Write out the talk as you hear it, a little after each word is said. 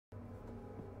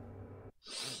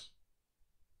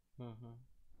Mm-hmm.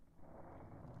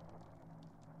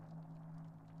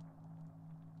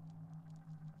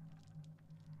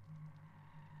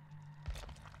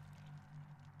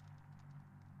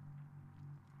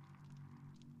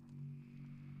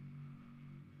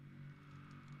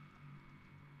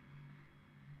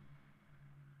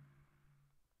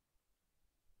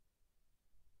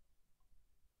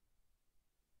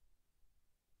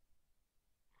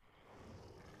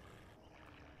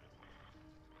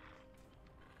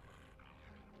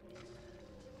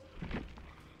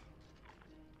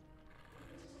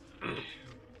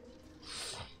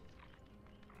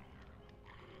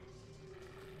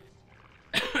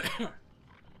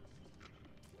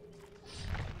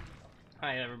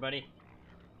 Hi, everybody.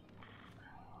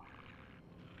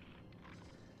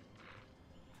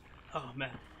 Oh man,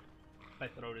 my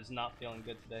throat is not feeling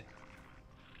good today.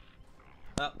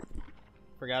 Oh,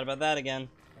 forgot about that again.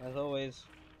 As always,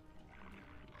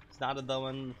 it's not a dumb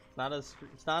one.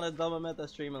 It's not a dumb meta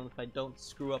stream if I don't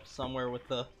screw up somewhere with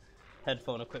the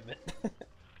headphone equipment.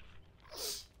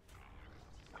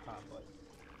 Oh boy.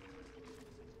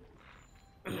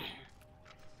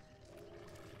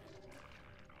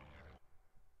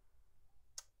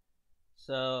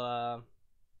 So,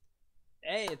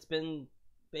 hey, it's been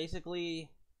basically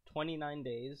 29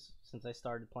 days since I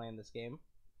started playing this game.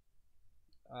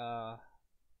 Uh,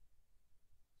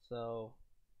 so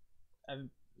I've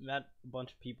met a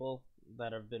bunch of people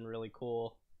that have been really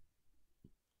cool.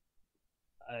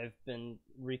 I've been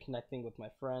reconnecting with my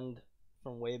friend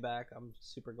from way back. I'm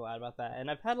super glad about that,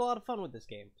 and I've had a lot of fun with this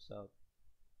game. So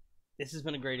this has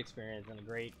been a great experience and a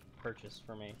great purchase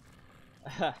for me.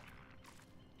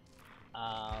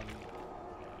 um,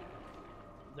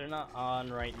 they're not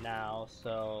on right now,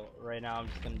 so right now I'm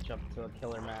just gonna jump to a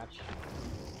killer match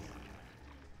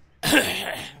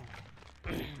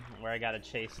where I gotta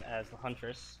chase as the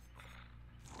Huntress.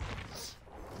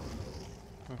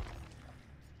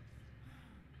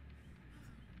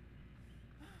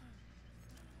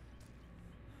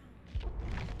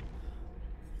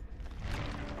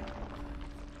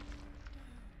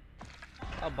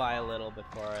 I'll buy a little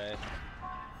before I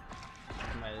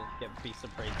might get Beast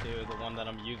of Prey 2, the one that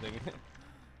I'm using.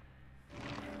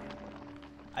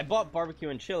 I bought barbecue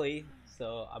and chili,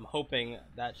 so I'm hoping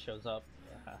that shows up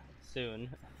soon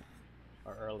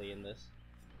or early in this.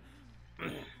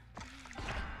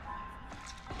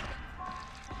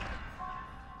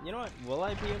 You know what? Will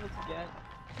I be able to get?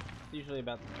 It's usually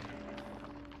about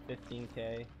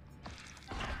 15k.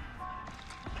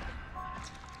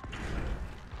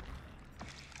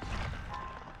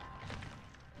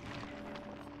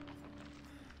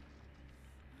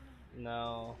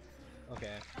 No.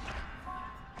 Okay.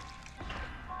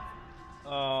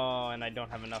 Oh, and I don't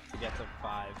have enough to get to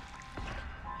 5.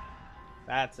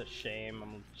 That's a shame.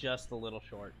 I'm just a little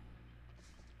short.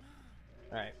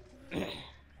 Alright.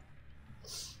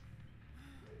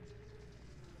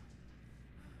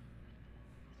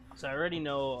 So I already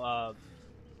know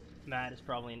Matt is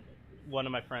probably... One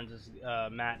of my friends is...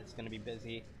 Matt is going to be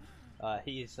busy.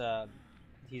 He's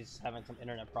having some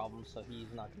internet problems, so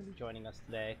he's not going to be joining us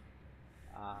today.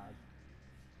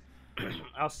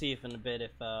 I'll see if in a bit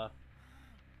if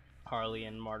Harley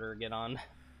and Martyr get on.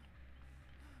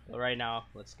 But right now,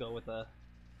 let's go with the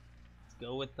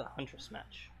Huntress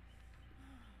match.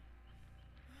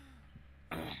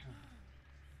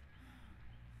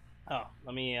 Oh,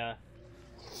 let me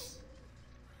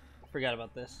forgot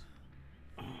about this.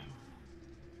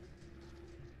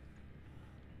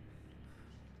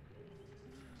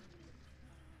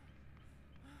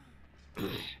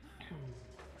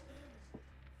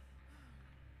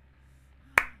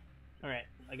 Alright,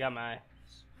 I got my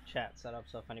chat set up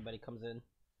so if anybody comes in.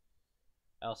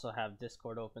 I also have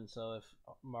Discord open so if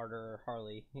Martyr or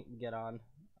Harley can get on.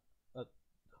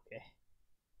 Okay.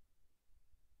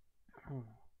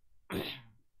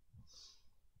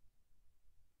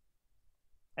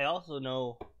 I also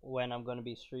know when I'm going to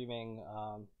be streaming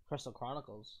Crystal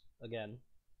Chronicles again.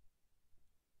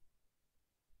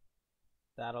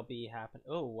 That'll be happening.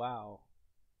 Oh, wow.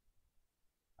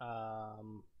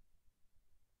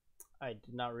 I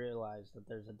did not realize that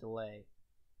there's a delay.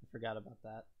 I forgot about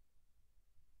that.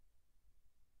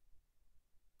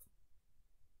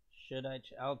 Should I?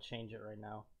 I'll change it right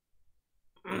now.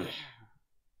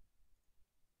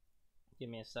 Give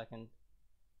me a second.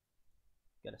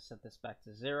 Gotta set this back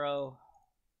to 0.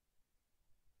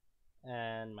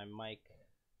 And my mic.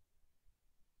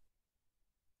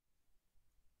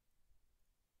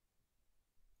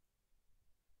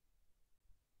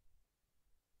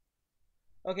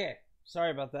 Okay, sorry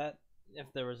about that. If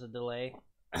there was a delay.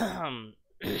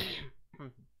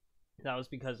 That was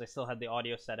because I still had the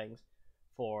audio settings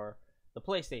for the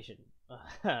PlayStation.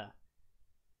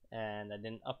 And I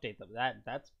didn't update them.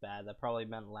 That's bad. That probably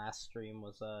meant last stream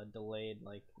was delayed,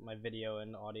 like my video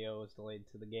and audio was delayed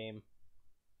to the game.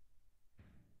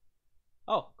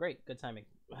 Oh, great. Good timing.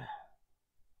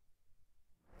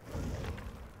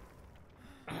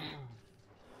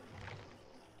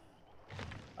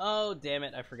 Oh, damn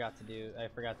it. I forgot to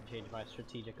change my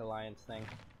strategic alliance thing.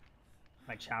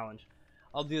 My challenge.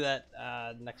 I'll do that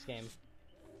next game.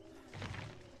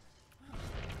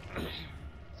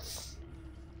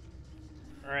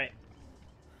 Alright.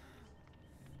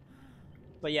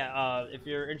 But yeah, if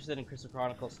you're interested in Crystal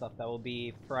Chronicles stuff, that will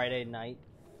be Friday night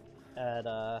at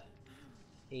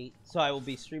 8. So I will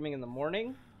be streaming in the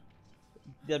morning,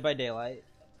 Dead by Daylight.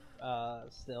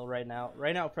 Still right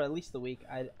now for at least the week.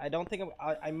 I don't think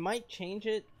I might change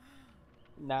it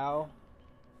now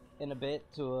in a bit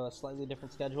to a slightly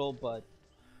different schedule, but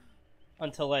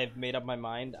until I've made up my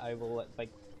mind, I will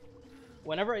like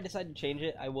whenever I decide to change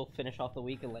it, I will finish off the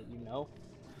week and let you know.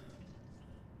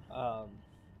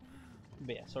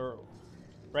 But yeah, so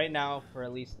right now, for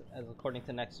at least as according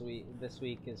to next week, this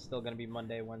week is still going to be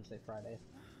Monday, Wednesday, Friday.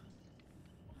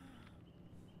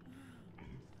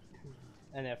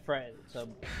 And then so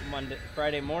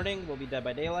Friday morning will be Dead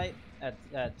by Daylight at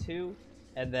 2,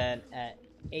 and then at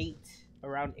 8,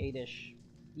 around 8ish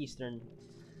Eastern,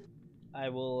 I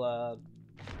will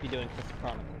be doing Crystal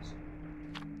Chronicles.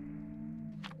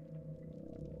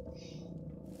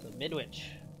 So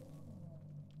Midwich.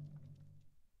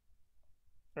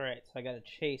 Alright, so I got a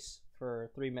chase for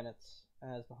 3 minutes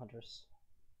as the Huntress.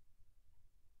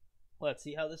 Let's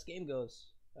see how this game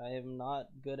goes. I am not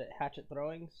good at hatchet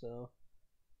throwing, so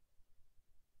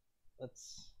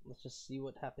let's just see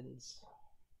what happens.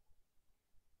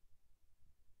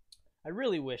 I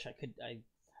really wish I could. I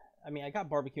mean, I got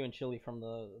barbecue and chili from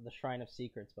the Shrine of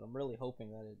Secrets, but I'm really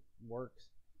hoping that it works.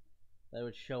 That it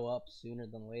would show up sooner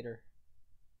than later.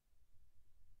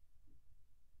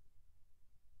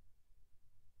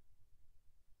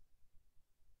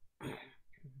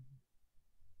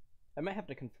 I might have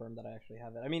to confirm that I actually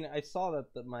have it. I mean, I saw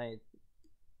that my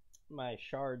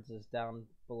shards is down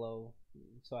below,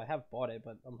 so I have bought it,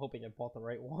 but I'm hoping I bought the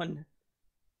right one.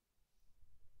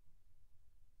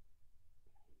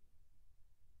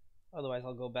 Otherwise,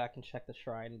 I'll go back and check the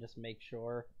shrine and just make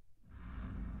sure.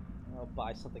 I'll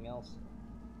buy something else.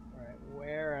 Alright,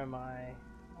 where am I?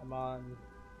 I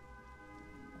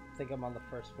think I'm on the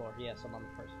first floor. Yes, I'm on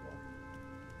the first floor.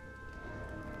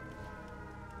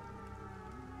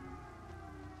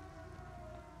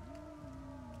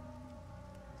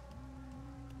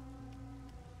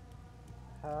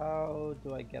 How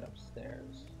do I get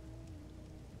upstairs?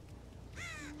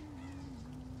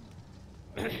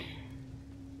 Because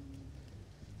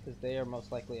they are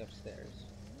most likely upstairs.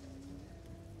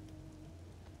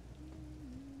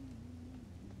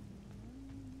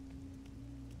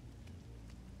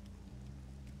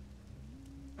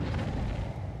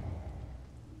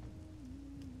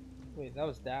 Wait, that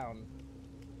was down.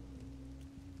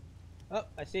 Oh,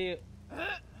 I see you.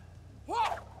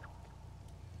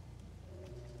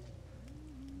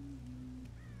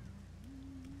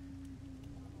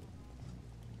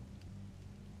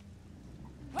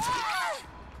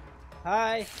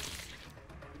 Hi.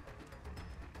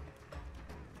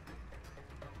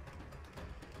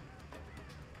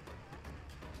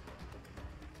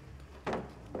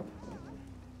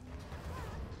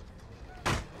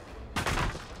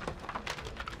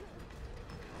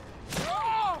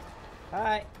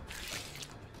 Hi.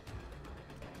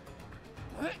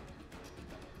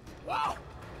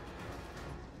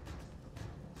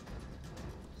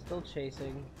 Still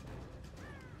chasing.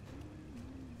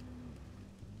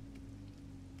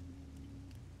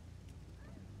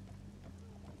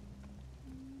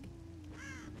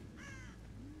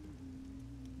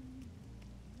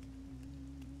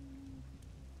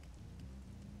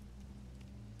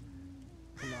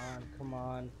 Come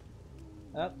on.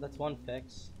 Oh, that's one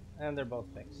fix. And they're both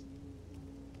fixed.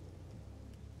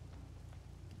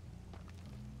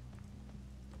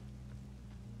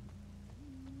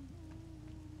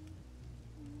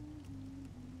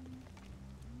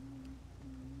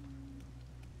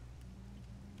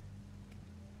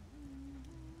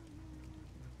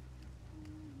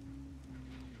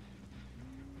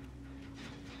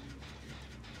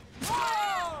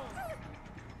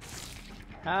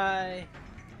 Hi.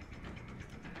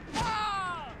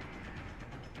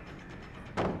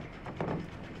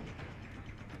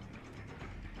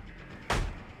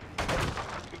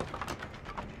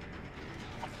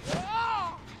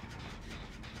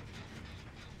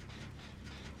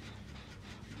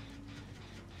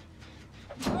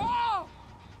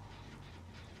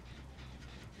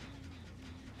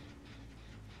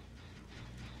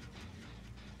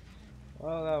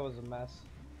 Well, that was a mess.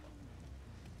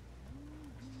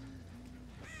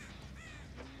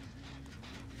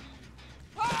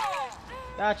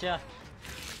 Gotcha.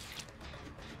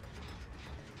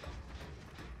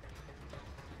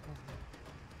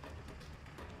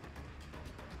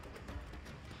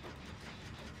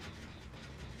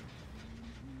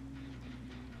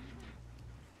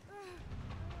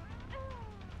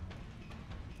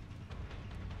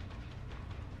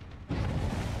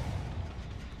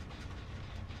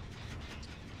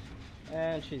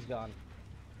 And she's gone.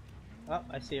 Oh,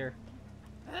 I see her.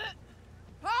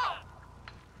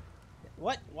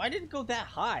 What? Why did it go that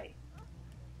high?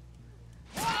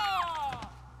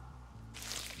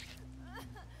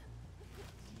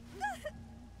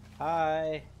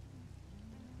 Hi.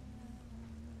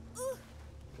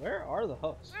 Where are the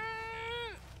hooks?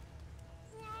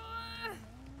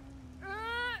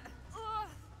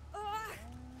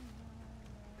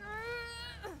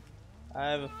 I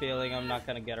have a feeling I'm not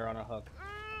gonna get her on a hook.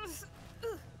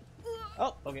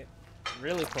 Oh, okay.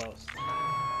 Really close.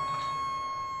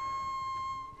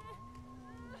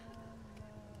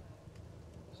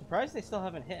 Surprised they still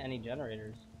haven't hit any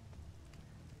generators.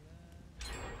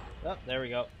 Oh, there we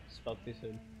go. Spoke too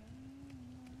soon.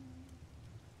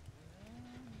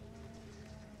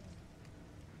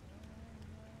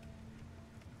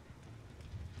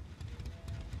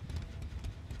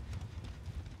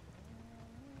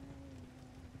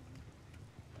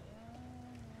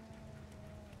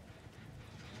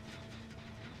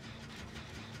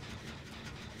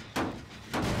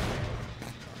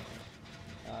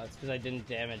 It's because I didn't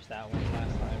damage that one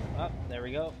last time. Oh, there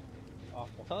we go. Off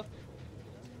the hook.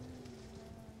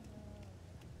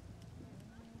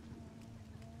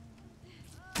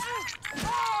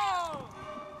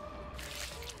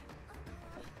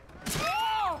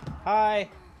 Hi.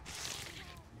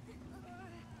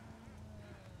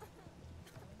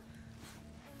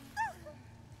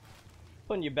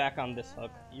 Putting you back on this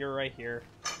hook. You're right here.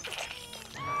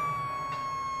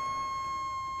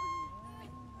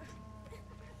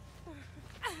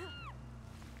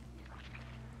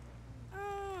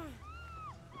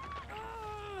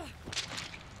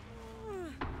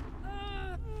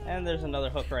 And there's another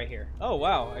hook right here. Oh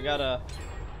wow, I got a...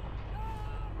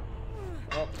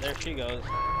 Oh, there she goes.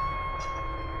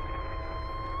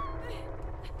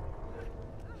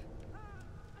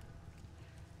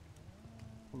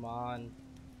 Come on.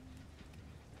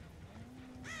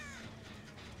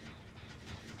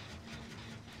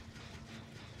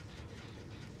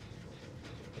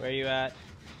 Where are you at?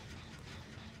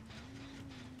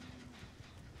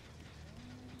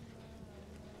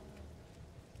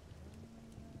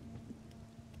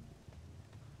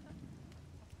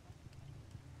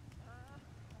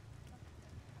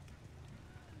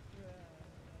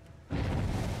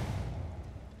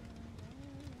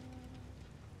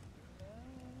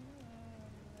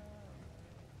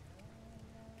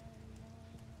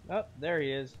 Oh, there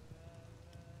he is.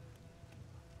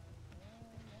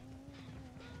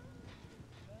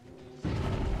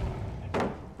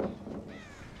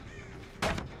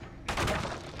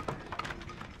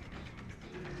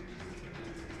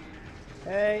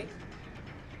 Hey.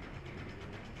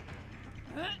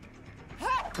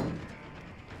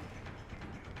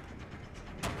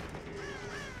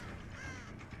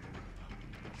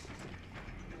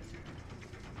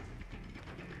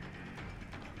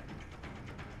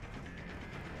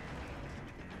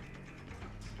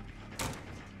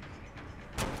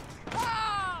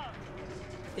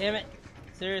 Damn it.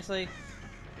 Seriously?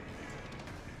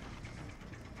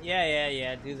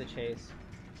 Yeah, do the chase.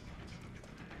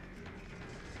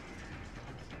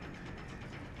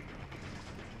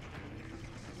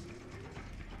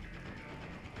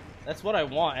 That's what I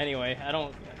want anyway. I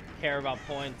don't care about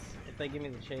points. If they give me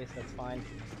the chase, that's fine.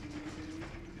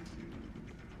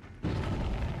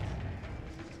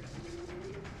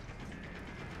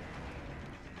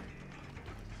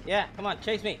 Yeah, come on,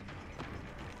 chase me.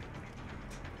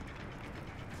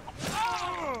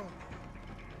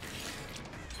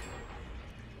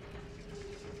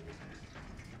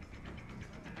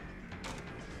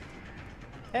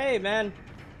 Hey, man.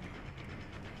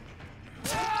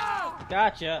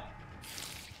 Gotcha.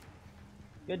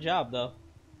 Good job, though.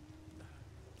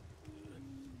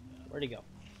 Where'd he go?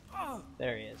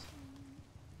 There he is.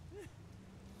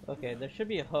 Okay, there should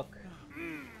be a hook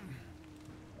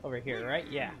over here, right?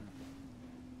 Yeah.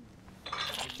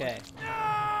 Okay.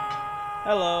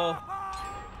 Hello.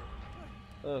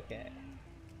 Okay.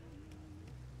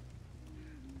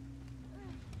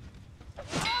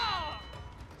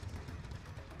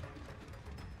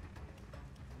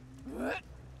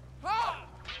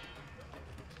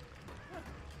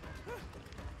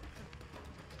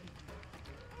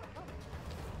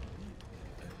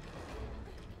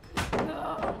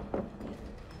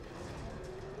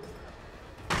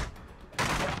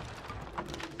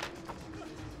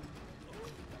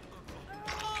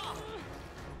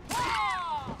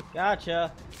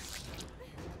 Gotcha.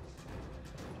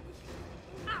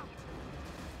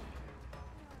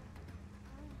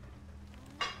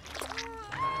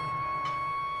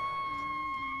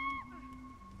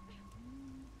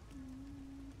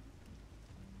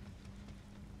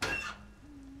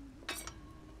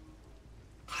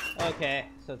 Okay,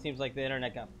 so it seems like the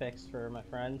internet got fixed for my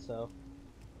friend, so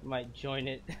I might join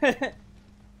it.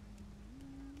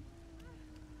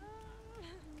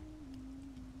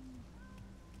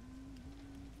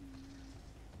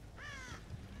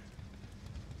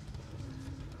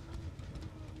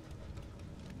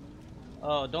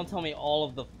 Oh, don't tell me all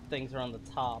of the things are on the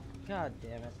top. God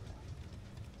damn it.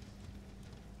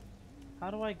 How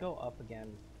do I go up again?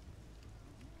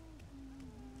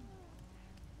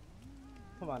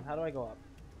 Come on, how do I go up?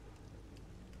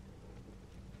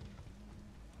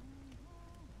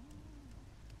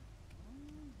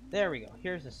 There we go.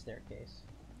 Here's the staircase.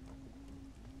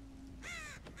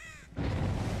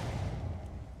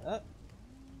 Up.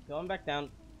 Going back down.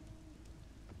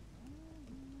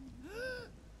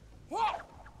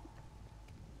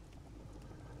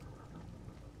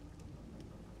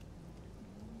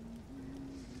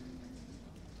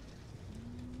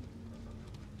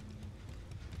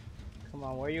 Come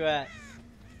on, where you at?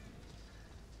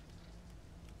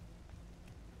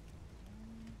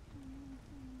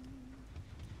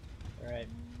 Alright,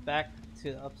 back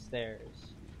to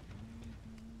upstairs.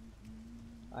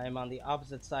 I am on the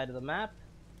opposite side of the map.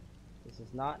 This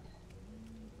is not.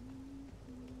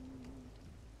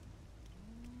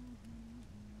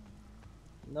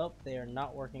 Nope, they are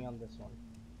not working on this one.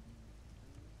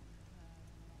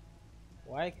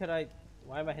 Why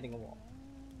am I hitting a wall?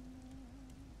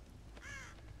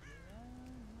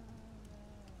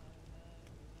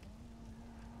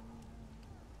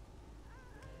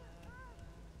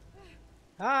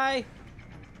 Hi!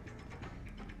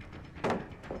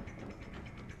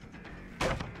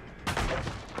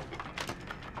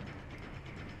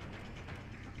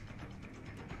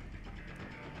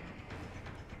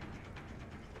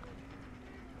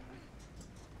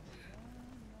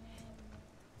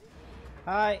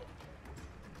 Hi!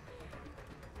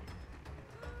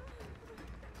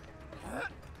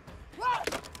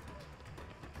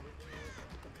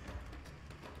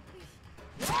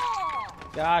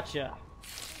 Gotcha.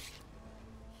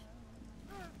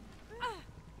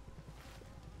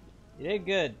 You did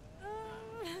good.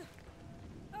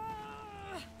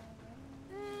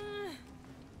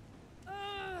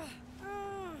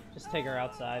 Just take her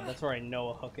outside. That's where I know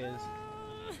a hook is.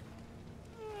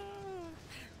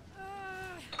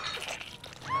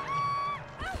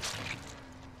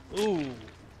 Ooh.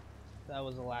 That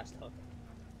was the last hook.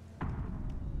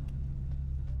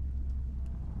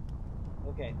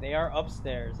 Okay, they are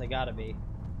upstairs. They gotta be.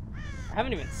 I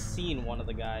haven't even seen one of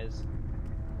the guys.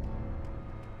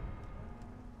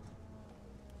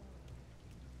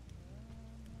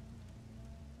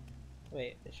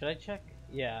 Wait, should I check?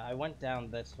 Yeah, I went down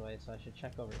this way, so I should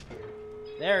check over here.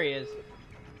 There he is.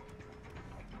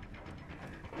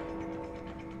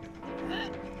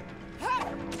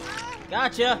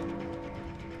 Gotcha!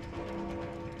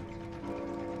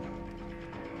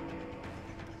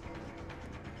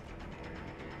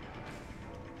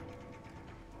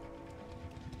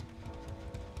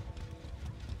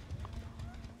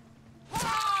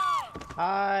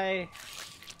 Hi!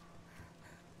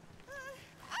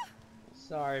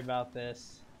 Sorry about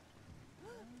this.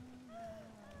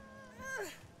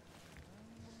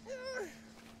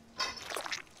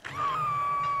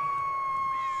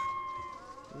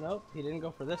 Nope, he didn't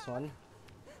go for this one.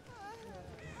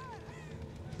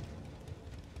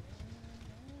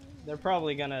 He's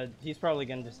probably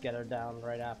gonna just get her down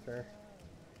right after.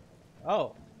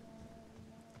 Oh.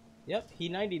 Yep, he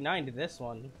 99'd this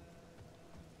one.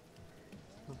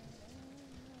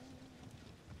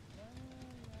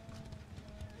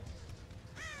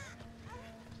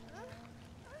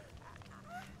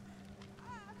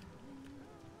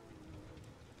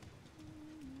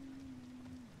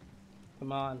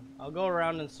 Come on, I'll go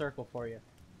around in a circle for you.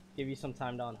 Give you some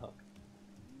time to unhook.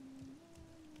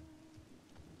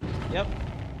 Yep.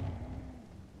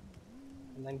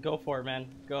 And then go for it, man.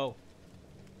 Go.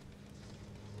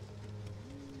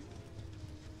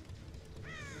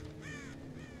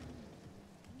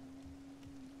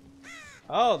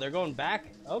 Oh, they're going back?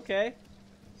 Okay.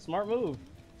 Smart move.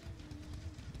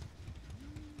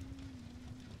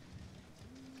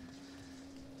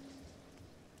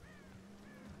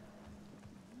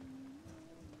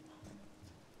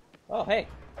 Oh, hey.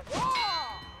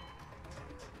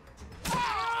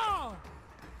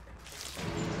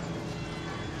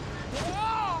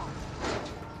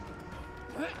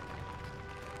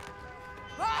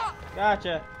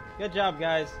 Gotcha. Good job,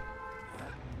 guys.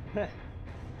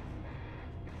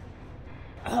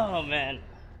 Oh, man.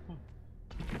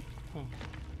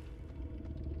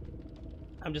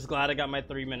 I'm just glad I got my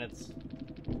 3 minutes.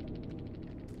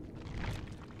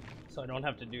 So I don't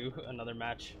have to do another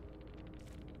match.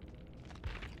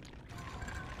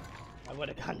 I would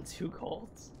have gotten 2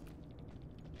 golds.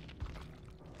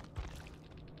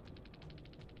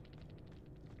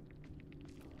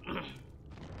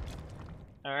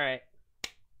 Alright.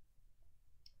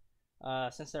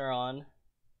 Since they're on,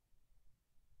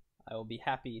 I will be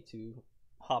happy to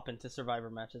hop into Survivor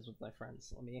matches with my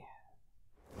friends.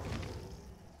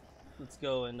 Let's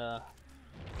go and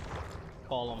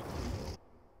call them.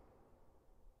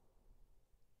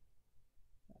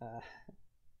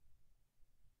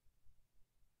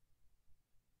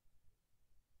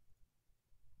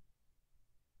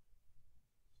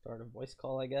 Start a voice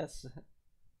call, I guess.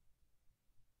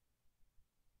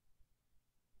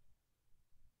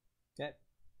 Okay.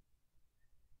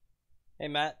 Hey,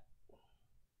 Matt.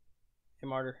 Hey,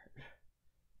 Martyr.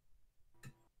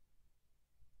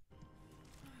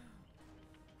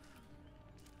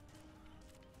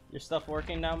 Your stuff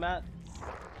working now, Matt?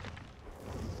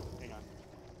 Hang on.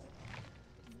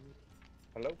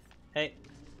 Hello? Hey.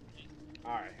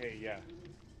 Alright, hey, yeah.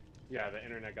 Yeah, the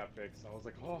internet got fixed. I was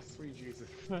like, oh, sweet Jesus.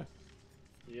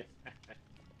 Yeah.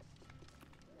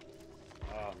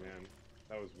 Oh, man.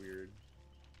 That was weird.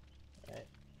 Alright.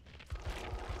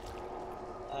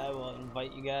 I will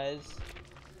invite you guys.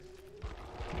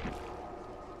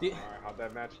 Alright, how'd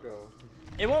that match go?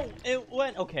 It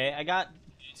went okay. I got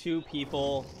 2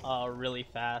 people really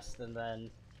fast, and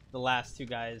then the last 2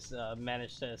 guys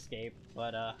managed to escape.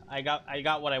 But I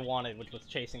got what I wanted, which was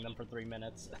chasing them for 3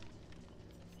 minutes.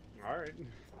 Alright.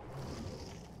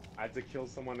 I had to kill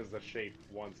someone as a shape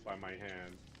once by my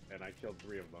hand, and I killed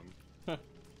 3 of them.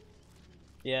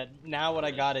 Yeah, now what I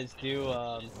got is do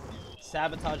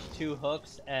sabotage 2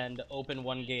 hooks and open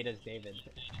 1 gate as David.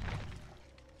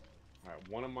 Alright,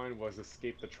 one of mine was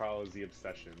escape the trial as the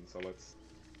obsession, so let's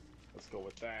go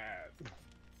with that.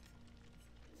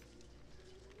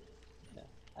 Yeah.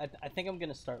 I think I'm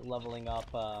gonna start leveling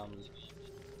up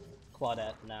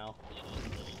Claudette now.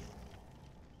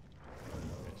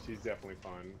 She's definitely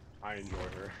fun. I enjoy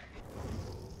her.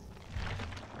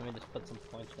 Let me just put some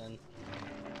points in.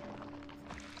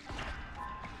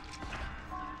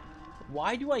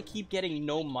 Why do I keep getting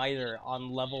no miter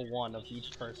on level 1 of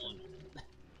each person?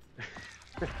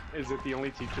 Is it the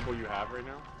only teachable you have right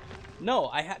now? No,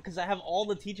 because I have all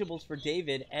the teachables for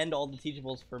David and all the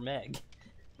teachables for Meg.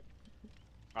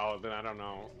 Oh, then I don't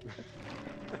know.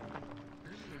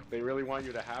 They really want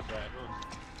you to have that, huh?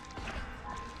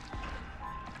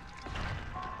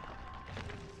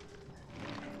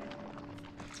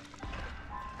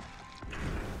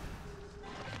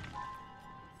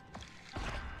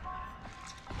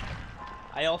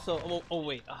 I also... Oh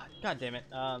wait. God damn it.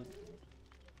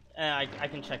 I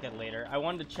can check it later. I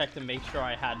wanted to check to make sure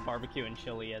I had barbecue and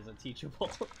chili as a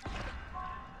teachable.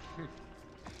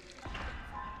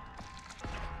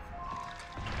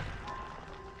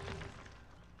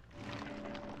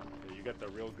 Yeah, you got the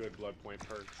real good blood point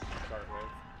perks to start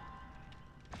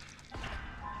with.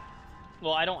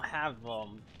 Well, I don't have,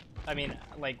 I mean,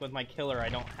 like, with my killer, I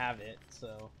don't have it,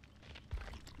 so...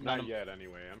 Not yet,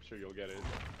 anyway. I'm sure you'll get it.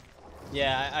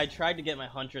 Yeah, I tried to get my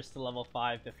Huntress to level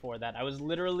 5 before that. I was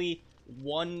literally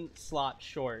 1 slot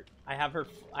short.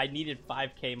 I needed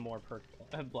 5k more per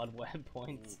blood web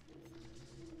points.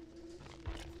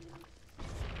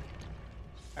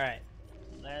 Alright,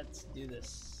 let's do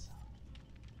this.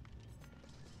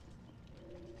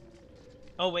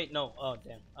 Oh wait, no. Oh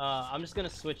damn. I'm just gonna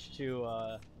switch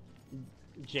to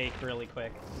Jake really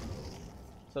quick.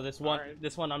 So this one,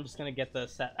 I'm just gonna get the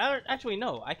set. Actually,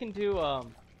 no. I can do.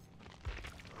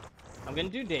 I'm gonna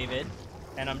do David,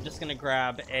 and I'm just gonna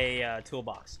grab a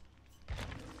toolbox.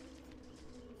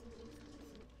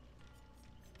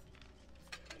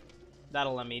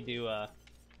 That'll let me do.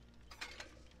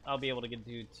 I'll be able to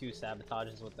do 2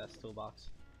 sabotages with this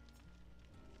toolbox.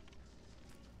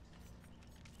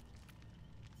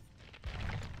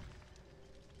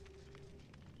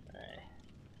 Alright.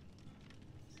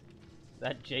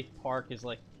 That Jake Park is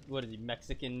like, what is he,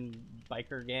 Mexican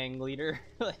biker gang leader?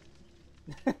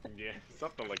 Yeah,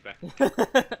 something like that.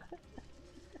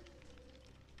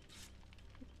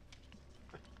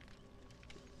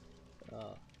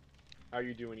 How are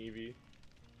you doing, Evie?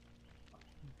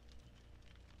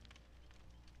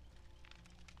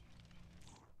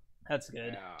 That's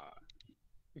good.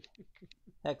 Yeah.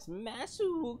 Hex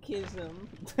masochism.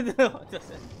 No, it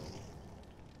doesn't.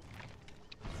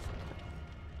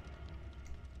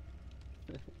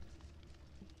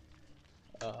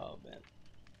 Oh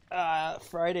man.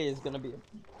 Friday is gonna be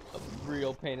a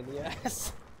real pain in the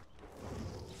ass.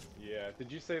 Yeah.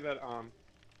 Did you say that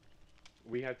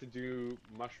we had to do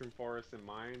Mushroom Forest and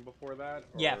Mine before that?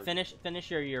 Yeah, Or...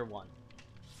 finish your year one.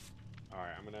 All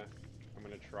right, I'm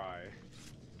gonna try.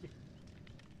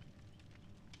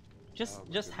 Just Oh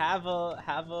my just goodness.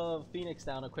 have a Phoenix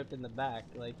down equipped in the back,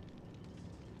 like.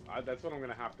 That's what I'm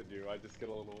gonna have to do. I just get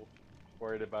a little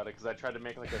worried about it because I tried to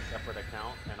make like a separate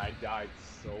account and I died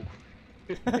so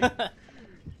quick.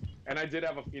 And I did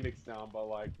have a Phoenix down, but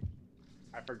like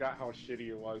I forgot how shitty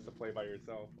it was to play by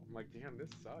yourself. I'm like, damn, this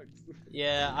sucks.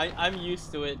 Yeah, I'm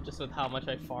used to it just with how much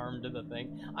I farmed the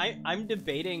thing. I'm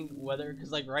debating whether,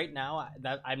 because like right now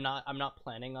that I'm not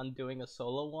planning on doing a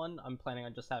solo one. I'm planning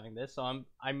on just having this, so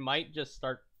I might just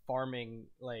start farming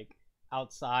like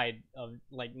outside of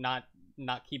like not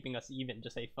keeping us even.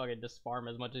 Just say fuck it, just farm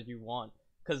as much as you want.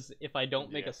 Because if I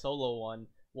don't make Yeah, a solo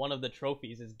one of the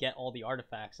trophies is get all the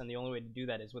artifacts, and the only way to do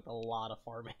that is with a lot of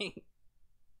farming.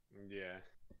 yeah.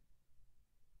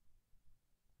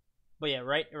 But yeah,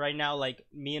 right now, like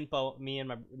me and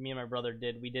my brother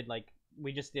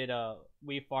we just did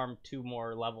we farmed 2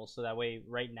 more levels, so that way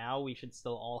right now we should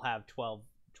still all have 12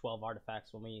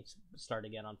 artifacts when we start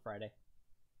again on Friday.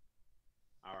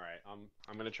 All right,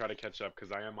 I'm gonna try to catch up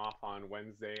because I am off on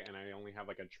Wednesday and I only have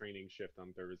like a training shift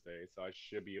on Thursday, so I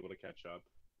should be able to catch up.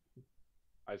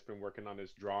 I've just been working on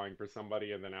this drawing for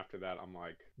somebody, and then after that, I'm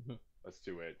like, let's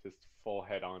do it, just full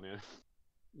head on it.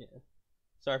 Yeah.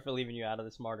 Sorry for leaving you out of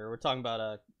this, Martyr. We're talking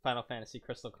about Final Fantasy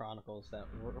Crystal Chronicles that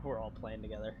we're all playing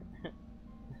together.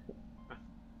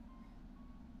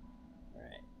 All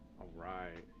right. All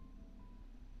right.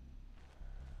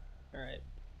 All right.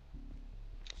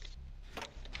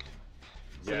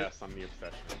 So Yes, I'm the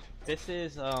obsession. this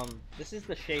is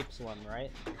the shapes one,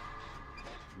 right?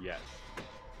 Yes.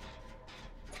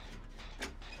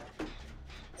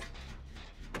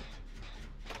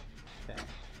 Okay.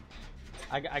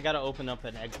 I gotta open up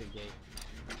an exit gate.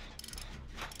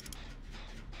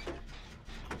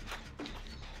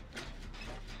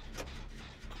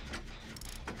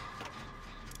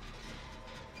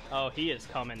 Oh, he is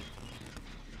coming.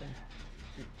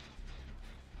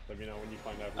 Let me know when you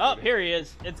find out. Oh, here he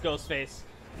is. It's Ghostface.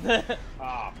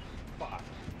 Ah, fuck.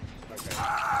 Okay.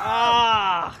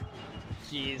 Ah,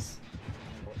 jeez.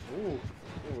 Ooh,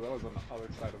 ooh, that was on the other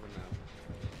side of the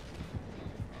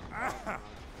map.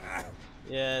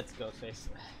 Yeah, it's Ghostface.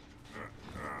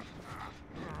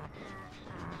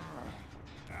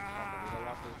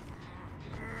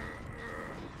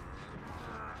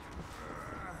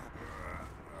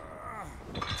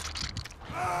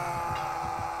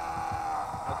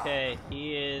 Okay,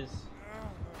 he is.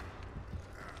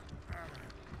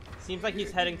 Seems like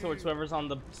he's heading towards whoever's on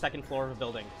the second floor of a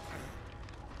building.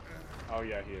 Oh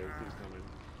yeah, he is. He's coming.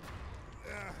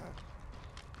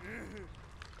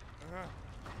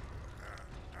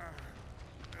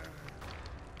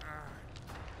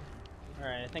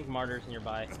 Alright, I think Martyr's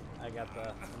nearby. I'm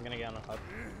gonna get unhooked.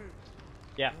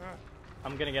 Yeah,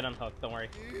 I'm gonna get unhooked, don't worry.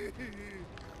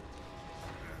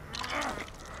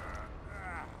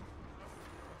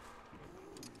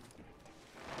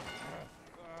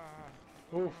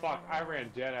 Oh fuck, I ran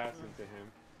dead ass into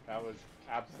him. That was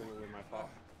absolutely my fault.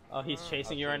 Oh, he's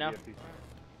chasing you right now?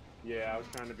 Yeah, I was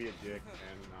trying to be a dick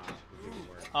and it didn't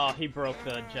work. Oh, he broke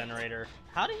the generator.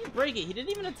 How did he break it? He didn't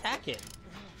even attack it.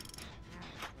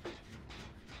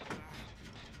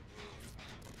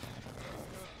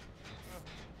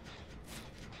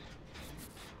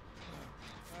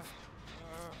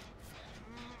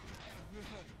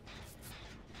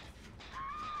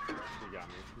 He got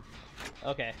me.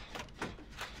 Okay.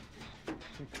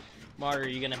 Martyr, are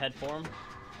you gonna head for him?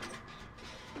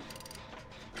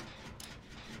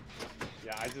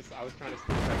 Yeah, I was trying to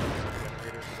sneak back up the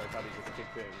generator because I thought he just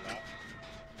kicked it and left.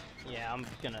 Yeah, I'm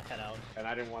gonna head out. And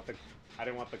I didn't want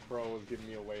the crows giving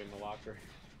me away in the locker.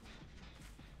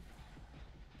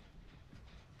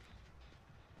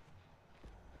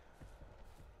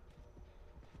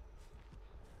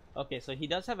 Okay, so he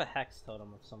does have a hex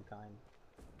totem of some kind.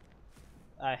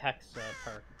 A hex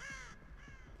perk.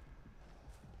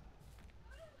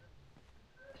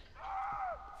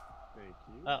 Thank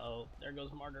you. Uh-oh, there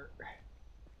goes Martyr.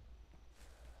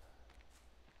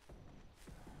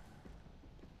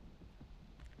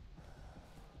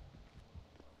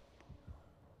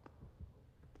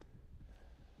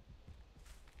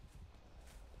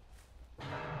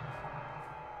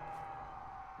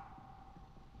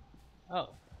 Oh.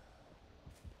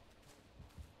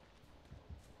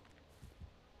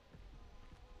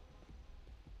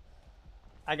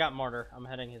 I got Martyr. I'm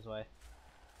heading his way.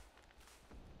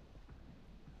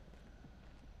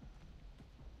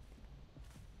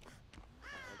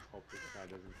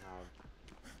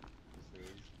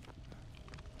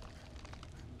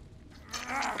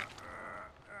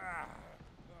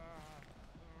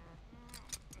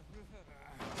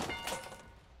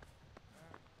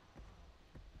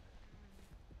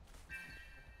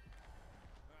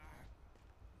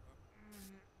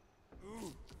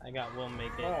 I got will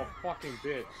make it. Oh, fucking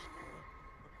bitch.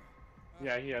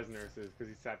 Yeah, he has nurses because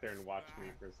he sat there and watched me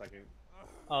for a second.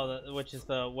 Oh, which is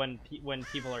the when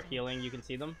people are healing, you can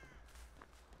see them.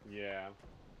 Yeah.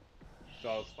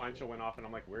 So Spine Chill went off, and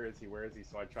I'm like, where is he? Where is he?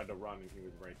 So I tried to run, and he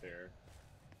was right there.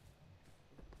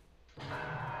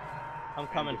 I'm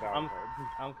coming.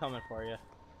 I'm coming for you.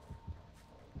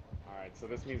 Alright, so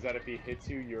this means that if he hits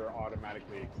you, you're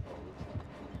automatically exposed.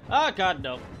 Oh god,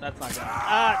 no, that's not good.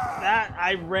 That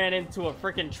I ran into a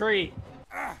freaking tree.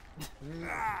 Alright,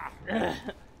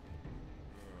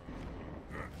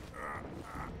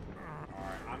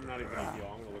 I'm not even gonna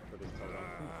heal. I'm gonna look for this totem.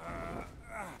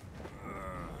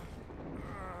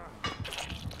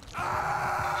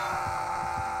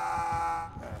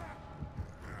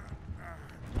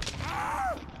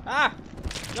 Ah!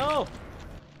 No!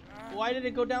 Why did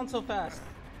it go down so fast?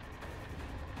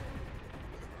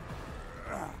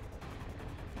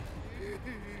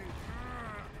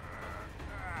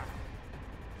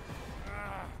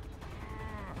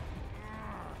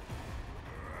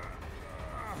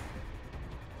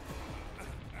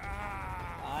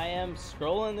 I am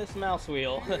scrolling this mouse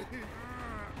wheel. Anybody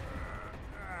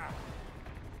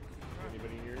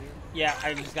near you? Yeah,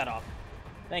 I just got off.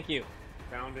 Thank you.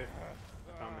 Found it.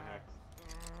 Found the hex.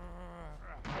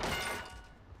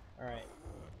 Alright.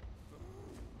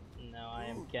 Now I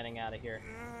am getting out of here.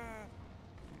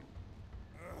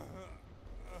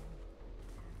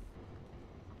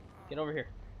 Get over here.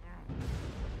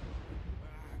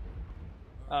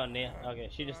 Oh, Nia. Okay,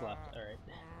 she just left. Alright.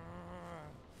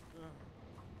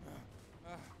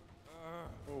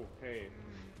 Oh, hey.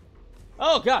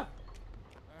 Oh, God!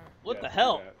 What Yes, the do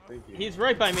hell? that. Thank you. He's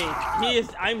right by me. He is.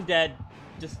 I'm dead.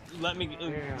 Just let me.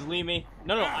 Damn. Leave me.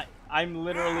 No, I'm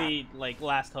literally, like,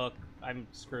 last hook. I'm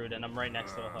screwed, and I'm right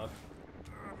next to a hook.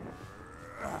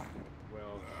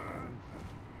 Well,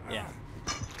 Yeah.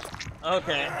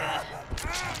 Okay.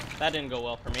 That didn't go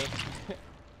well for me.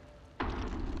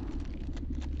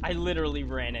 I literally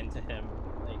ran into him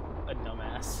like a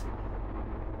dumbass.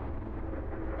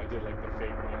 I did like the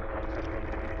fake one. I kept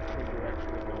running one direction,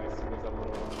 and then as soon as that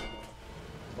little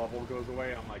bubble goes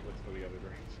away, I'm like, let's go the other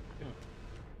direction.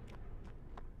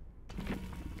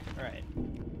 Alright.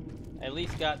 I at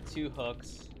least got 2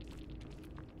 hooks.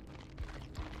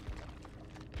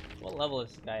 What level is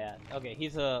this guy at? Okay,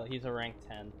 he's a rank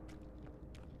 10.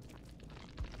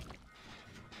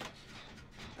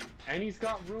 And he's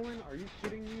got ruin? Are you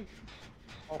kidding me?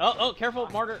 Oh, careful,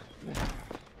 martyr.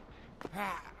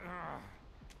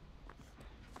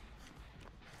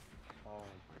 Oh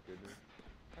my goodness.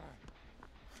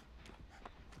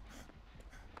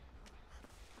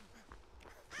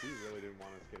 He really didn't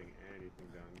want us getting anything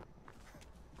done.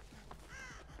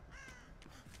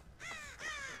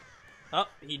 Oh,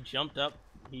 he jumped up.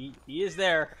 He is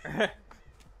there. Not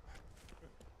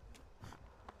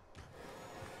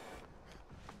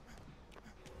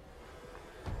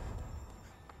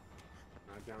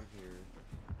down here.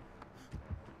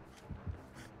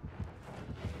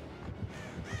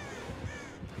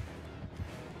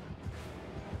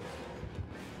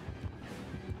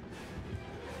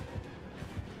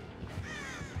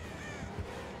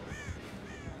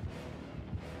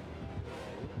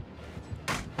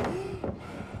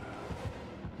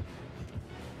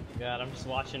 God, I'm just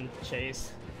watching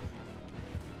Chase.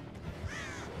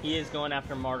 He is going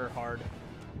after Martyr hard.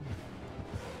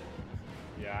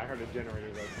 Yeah, I heard a generator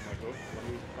though, so I'm like, oh, let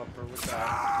me help her with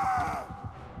that.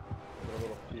 Put a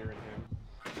little fear in him.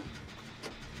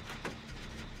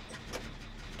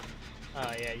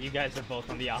 Oh yeah, you guys are both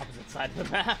on the opposite side of the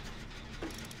map.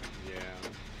 Yeah.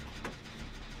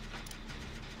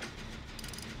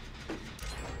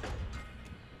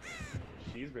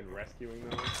 She's been rescuing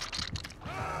those.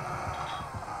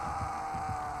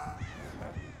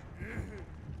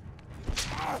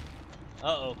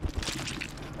 Uh-oh.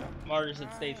 Martyr's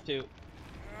at stage 2.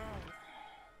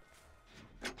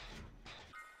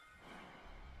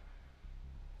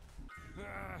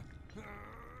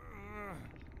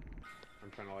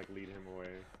 I'm trying to like lead him away.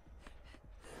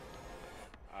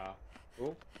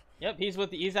 Oh. Yep, he's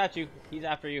at you. He's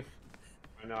after you.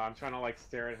 I know, I'm trying to like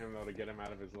stare at him though to get him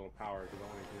out of his little power because I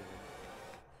want to hear him.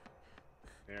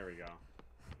 There we go.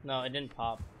 No, it didn't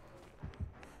pop.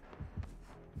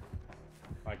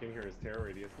 I can hear his terror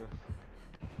radius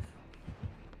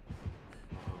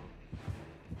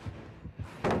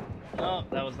now. Oh,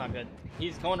 that was not good.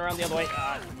 He's going around the other way.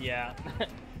 Yeah.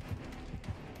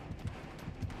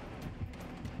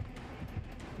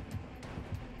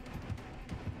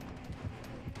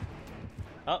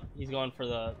 Oh, he's going for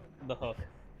the hook.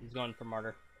 He's going for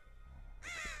Martyr.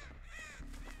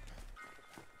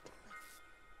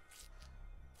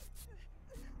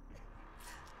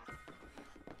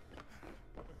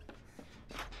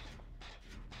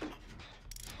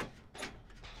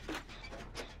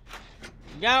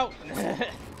 Go!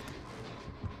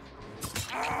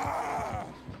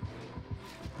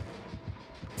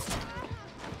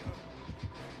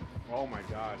 Oh my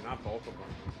god, not both of them.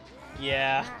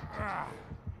 Yeah.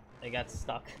 They got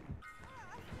stuck.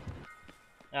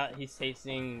 He's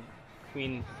chasing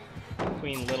Queen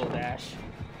Little Dash.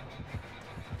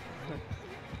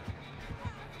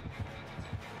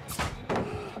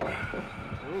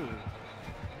 Ooh.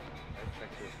 I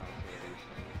checked this house already.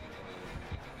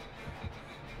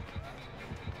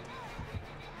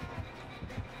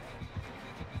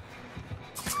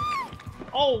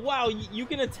 Oh wow, you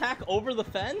can attack over the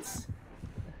fence?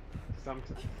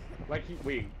 Like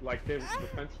like the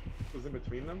fence was in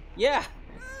between them? Yeah.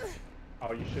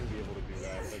 Oh, you shouldn't be able to do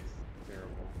that. That's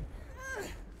terrible.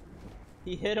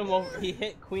 He hit him over. He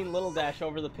hit Queen Little Dash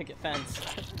over the picket fence.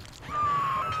 That's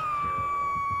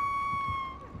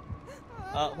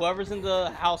terrible. Whoever's in the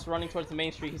house running towards the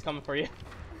main street, he's coming for you.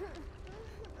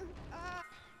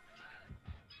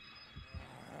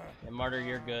 And Martyr,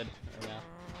 you're good right now.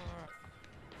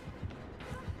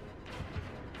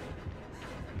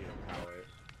 I need a pallet.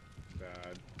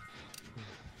 Bad.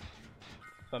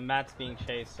 But Matt's being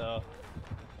chased, so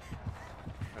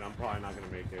And I'm probably not gonna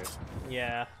make it.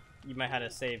 yeah, you might have to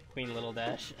save Queen Little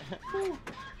Dash.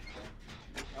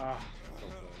 Ah, so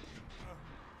close.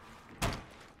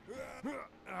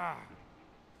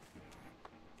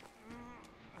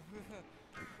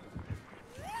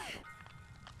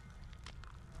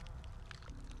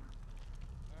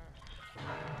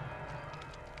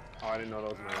 Oh, I didn't know that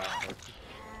was my last one.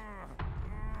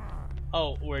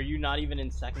 Oh, were you not even in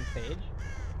second stage?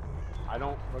 I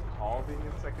don't recall being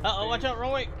in second Uh oh, watch out,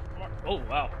 wrong way! Oh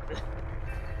wow.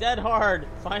 Dead hard!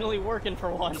 Finally working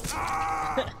for once.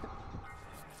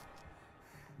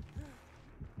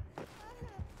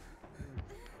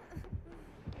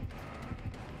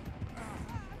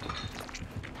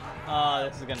 Oh,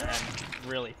 this is gonna end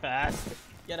really fast.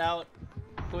 Get out,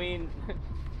 Queen.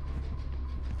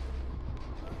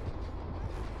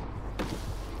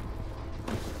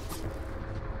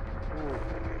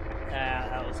 Ah,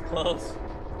 that was close.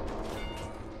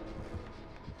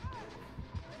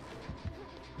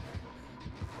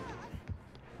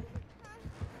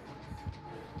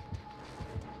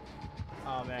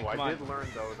 Oh man, Oh, come I on. did learn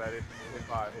though that if he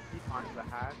finds the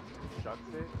hatch and shuts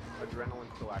it,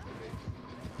 adrenaline still activates.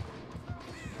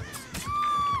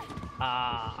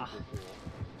 Ah. Super cool.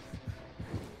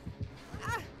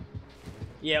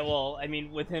 Yeah, well, I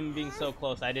mean, with him being so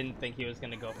close, I didn't think he was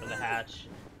gonna go for the hatch.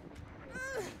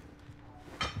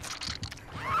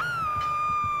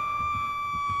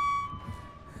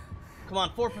 Come on,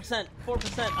 4%,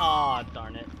 4%. Aw,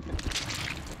 darn it.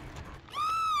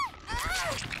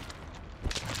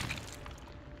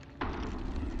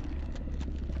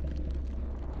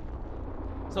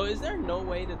 So is there no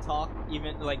way to talk,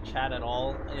 even, like, chat at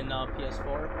all in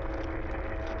PS4?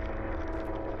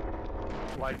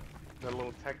 Like the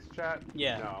little text chat?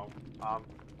 Yeah. No.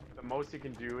 The most you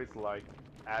can do is like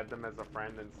add them as a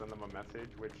friend and send them a message,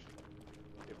 which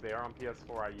if they are on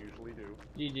PS4, I usually do.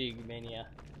 GG, Mania.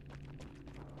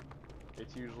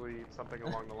 It's usually something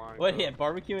along the lines What, of, yeah,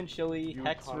 Barbecue and Chili, "You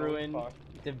Hex tunnel Ruin, fuck."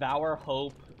 Devour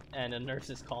Hope, and A Nurse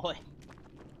is Calling.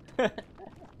 No,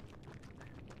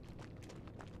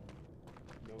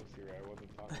 Siri, I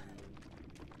wasn't talking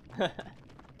to you.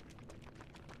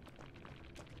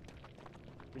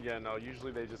 Yeah, no,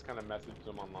 usually they just kind of message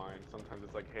them online. Sometimes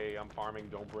it's like, hey, I'm farming,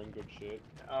 don't bring good shit.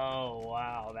 Oh,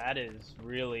 wow, that is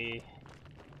really...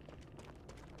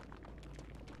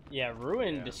 Yeah,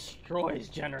 Ruin Yeah. destroys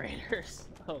generators.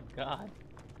 Oh, God.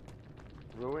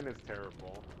 Ruin is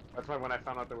terrible. That's why when I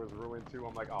found out there was Ruin too,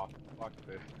 I'm like, oh, fuck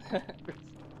this.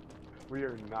 We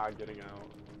are not getting out.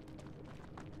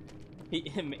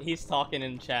 He's talking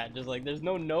in chat, just like, there's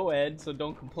no NOED, so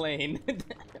don't complain.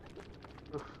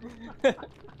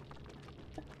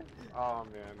 Oh,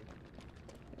 man.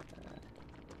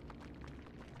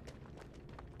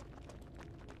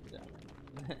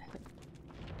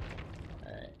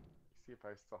 Alright. See if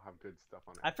I still have good stuff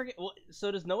on it. I forget, well,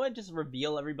 so does NOED just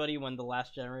reveal everybody when the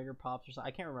last generator pops or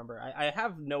something? I can't remember. I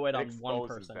have NOED on one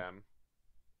Exposes person. them.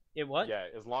 It what? Yeah,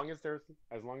 as long as there's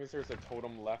a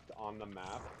totem left on the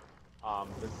map,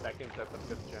 the second that the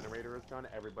 5th generator is done,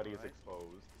 everybody is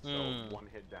exposed. So one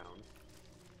hit down.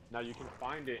 Now you can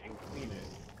find it and clean it,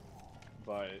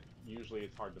 but usually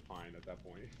it's hard to find at that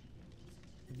point.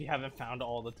 If you haven't found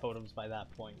all the totems by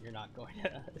that point, you're not going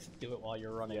to do it while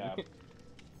you're running. Yeah.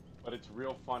 But it's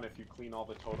real fun if you clean all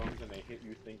the totems and they hit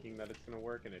you thinking that it's gonna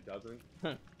work and it doesn't.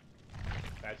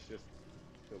 That's just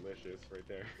delicious right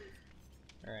there.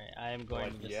 Alright, I am going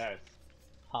Like, to just yes.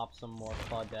 pop some more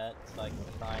Claudette so I can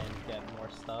try and get more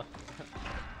stuff.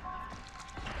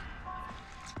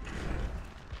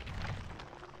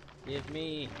 Give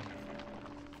me.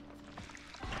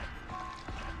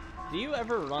 Do you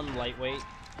ever run lightweight?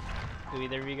 Do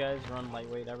either of you guys run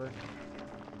lightweight ever?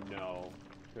 No,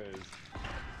 because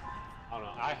I don't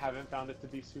know. I haven't found it to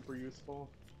be super useful,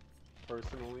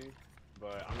 personally,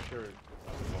 but I'm sure others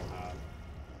will have.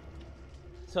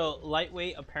 So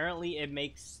lightweight, apparently, it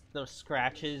makes the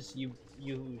scratches you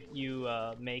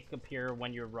make appear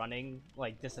when you're running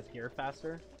like disappear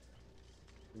faster.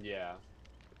 Yeah.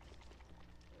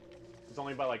 It's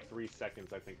only by like 3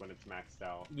 seconds, I think, when it's maxed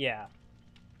out. Yeah.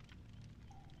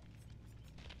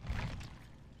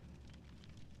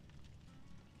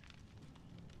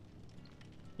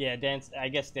 Yeah, I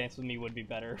guess Dance With Me would be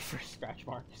better for scratch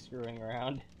mark screwing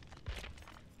around.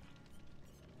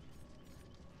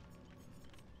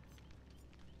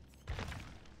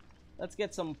 Let's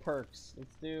get some perks.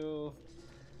 Let's do...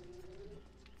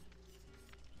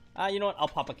 you know what? I'll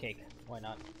pop a cake. Why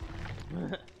not? Do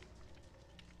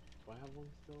I have one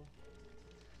still?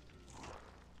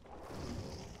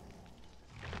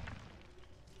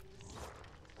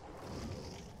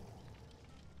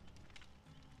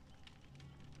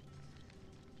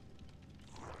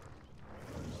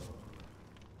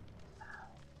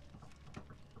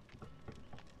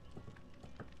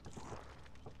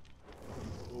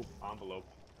 Oop, envelope.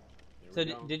 So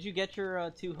did you get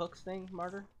your 2 hooks thing,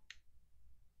 Martyr?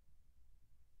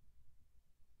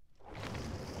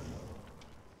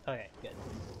 Okay, good.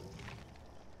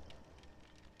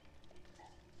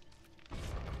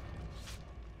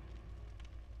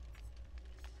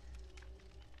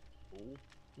 Ooh.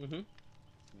 Mm-hmm.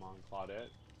 Come on, Claudette.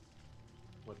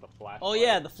 With the flashlight. Oh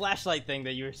yeah, the flashlight thing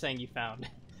that you were saying you found.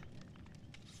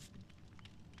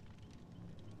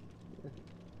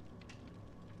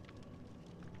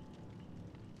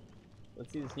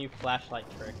 Let's see this new flashlight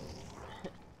trick.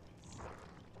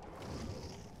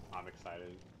 I'm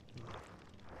excited.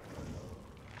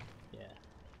 Yeah.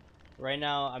 Right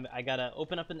now, I gotta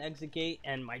open up an exit gate,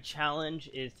 and my challenge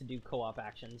is to do co-op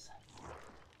actions.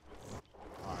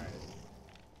 Alright.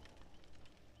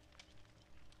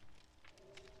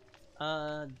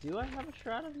 Do I have a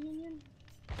Shroud of Union?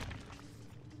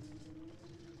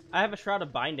 I have a Shroud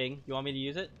of Binding. You want me to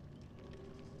use it?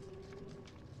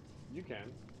 You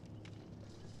can.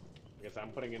 I guess I'm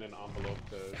putting in an envelope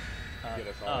to get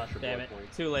us all extra damn blood it.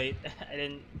 points. Too late.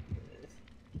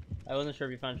 I wasn't sure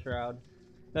if you found Shroud.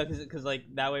 No, because like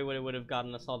that way it would have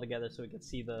gotten us all together so we could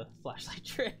see the flashlight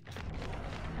trick.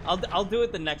 I'll do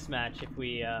it the next match if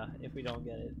we don't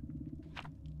get it.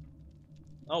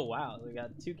 Oh wow, we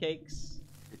got 2 cakes.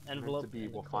 It's envelope. meant to be.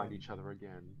 We'll find each other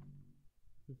again.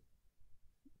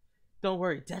 Don't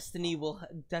worry, destiny,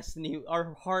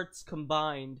 our hearts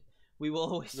combined, we will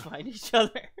always find each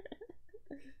other.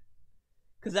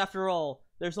 Because after all,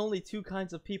 there's only 2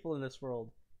 kinds of people in this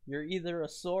world. You're either a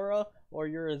Sora or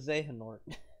you're a Xehanort.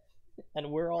 And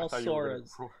we're all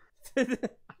Soras.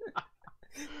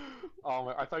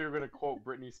 Oh, I thought you were gonna quote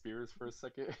Britney Spears for a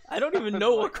second. I don't even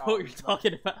know what quote you're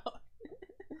talking about.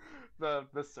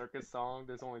 The circus song.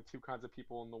 There's only 2 kinds of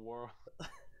people in the world.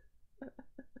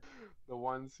 The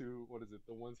ones who, what is it?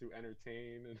 The ones who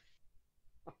entertain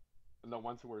and the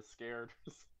ones who are scared.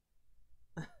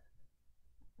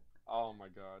 Oh my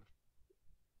god.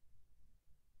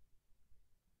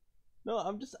 No,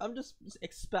 I'm just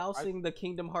espousing the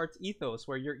Kingdom Hearts ethos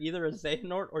where you're either a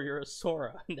Xehanort or you're a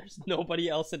Sora, and there's nobody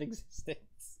else in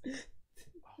existence.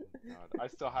 Oh my god. I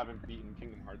still haven't beaten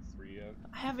Kingdom Hearts 3 yet.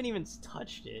 I haven't even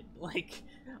touched it. Like,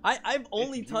 I've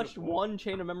only touched 1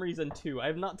 Chain of Memories and 2. I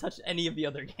have not touched any of the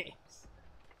other games.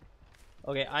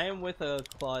 Okay, I am with a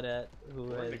Claudette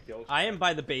who is... I am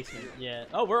by the basement, yeah.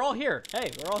 Oh, we're all here.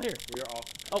 Hey, we're all here. We are all...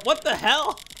 Oh, what the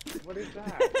hell? What is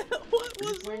that? What Are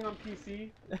was you playing on PC?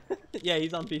 Yeah,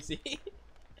 he's on PC.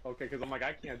 Okay, because I'm like,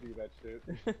 I can't do that shit.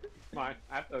 Fine,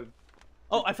 I have to...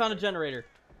 Oh, I found a generator.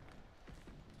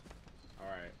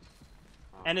 Alright.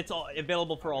 And it's all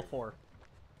available for all 4.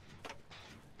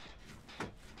 Okay.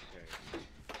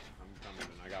 I'm coming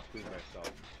and I got proof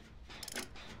myself.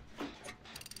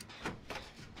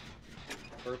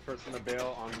 First person to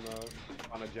bail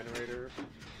on a generator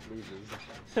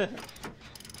loses.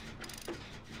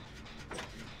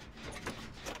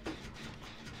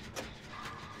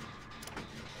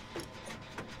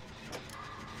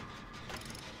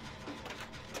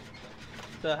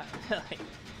 So, like,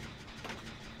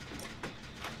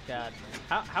 God,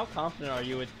 how confident are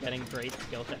you with getting great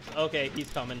skill checks? Okay, he's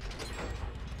coming.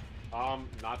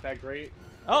 Not that great.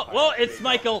 Oh, well, it's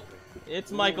Michael.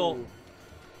 It's Michael.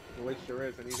 Ooh, it sure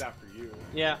is, and he's after you.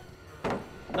 Yeah.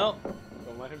 No.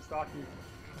 Don't let him stalk you.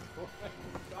 Don't let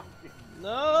him stalk you.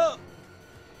 No.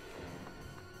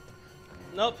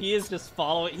 Nope, he is just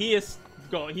following. He is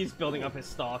going. He's building up his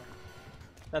stock.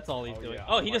 That's all he's doing. Yeah.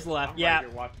 Oh, he just left. Yeah.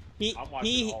 I'm watching He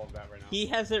all of that right now. he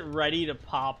has it ready to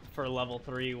pop for level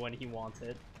 3 when he wants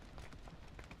it.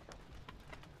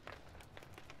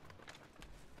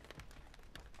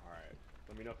 All right.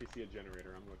 Let me know if you see a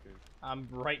generator. I'm looking. I'm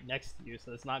right next to you,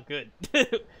 so it's not good.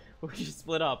 We should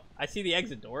split up. I see the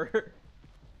exit door.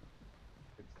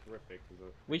 It's terrific.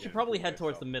 We should probably head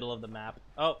towards the middle of the map.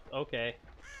 Oh, okay.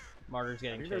 Martyr's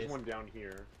getting I think chased. there's one down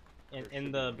here.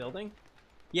 In the building?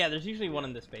 Yeah, there's usually one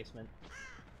in this basement.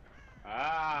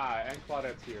 Ah, and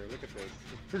Claudette's here. Look at this.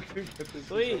 We're gonna get this.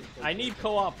 Sweet! I need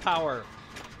co-op power.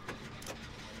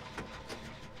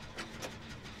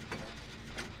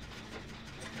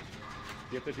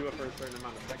 You have to do it for a certain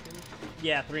amount of seconds?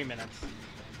 Yeah, 3 minutes. Oh,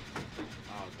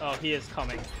 Oh, he is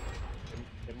coming.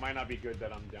 it might not be good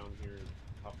that I'm down here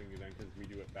helping you then, because we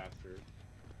do it faster.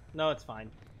 No, it's fine.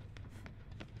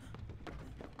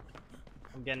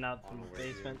 I'm getting out from the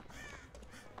basement.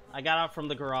 I got out from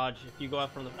the garage. If you go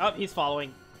out from the... Oh, he's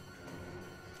following.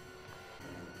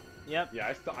 Yep.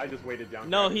 Yeah, I just waited down.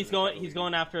 No, he's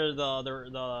going after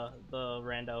the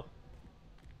rando.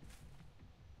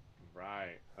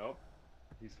 Right. Oh,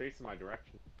 he's facing my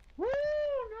direction. Woo!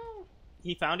 No.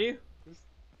 He found you?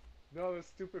 No, this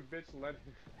stupid bitch led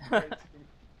him right to me.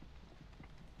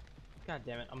 God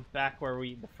damn it! I'm back where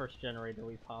the first generator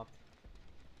we popped.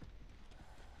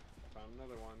 Found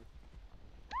another one.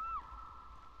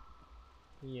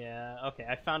 Yeah. Okay,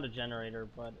 I found a generator,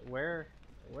 but where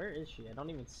is she? I don't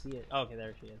even see it. Oh, okay,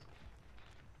 there she is.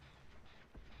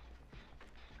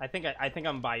 I think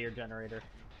I'm by your generator,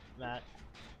 Matt.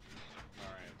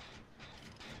 Alright.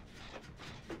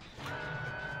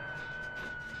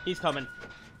 He's coming.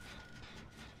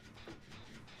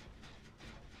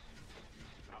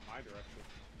 Not my direction.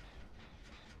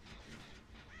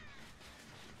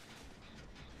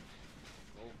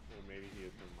 Oh, well, maybe he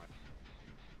is from my...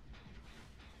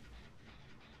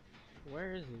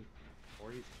 Where is he?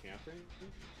 Or he's camping?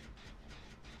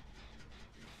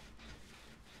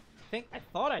 I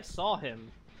thought I saw him.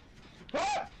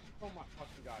 Ah! Oh my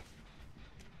fucking god.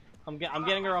 I'm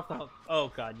getting her off the hook. Oh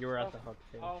god, you were at the hook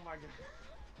too. Oh my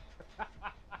god.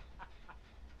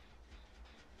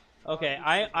 Okay,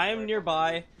 I am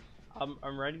nearby.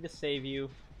 I'm ready to save you.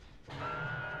 That's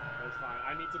fine.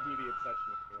 I need to be the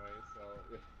obsession anyway, so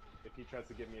if he tries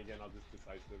to get me again, I'll just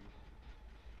decisive.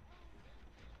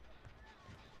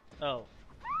 Oh.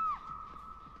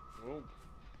 Oh.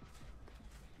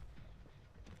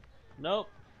 Nope.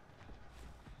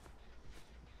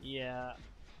 Yeah.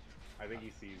 I think he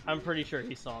sees you. I'm pretty sure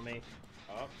he saw me.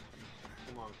 Up.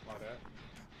 Come on, Claudette.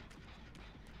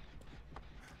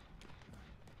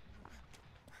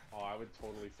 Oh, I would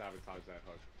totally sabotage that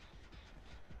hook.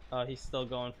 Oh, he's still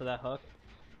going for that hook.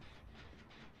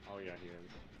 Oh yeah, he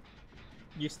is.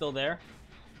 You still there?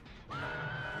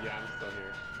 Yeah, I'm still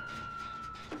here.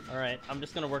 Alright, I'm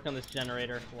just gonna work on this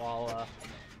generator while,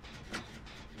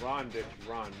 Run, bitch,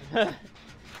 run.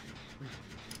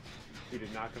 He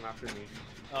did not come after me.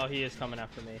 Oh, he is coming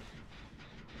after me.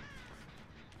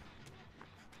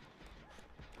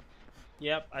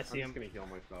 Yep, I see I'm him. just gonna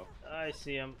heal myself. I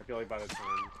see him. I feel like by the time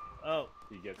Oh.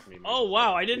 he gets me... Oh,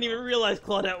 wow, I didn't even realize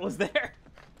Claudette was there.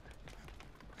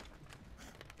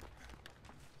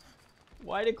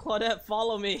 Why did Claudette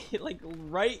follow me? Like,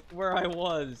 right where I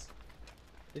was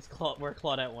is where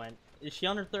Claudette went. Is she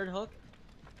on her third hook?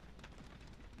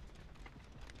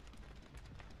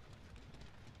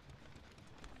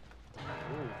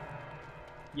 Ooh.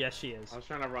 Yes, she is. I was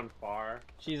trying to run far.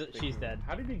 She's thinking, dead.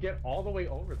 How did you get all the way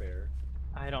over there?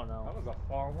 I don't That know. was a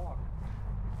far walk.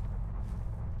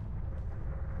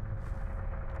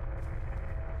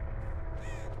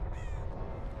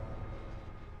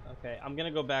 Okay, I'm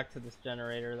gonna go back to this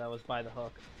generator that was by the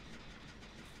hook.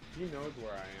 He knows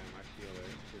where I am. I feel it.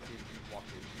 Because he's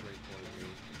walking straight towards me.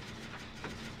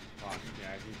 Oh,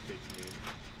 yeah, he's chasing me.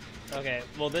 Okay,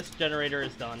 well this generator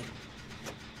is done.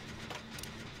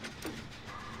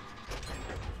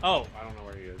 Oh, I don't know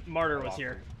where he is. Martyr I was lost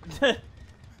here. him.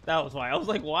 That was why. I was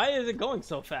like, why is it going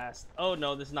so fast? Oh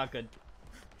no, this is not good.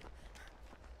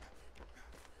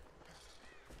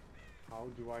 How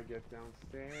do I get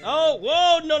downstairs? Oh,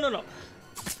 whoa, no, no, no.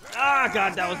 Ah,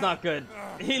 God, that was not good.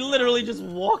 He literally just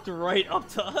walked right up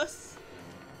to us.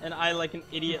 And I, like an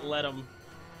idiot, let him.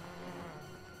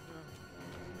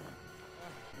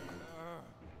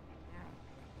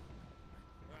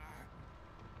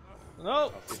 No,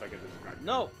 I'll see if I can distract him.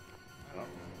 no, Oh,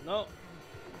 no.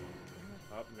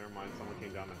 oh, never mind. Someone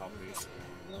came down to help me.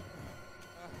 No.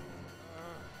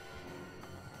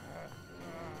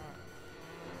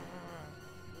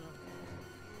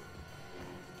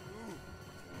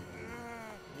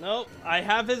 Nope, I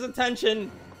have his attention.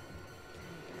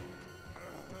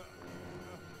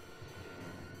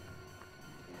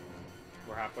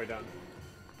 We're halfway done.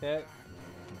 Okay.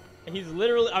 He's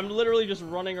literally, I'm literally just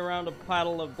running around a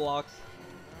paddle of blocks.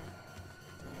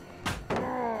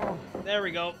 There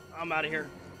we go. I'm out of here.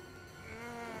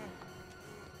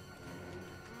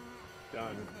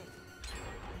 Done.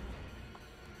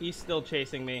 He's still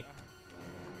chasing me.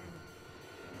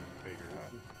 Figures.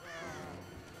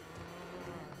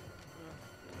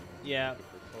 Yeah. Looking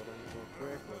for totems real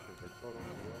quick, looking for totems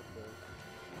real quick.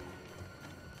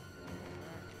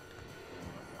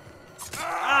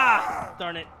 Ah!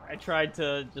 Darn it. I tried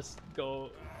to just go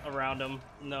around him.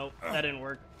 Nope, that didn't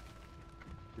work.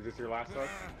 Is this your last hook?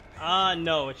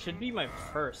 No, it should be my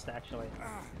first, actually.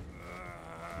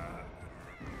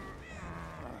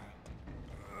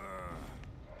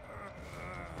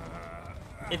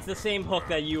 It's the same hook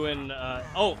that you and,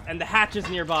 oh, and the hatch is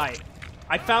nearby.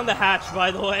 I found the hatch,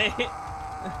 by the way.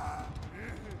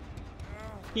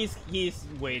 He's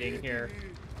waiting here.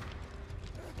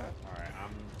 Alright,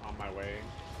 I'm on my way.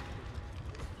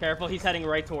 Careful, he's heading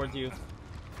right towards you.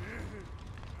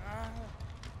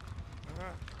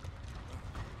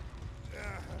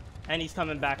 And he's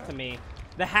coming back to me.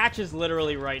 The hatch is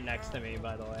literally right next to me,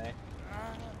 by the way.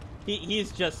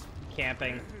 He's just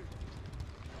camping.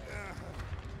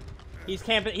 He's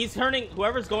camping. He's turning.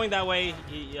 Whoever's going that way,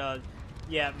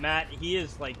 yeah, Matt, he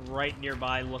is like right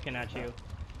nearby looking at you.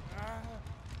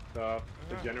 The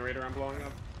generator I'm blowing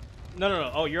up?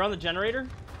 No. Oh, you're on the generator?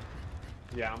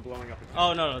 Yeah, I'm blowing up a Oh,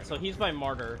 generator no. right So now. he's by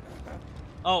Martyr.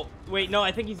 Oh, wait. No,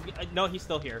 I think he's... No, he's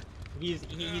still here. He's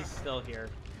still here.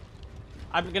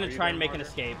 I'm Are gonna you try there, and make an Martyr?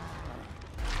 escape.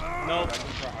 Nope.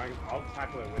 I'll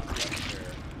tackle it with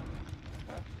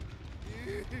you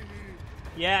up there.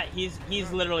 Yeah, he's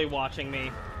literally watching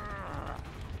me.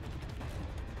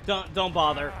 Don't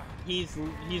bother. He's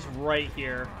right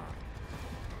here.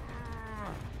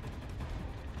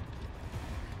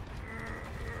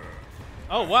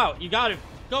 Oh wow, you got him.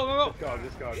 Go.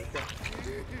 Just go.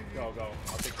 Go.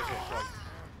 I'll take the hit.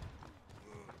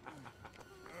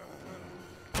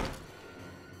 Go.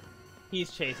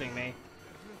 He's chasing me.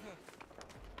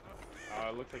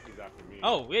 It looks like he's after me.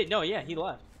 Oh wait, no, yeah, he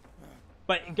left.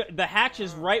 But the hatch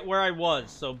is right where I was,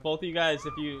 so both of you guys,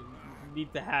 if you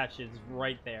need the hatch, is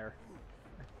right there.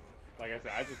 Like I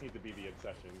said, I just need to be the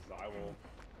obsession, so I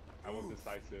will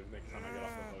decisive next time I get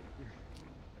off the hook.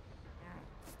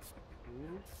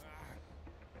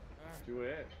 Do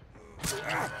it.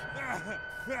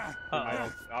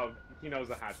 He knows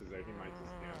the hatch is there. He might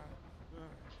just camp.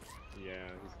 Yeah,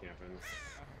 he's camping.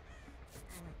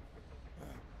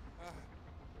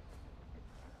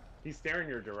 He's staring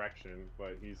your direction,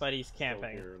 but he's still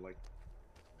camping. here, like,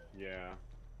 yeah.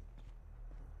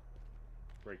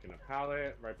 Breaking a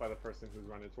pallet right by the person who's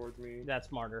running towards me.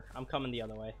 That's Martyr. I'm coming the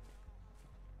other way.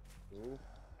 Ooh.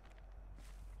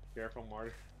 Careful,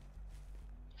 Martyr.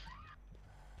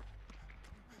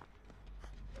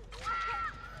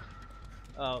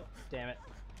 Oh, damn it.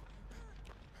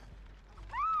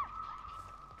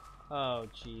 Oh,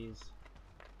 jeez.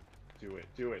 Do it.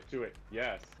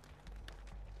 Yes.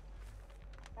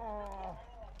 Oh.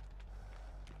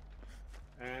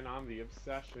 And I'm the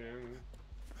obsession.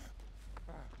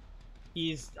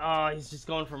 He's just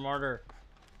going for Martyr.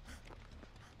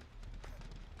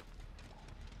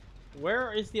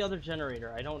 Where is the other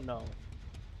generator? I don't know.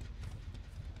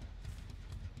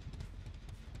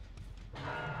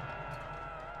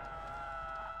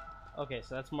 Okay,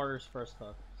 so that's Martyr's first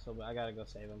hook. So I gotta go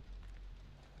save him.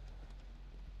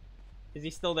 Is he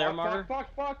still there, Martyr?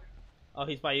 Fuck! Oh,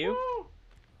 he's by you? Woo!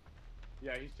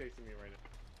 Yeah, he's chasing me right now.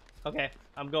 Okay,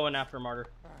 I'm going after Martyr.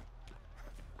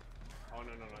 Oh,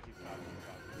 no, he's not.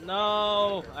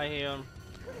 No, I hate him.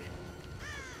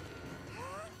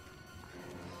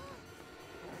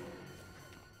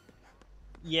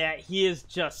 Yeah, he is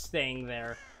just staying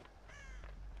there.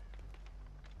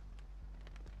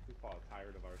 He's probably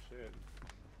tired of our shit.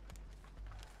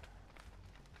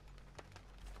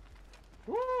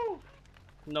 Woo!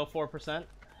 No 4%.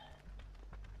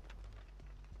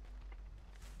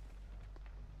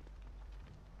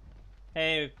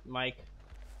 Hey, Mike.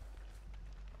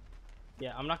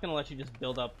 Yeah, I'm not gonna let you just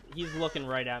build up. He's looking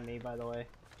right at me, by the way.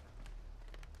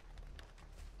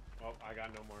 Oh, I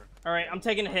got no more. Alright, I'm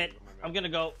taking a hit. I'm gonna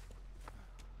go.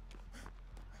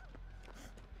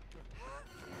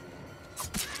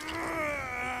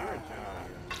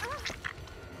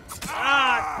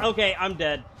 Ah! Okay, I'm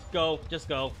dead. Go. Just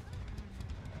go.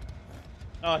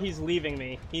 Oh, he's leaving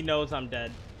me. He knows I'm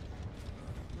dead.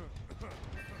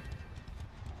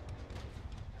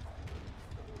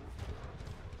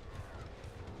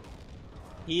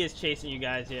 He is chasing you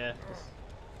guys, yeah. I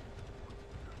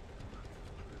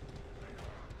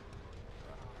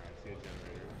see a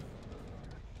generator.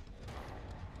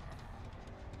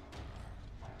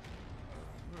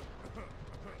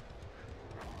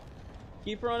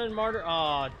 Keep running, Martyr.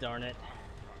 Aw, darn it.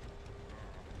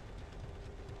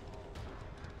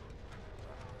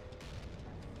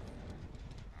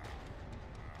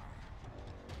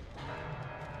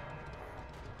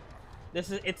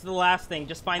 It's the last thing.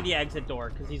 Just find the exit door,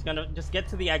 because he's gonna, just get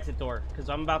to the exit door, because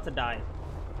I'm about to die.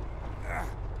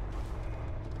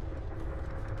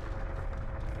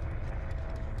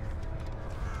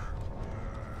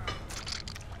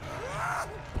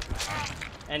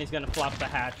 And he's gonna flop the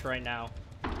hatch right now.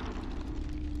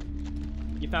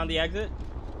 You found the exit?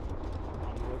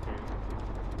 I'm looking.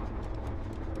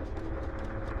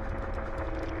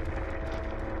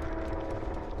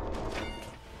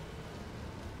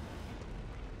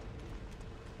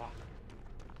 Fuck.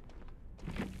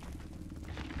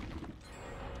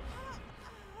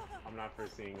 I'm not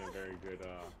foreseeing a very good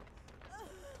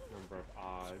number of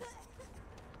odds.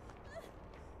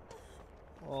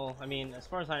 Well, I mean, as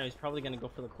far as I know, he's probably gonna go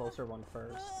for the closer one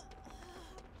first.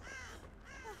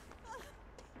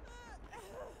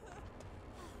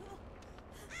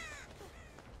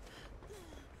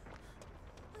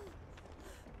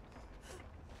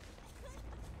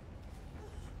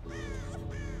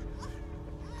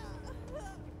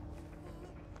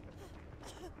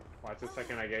 Watch the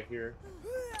second I get here.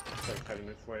 Start heading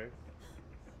this way.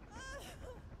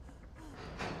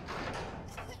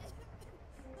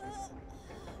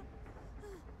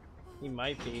 He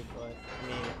might be, but I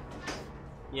mean,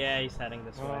 yeah, he's heading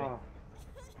this way.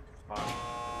 Fuck.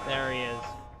 There he is.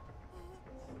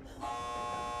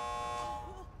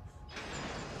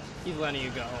 He's letting you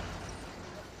go.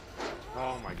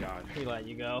 Oh my god. He let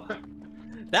you go.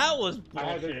 That was I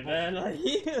had bullshit, this- man. Like,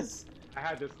 he is. I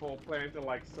had this whole plan to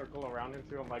like circle around him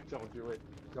too. I'm like, don't do it.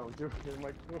 Don't do it. I'm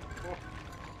like,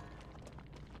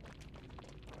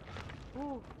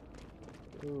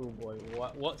 Ooh boy,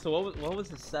 so what was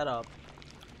the setup?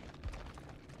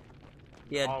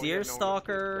 Yeah, Oh, Deer yeah, no one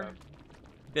Stalker, escaped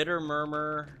Bitter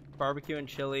Murmur, Barbecue and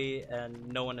Chili, and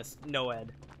Noed.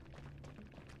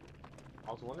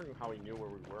 I was wondering how he knew where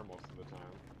we were most of the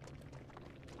time.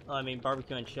 Well, I mean,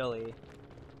 Barbecue and Chili.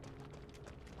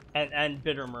 And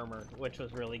Bitter Murmur, which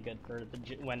was really good for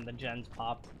when the gens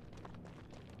popped.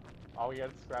 Oh, he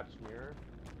had scratched mirror?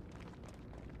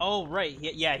 Oh, right.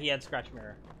 Yeah, he had Scratch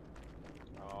Mirror.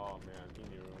 Oh man, he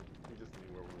knew. He just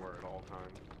knew where we were at all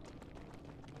times.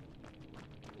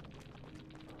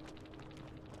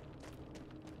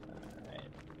 Alright.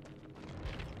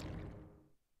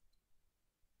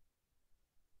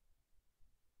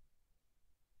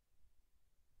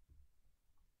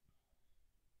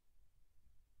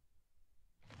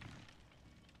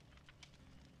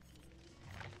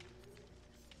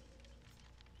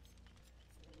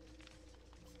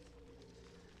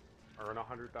 Earn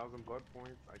 100,000 blood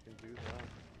points. I can do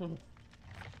that.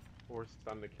 Or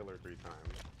stun the killer 3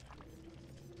 times.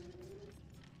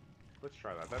 Let's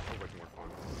try that. That sounds like more fun.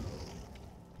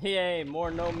 Yay, more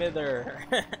No Mither.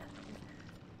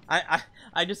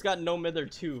 I just got No Mither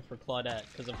 2 for Claudette,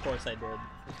 because of course I did.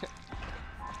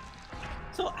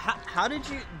 So how did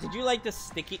you like the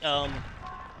sticky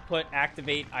put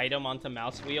activate item onto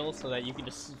mouse wheel so that you could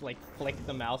just like flick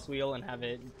the mouse wheel and have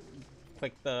it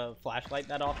click the flashlight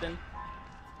that often?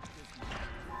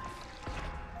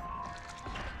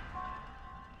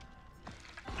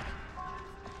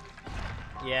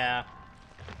 Yeah.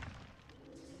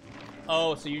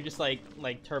 Oh, so you just like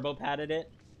turbo padded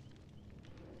it?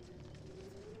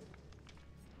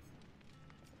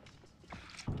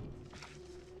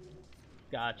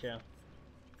 Gotcha.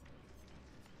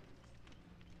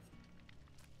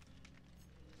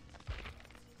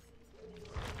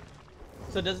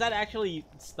 So does that actually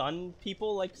stun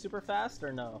people like super fast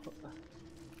or no?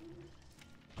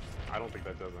 I don't think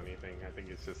that does anything. I think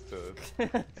it's just to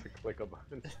click a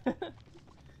button.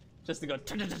 Just to go.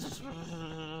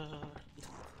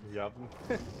 Yup.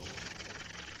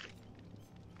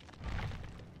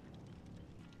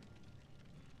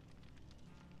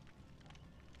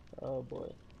 Oh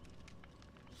boy.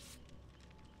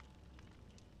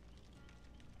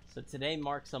 So today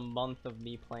marks a month of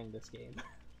me playing this game.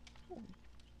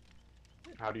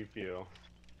 How do you feel?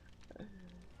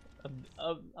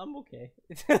 I'm okay.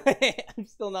 I'm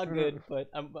still not good, but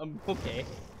I'm okay.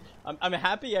 I'm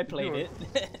happy I played it.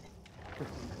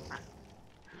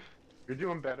 You're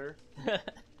doing better.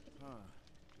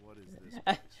 What is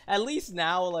this? At least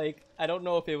now, like, I don't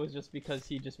know if it was just because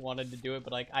he just wanted to do it,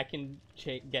 but like, I can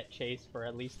get chased for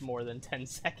at least more than 10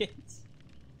 seconds.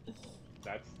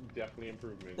 That's definitely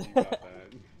improvement. You got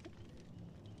that.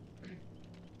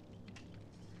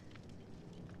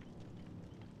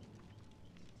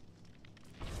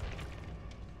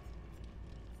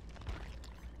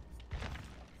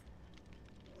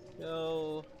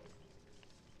 Go.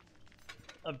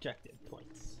 Objective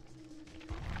points.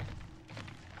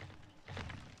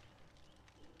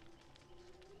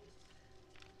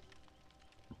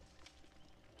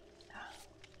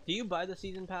 Do you buy the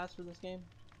season pass for this game?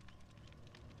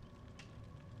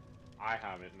 I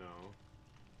haven't, no.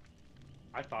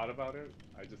 I thought about it.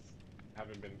 I just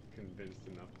haven't been convinced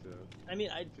enough to. I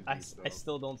mean, I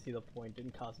still don't see the point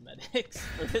in cosmetics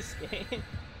for this game.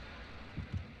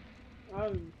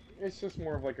 It's just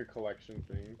more of like a collection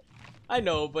thing. I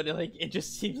know, but like it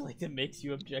just seems like it makes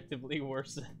you objectively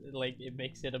worse. Like it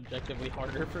makes it objectively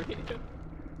harder for you.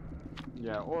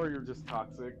 Yeah, or you're just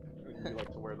toxic and you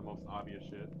like to wear the most obvious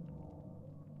shit.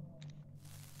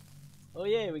 Oh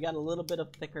yay, we got a little bit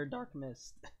of thicker dark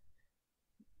mist.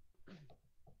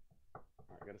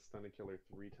 Alright, I gotta stun a killer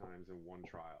 3 times in one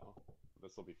trial.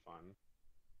 This will be fun.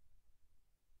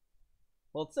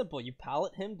 Well, it's simple. You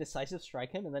pallet him, decisive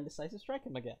strike him, and then decisive strike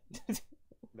him again.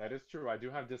 That is true. I do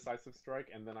have decisive strike,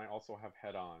 and then I also have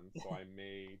head on, so I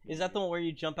may. Is that the one where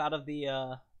you jump out of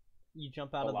the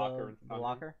the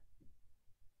locker?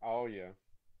 Oh yeah,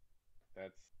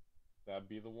 that'd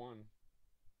be the one.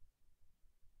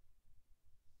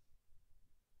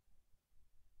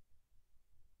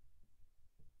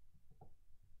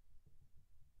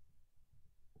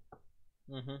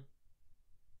 Mm-hmm.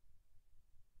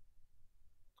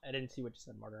 I didn't see what you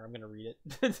said, Martyr. I'm gonna read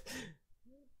it.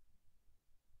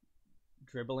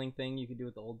 Dribbling thing you could do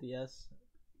with the old DS.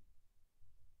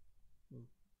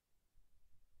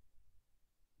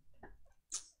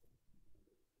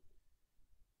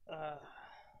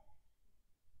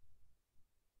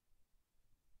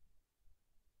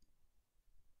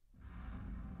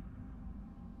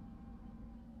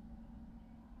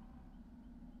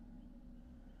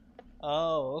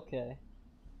 Oh, okay.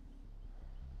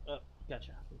 Oh,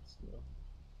 gotcha. Let's go.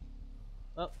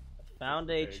 Oh,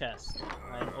 found a chest.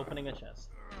 I'm opening a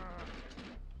chest.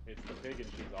 It's the pig, and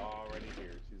she's already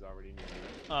here. She's already near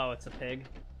me. Oh, it's a pig?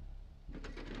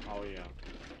 Oh yeah.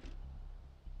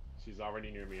 She's already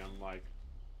near me. I'm like,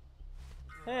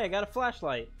 hey, I got a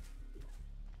flashlight.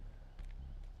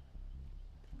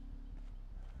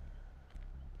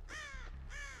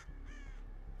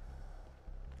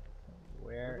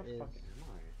 Where the is... fuck am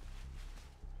I?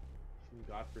 Some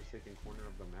godforsaken corner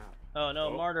of the map. Oh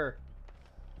no, Martyr.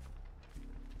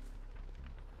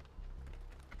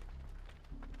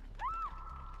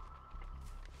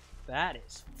 That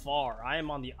is far. I am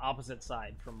on the opposite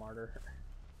side from Martyr.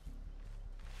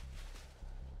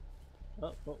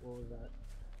 Oh, what was that?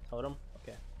 Totem?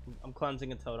 Okay. I'm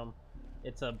cleansing a totem.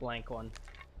 It's a blank one.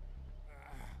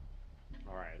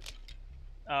 Alright.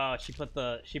 Oh, she put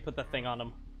the thing on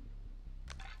him.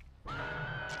 I'm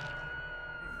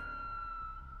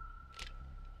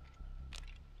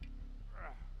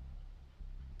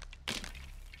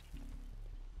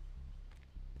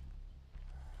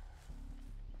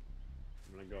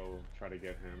gonna go try to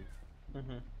get him.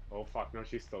 Mm-hmm. Oh fuck, no,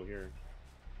 she's still here.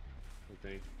 I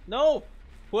think. No!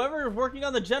 Whoever is working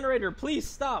on the generator, please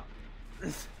stop!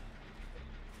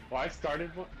 Well, I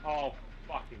started one. Oh,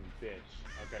 fucking bitch.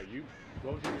 Okay, you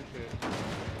go do your shit.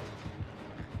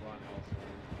 Run elsewhere.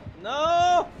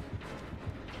 No!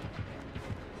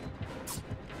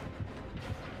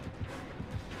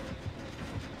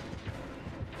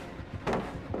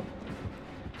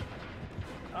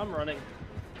 I'm running.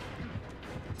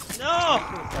 No!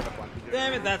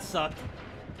 Damn it, that sucked.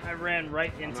 I ran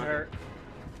right into her.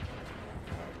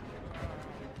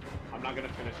 I'm not gonna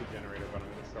finish the generator, but I'm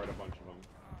gonna start a bunch of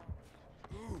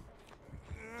them.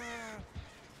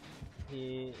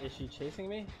 Is she chasing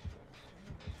me?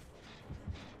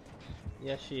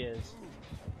 Yes, she is.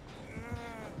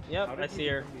 Yep, I see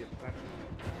her.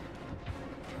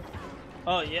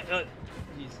 Oh, yeah.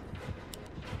 Jeez.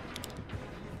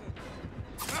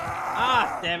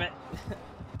 Ah, damn it.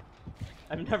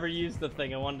 I've never used the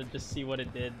thing. I wanted to just see what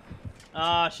it did.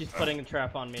 Ah, she's putting a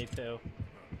trap on me, too.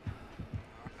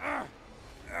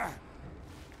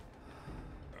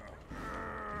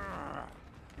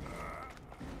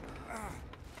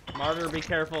 Martyr, be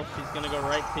careful. She's gonna go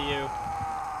right to you.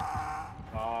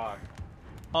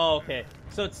 Oh, okay.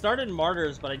 So it started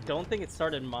Martyr's, but I don't think it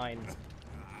started mine.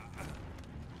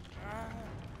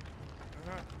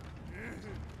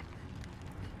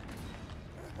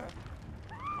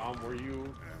 Were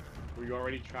you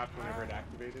already trapped whenever it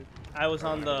activated? I was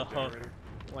on the hook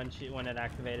when it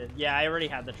activated. Yeah, I already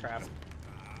had the trap.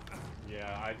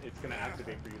 Yeah, it's gonna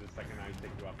activate for you the second I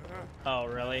take you up. Oh,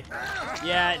 really?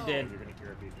 Yeah, it did. You're gonna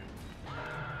hear a beeping.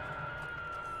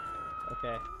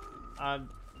 Okay. I'm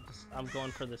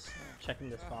going for this, checking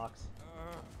this box.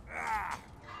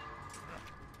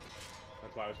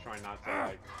 That's why I was trying not to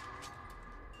like,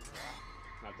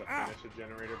 not to finish a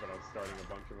generator, but I was starting a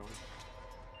bunch of them.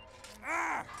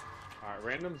 Alright,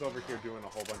 random's over here doing a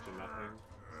whole bunch of nothing.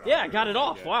 So Yeah, I got it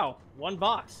off. Wow, one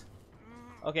box.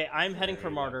 Okay, I'm heading for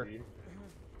Very Martyr. lucky.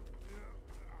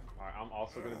 Alright, I'm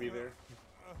also gonna be there.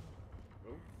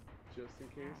 Oh, just in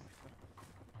case.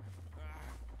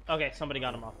 Okay, somebody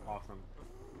got him off. Awesome.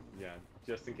 Yeah,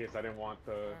 just in case I didn't want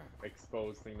the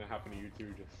exposed thing to happen to you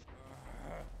too, just...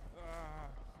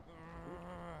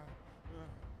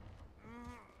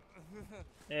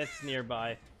 It's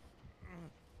nearby.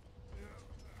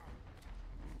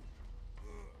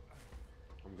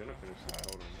 I'm gonna finish this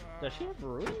totem. Does she have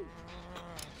room?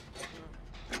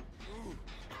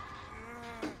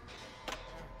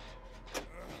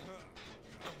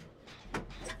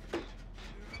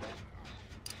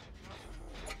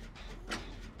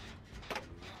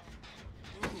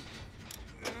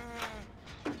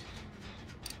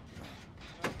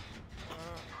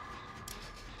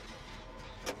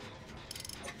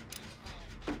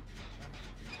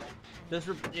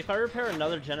 If I repair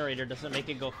another generator, does it make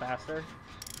it go faster?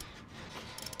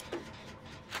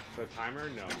 The timer?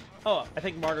 No. Oh, I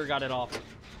think Martyr got it off.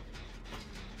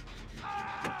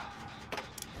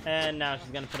 And now she's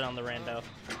gonna put it on the rando.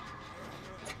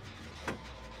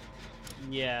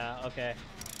 Yeah, okay.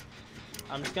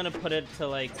 I'm just gonna put it to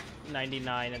like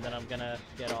 99 and then I'm gonna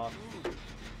get off.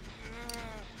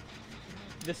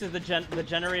 This is the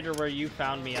generator where you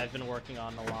found me. I've been working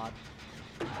on a lot.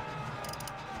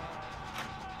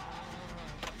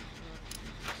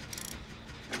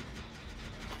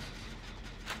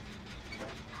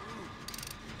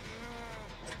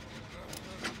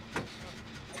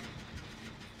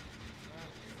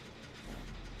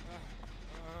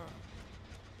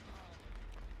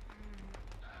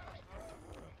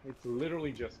 It's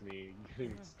literally just me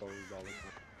getting exposed all the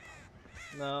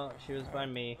time. No, she was by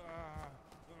me.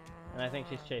 And I think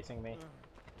she's chasing me.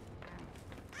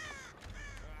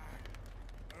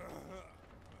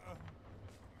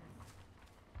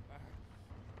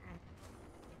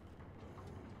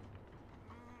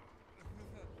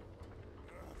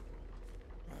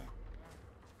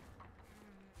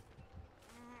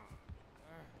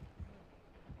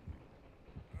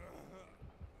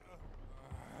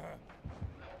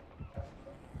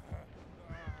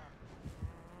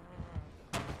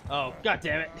 Oh, god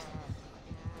damn it.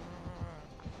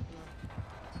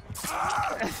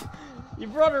 You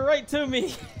brought her right to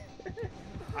me.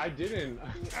 I didn't.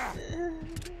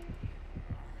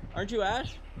 Aren't you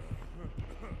Ash?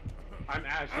 I'm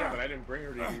Ash, yeah, but I didn't bring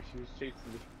her to you. She was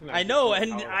chasing me. I know,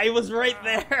 and I was right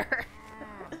there.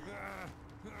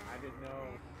 I didn't know.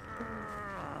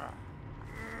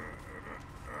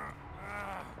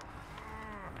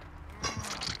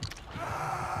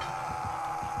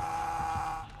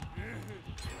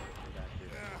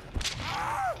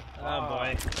 Oh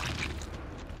boy.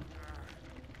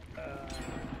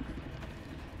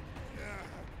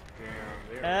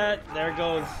 There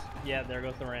goes. Yeah, there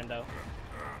goes the rando.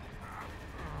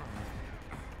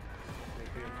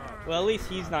 Well, at least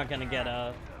he's not gonna get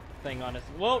a thing on us.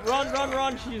 Well,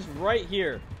 run! She's right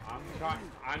here. I'm trying.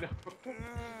 I know.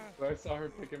 But I saw her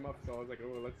pick him up, so I was like,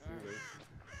 oh, let's do this.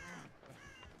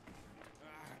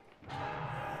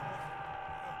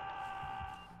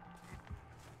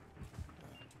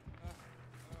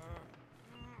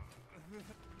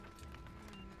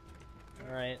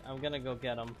 Alright, I'm gonna go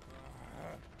get him.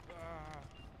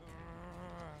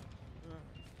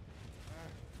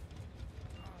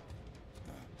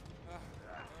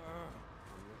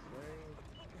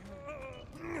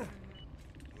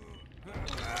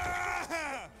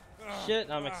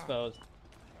 Shit, I'm exposed.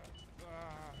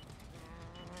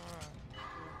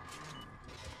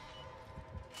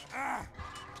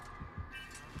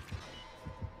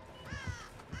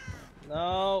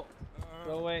 No!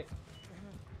 Go away.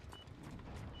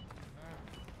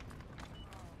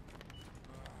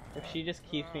 If she just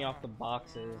keeps me off the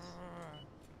boxes.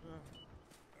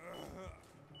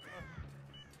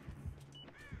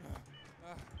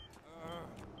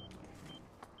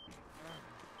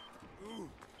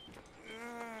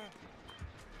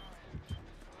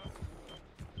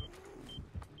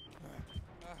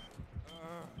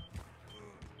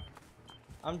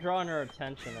 I'm drawing her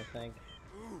attention, I think.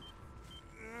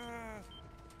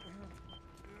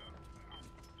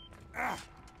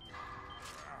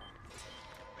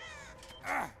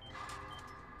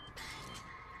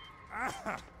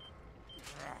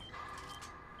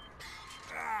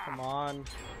 Come on.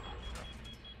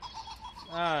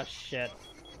 Ah, shit.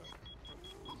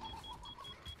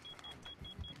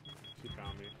 She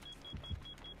found me.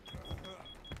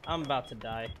 I'm about to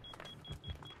die.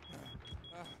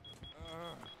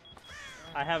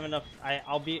 I have enough.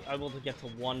 I'll be able to get to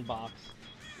one box.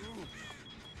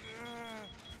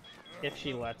 If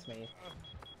she lets me.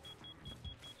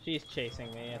 She's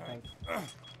chasing me, I think.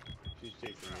 She's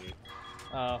chasing me.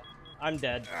 Oh, I'm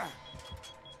dead.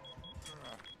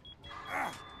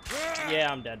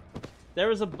 Yeah, I'm dead. There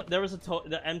was a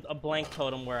blank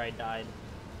totem where I died.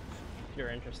 If you're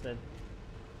interested.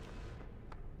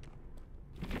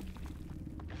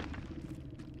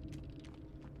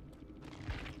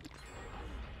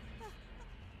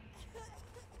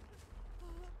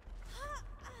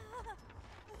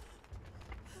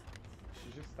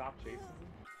 She just stopped chasing me.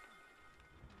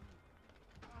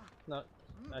 No,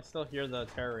 I still hear the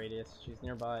terror radius. She's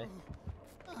nearby.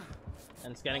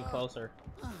 And it's getting closer.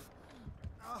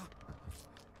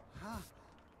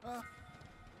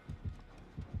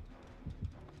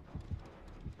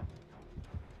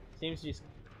 Seems she's...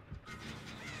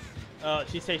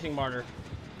 she's chasing Martyr.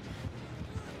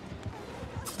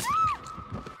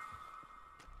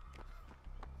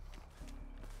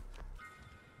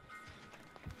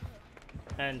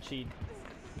 And she...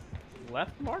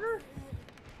 left Martyr?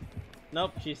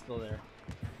 Nope, she's still there.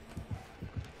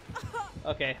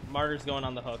 Okay, Martyr's going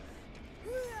on the hook.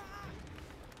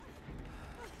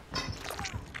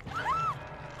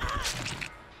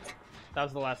 That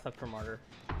was the last hook for Martyr.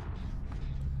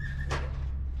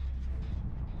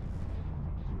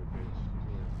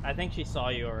 I think she saw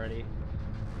you already.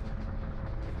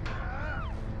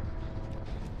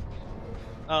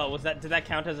 Oh, was that? Did that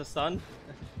count as a stun?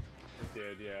 It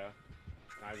did, yeah.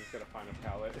 I just gotta find a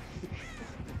pallet.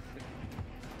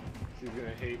 She's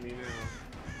gonna hate me now.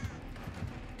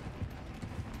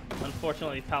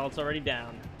 Unfortunately, pallet's already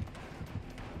down.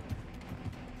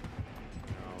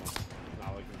 No, it's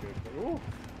not looking good for ooh!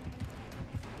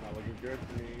 Not looking good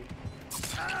for me.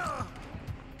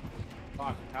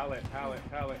 Fuck, pallet.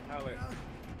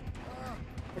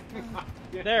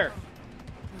 Yeah. There.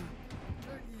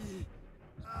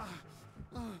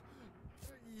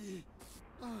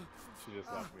 She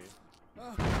just left me.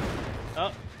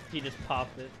 Oh, he just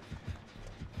popped it.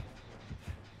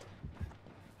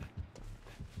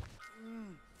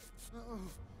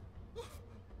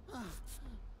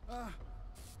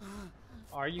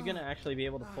 Are you gonna actually be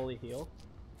able to fully heal?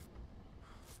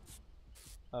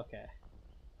 Okay.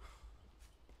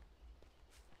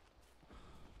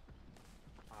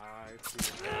 I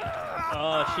see.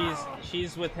 Oh,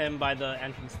 she's with him by the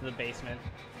entrance to the basement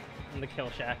in the kill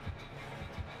shack.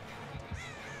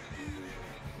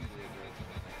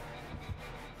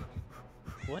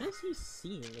 What is he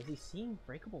seeing? Is he seeing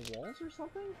breakable walls or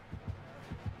something?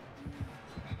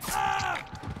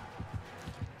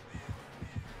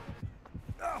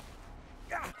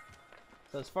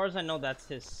 So as far as I know, that's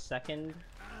his second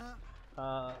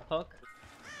hook.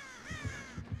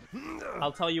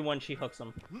 I'll tell you when she hooks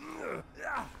him.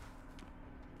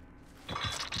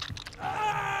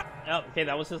 Oh, okay,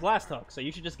 that was his last hook, so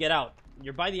you should just get out.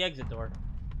 You're by the exit door.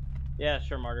 Yeah,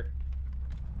 sure, Martyr.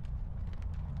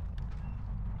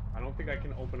 I don't think I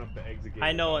can open up the exit gate.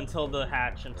 I know until the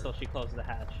hatch, until she closes the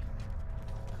hatch.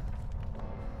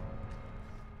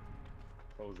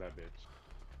 Close that bitch.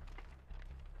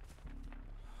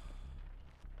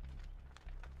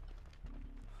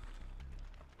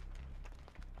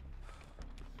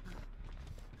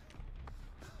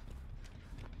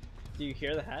 Do you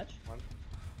hear the hatch? What?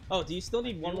 Oh, do you still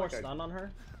need one more like stun on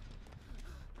her?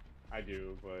 I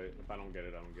do, but if I don't get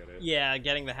it, I don't get it. Yeah,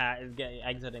 getting the hat,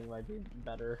 exiting might be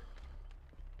better.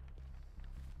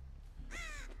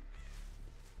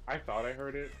 I thought I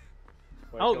heard it.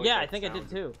 But Oh, feel yeah, like I think I did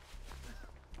sound- too.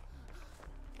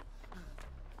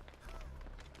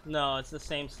 No, it's the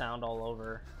same sound all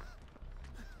over.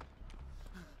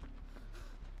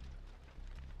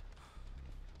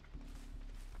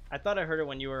 I thought I heard it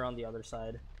when you were on the other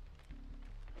side.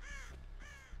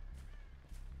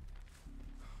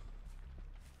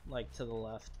 Like, to the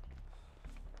left.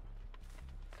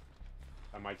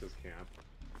 I might just camp.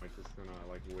 I might just gonna,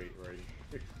 like, wait right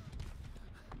here.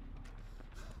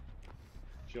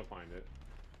 She'll find it.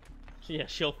 Yeah,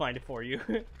 she'll find it for you.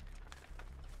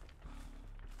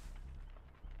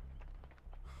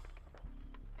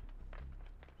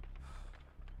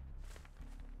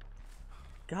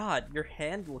 God, your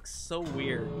hand looks so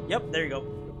weird. Yep, there you go.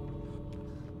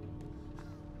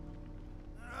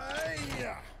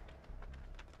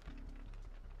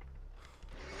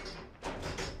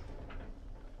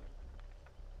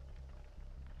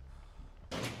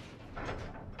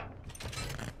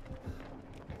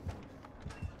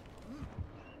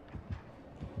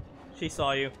 She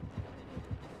saw you.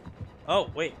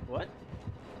 Oh, wait, what?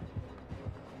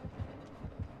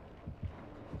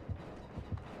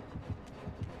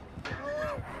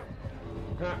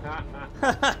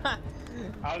 I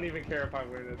don't even care if I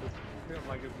win at this point. I'm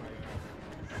like, it's my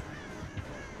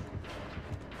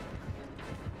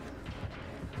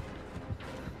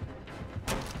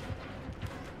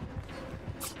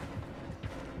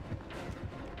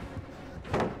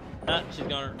She's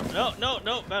gonna. No, no,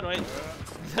 no, bad way.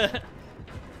 What are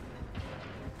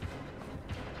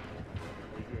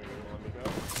you doing? You want me to go?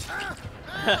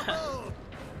 How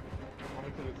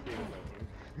much of this game is open?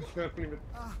 I don't even...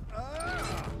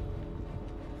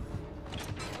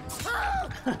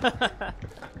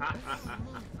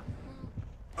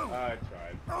 I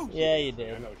tried. Yeah, you I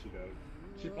did. know she does.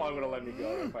 She probably would have let me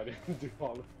go if I didn't do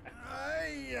all of that.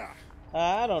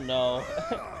 I don't know.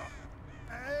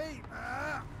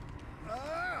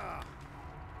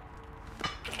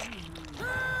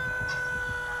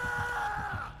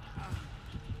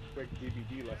 Quick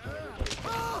DVD lesson,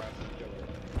 everybody.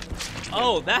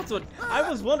 Oh, that's what I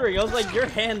was wondering. I was like, your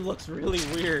hand looks really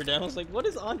weird. I was like, what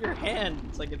is on your hand?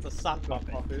 It's like it's a sock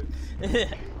puppet.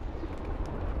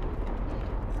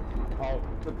 Oh,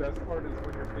 the best part is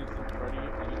when you're facing Freddy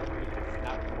and you just make it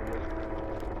snap away.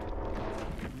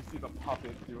 You see the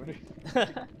puppet doing it.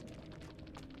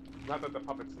 Not that the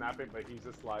puppet's snapping, but he's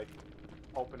just like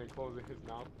opening and closing his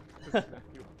mouth to snap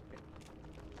you away.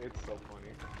 It's so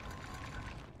funny.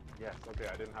 Yes, okay,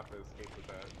 I didn't have to escape with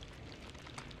that.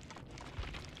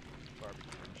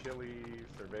 Barbecue and chili,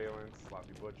 surveillance,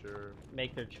 sloppy butcher.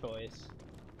 Make their choice.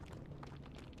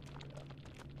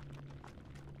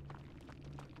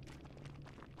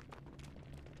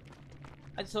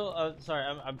 Sorry,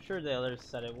 I'm sure the others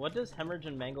said it. What does hemorrhage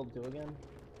and mangled do again?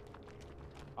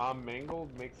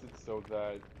 Mangled makes it so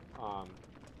that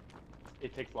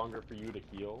it takes longer for you to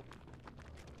heal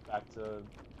back to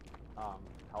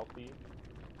healthy.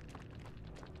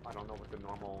 I don't know what the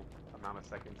normal amount of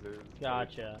seconds is.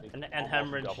 Gotcha. And almost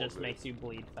hemorrhage doubles just it. makes you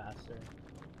bleed faster.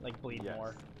 Like bleed Yes.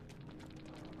 more.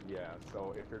 Yeah,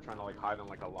 so if you're trying to like hide in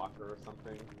like a locker or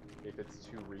something, if it's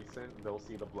too recent, they'll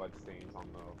see the blood stains on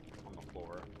the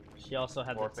floor. She also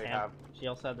had Or the if they have- she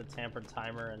also had the tampered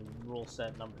timer and rule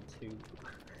set number 2.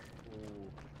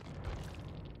 Ooh.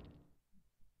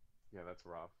 Yeah, that's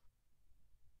rough.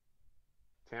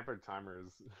 Tampered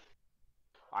timers.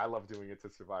 I love doing it to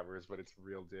survivors, but it's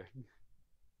real dick.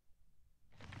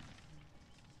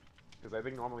 Because I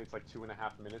think normally it's like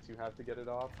 2.5 minutes you have to get it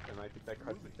off, and I think that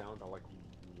cuts it down to like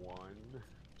 1.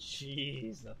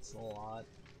 Jeez, that's a lot.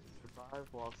 Survive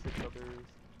while 6 others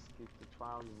escape the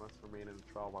trial. You must remain in the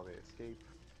trial while they escape,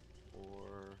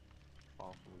 or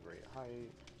fall from a great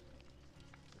height.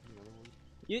 Another one.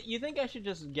 You think I should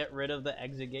just get rid of the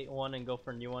exit gate one and go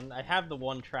for a new one? I have the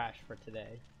one trash for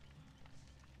today.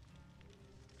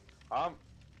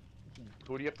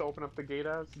 Who do you have to open up the gate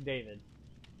as? David.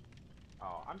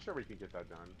 Oh, I'm sure we can get that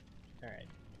done. Alright.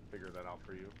 Figure that out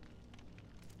for you.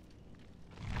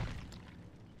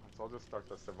 So I'll just start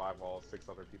the survive while 6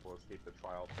 other people escape the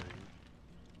trial thing.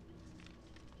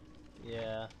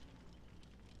 Yeah.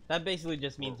 That basically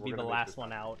just means We're be the gonna make last this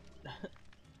one happen. out.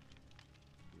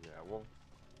 Yeah, well,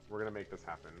 we're gonna make this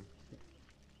happen.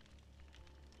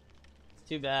 It's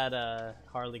too bad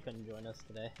Harley couldn't join us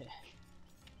today.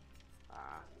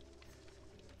 Ah.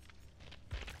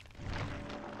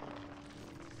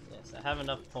 Yes, I have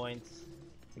enough points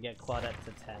to get Claudette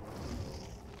to 10.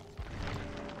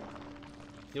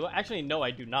 Actually, no,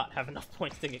 I do not have enough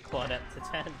points to get Claudette to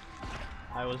 10.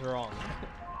 I was wrong.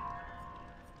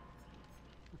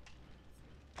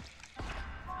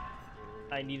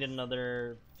 I need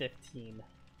another 15.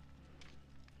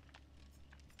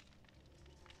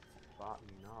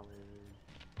 Botany knowledge.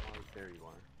 Oh, there you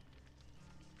are.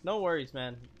 No worries,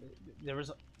 man. There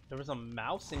was a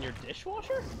mouse in your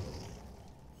dishwasher?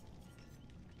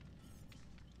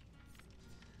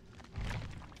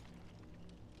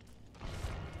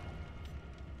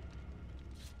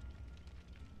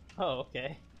 Oh,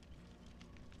 okay.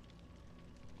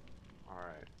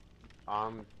 Alright.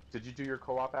 Did you do your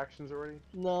co-op actions already?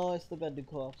 No, I still gotta do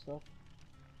co-op stuff.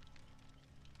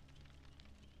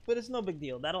 But it's no big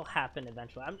deal. That'll happen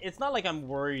eventually. It's not like I'm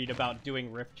worried about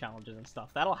doing rift challenges and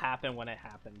stuff. That'll happen when it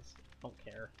happens. Don't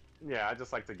care. Yeah, I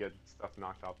just like to get stuff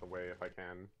knocked out the way if I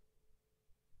can.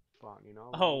 Botany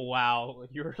knowledge. Oh, wow.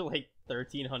 You're like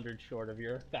 1,300 short of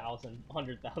your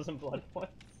 100,000 blood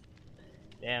points.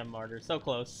 Damn, Martyr. So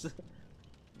close.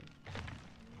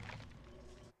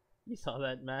 You saw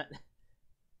that, Matt?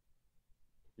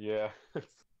 Yeah.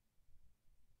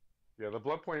 Yeah, the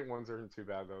blood point ones aren't too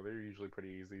bad though. They're usually pretty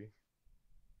easy.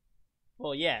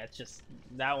 Well, yeah, it's just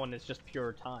that one is just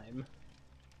pure time.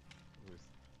 It was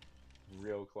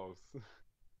real close.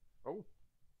 Oh.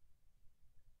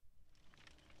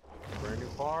 Brand new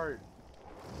part.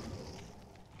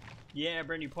 Yeah,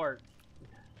 brand new part.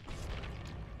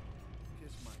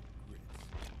 Kiss my grits.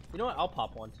 You know what? I'll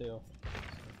pop one too.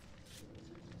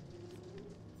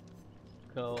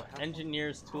 Go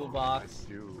engineer's toolbox, I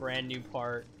do. brand new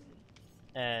part,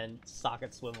 and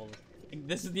socket swivels.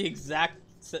 This is the exact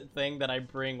thing that I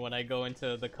bring when I go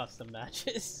into the custom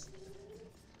matches.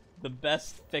 The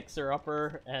best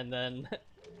fixer-upper, and then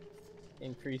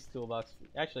increased toolbox.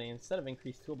 Actually, instead of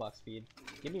increased toolbox speed,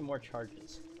 give me more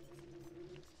charges.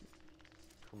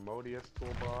 Commodious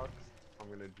toolbox. I'm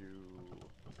gonna do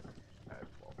add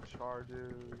 12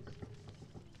 charges.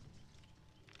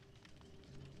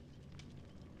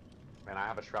 And I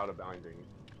have a Shroud of Binding,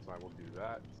 so I will do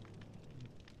that.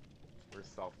 Where's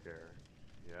self-care?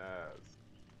 Yes.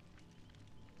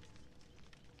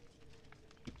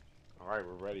 Alright,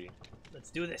 we're ready. Let's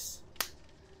do this.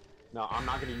 No, I'm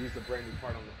not gonna use the brand new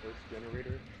part on the first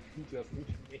generator, just in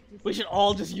case. We should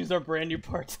all just use our brand new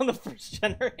parts on the first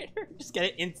generator. Just get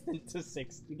it instant to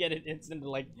 60. Get it instant to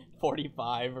like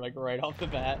 45, like right off the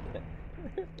bat.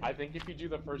 I think if you do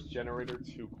the first generator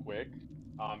too quick,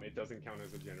 it doesn't count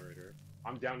as a generator.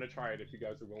 I'm down to try it if you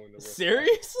guys are willing to risk it.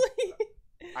 Seriously?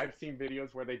 I've seen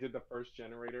videos where they did the first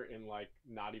generator in like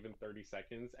not even 30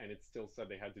 seconds, and it still said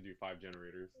they had to do 5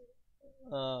 generators.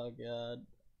 Oh god.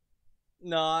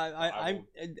 No,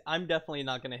 I'm definitely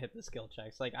not gonna hit the skill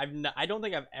checks. Like I don't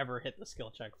think I've ever hit the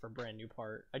skill check for brand new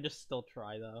part. I just still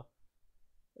try though.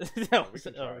 Yeah, we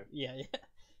can try. Yeah, yeah.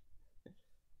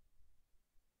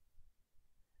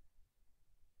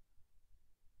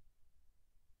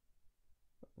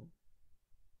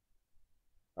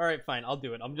 All right, fine. I'll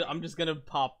do it. I'm just gonna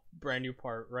pop brand new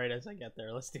part right as I get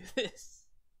there. Let's do this.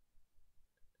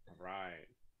 All right.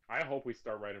 I hope we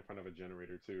start right in front of a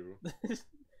generator too.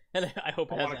 And I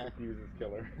hope it I has want to a... confuse this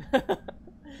killer.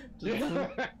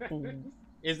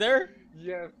 Is there?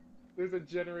 Yes, there's a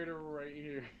generator right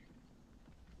here.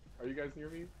 Are you guys near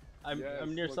me? I'm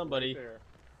near look, somebody. Right there.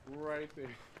 Right there.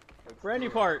 Let's Brand new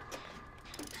go. part.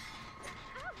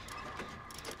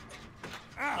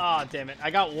 Ah, damn it! I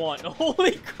got one.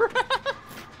 Holy crap!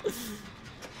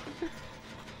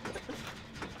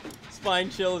 Spine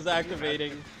chill is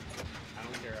activating. I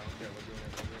don't care. We're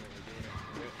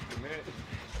doing it.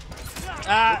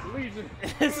 Ah! It's Legion.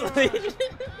 It's Legion.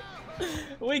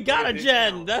 We got a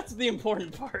gen. That's the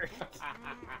important part.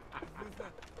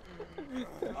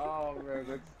 Oh man,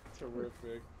 that's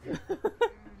terrific.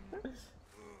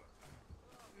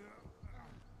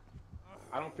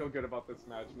 I don't feel good about this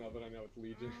match now that I know it's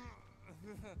Legion.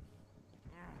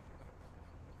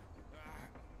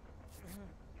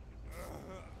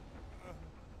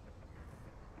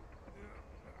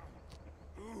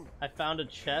 I found a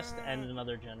chest and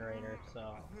another generator,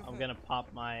 so I'm gonna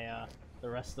pop my the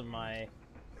rest of my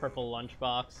purple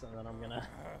lunchbox, and then I'm gonna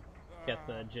get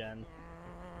the gen.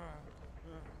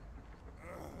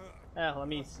 Let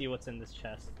me see what's in this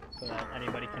chest, so that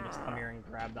anybody can just come here and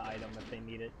grab the item if they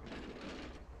need it.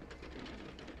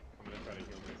 I'm gonna try to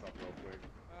heal myself real quick.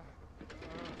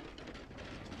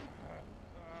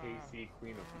 KC,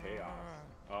 Queen of Chaos.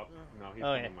 Oh, no, he's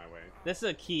coming my way. This is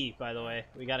a key, by the way.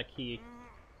 We got a key.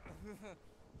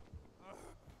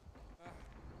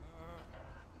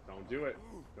 Don't do it.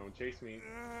 Don't chase me.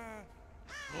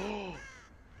 Did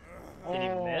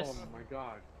you miss? Oh my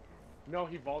god. No,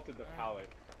 he vaulted the pallet.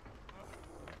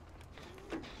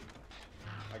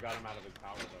 I got him out of his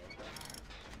tower though.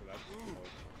 So that's close.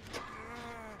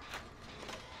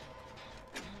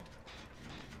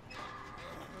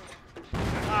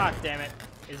 Ah, damn it.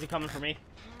 Is he coming for me?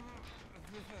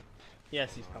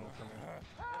 Yes, he's coming for me.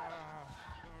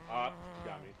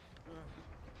 Got me.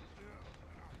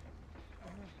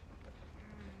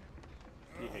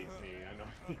 He hates me, I know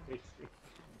he hates me.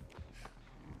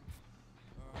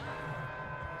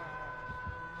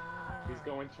 He's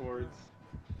going towards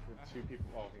the 2 people.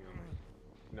 Oh,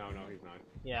 hang on. No, he's not.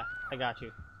 Yeah, I got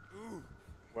you.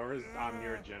 Whoever's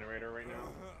near a generator right now,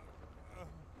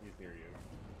 he's near you.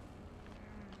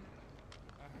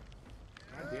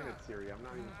 God damn it, Siri, I'm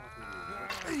not even talking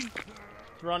to you.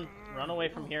 Run away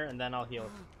from here, and then I'll heal.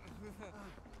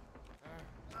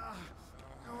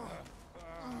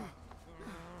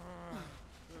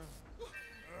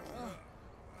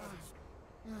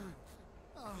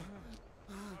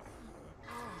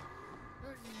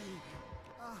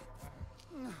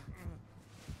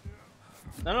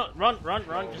 No, run,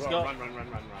 just go. Run.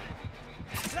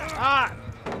 Ah!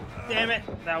 Damn it!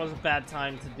 That was a bad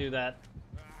time to do that.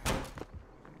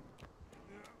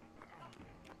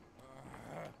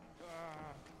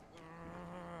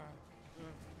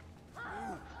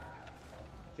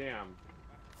 Damn.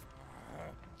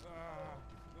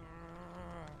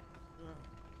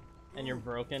 And you're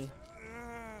broken.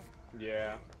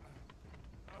 Yeah.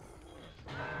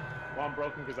 Well, I'm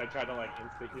broken because I tried to like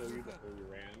insta-heal you before you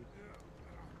ran.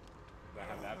 I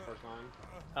had that perk on.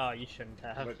 Oh, you shouldn't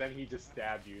have. But then he just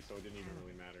stabbed you, so it didn't even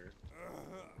really matter.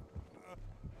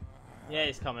 Yeah,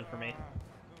 he's coming for me.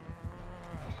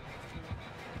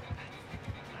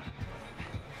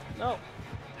 No.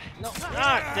 No.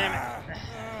 Ah, damn it.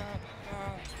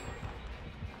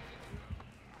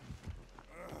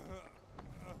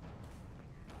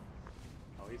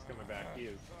 Oh, he's coming back. He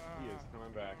is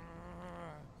coming back.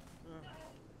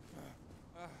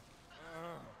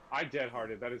 I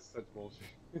dead-hearted. That is such bullshit.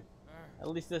 At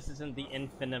least this isn't the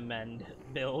Infinimend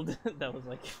build that was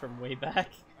like from way back.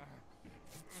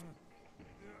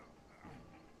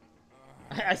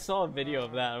 I saw a video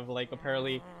of that, of like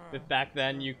apparently back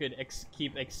then you could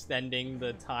keep extending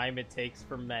the time it takes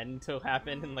for men to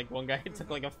happen, and like one guy it took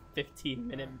like a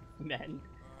 15-minute men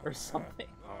or something.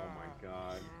 Oh my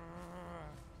god.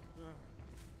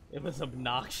 It was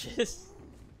obnoxious.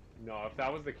 No, if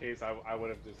that was the case, I would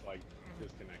have just like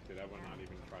disconnected. I would not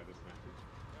even try this message.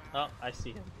 Oh, I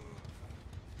see him.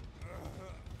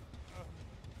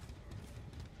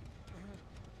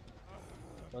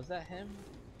 Was that him?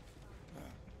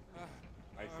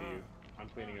 I see you. I'm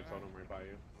cleaning a totem right by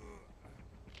you.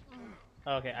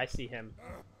 Okay, I see him.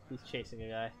 He's chasing a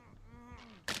guy.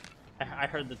 I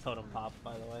heard the totem pop,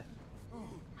 by the way.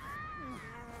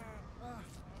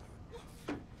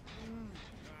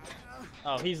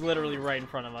 Oh, he's literally right in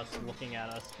front of us, looking at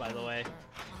us, by the way.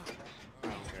 I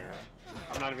don't care.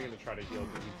 I'm not even gonna try to heal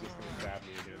because he's just gonna stab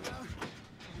me again.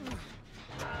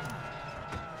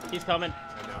 He's coming. I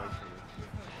know he's coming.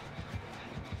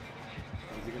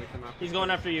 Is he gonna come after He's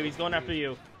going after you. He's going after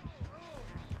you.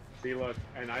 See, look,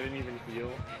 and I didn't even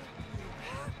heal.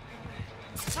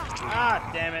 Ah,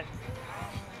 damn it.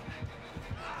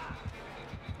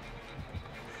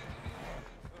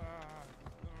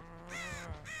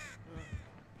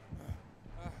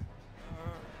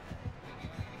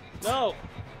 No!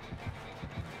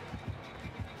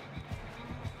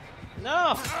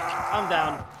 No! I'm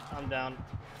down. I'm down.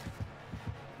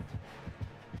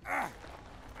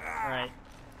 Alright.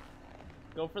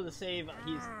 Go for the save.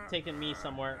 He's taking me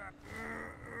somewhere.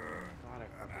 God, I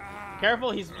fucking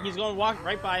Careful, he's going to walk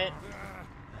right by it.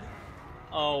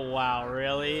 Oh wow,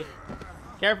 really?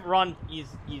 Careful, run. He's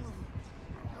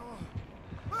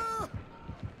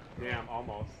Damn,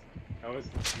 almost. That was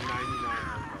 99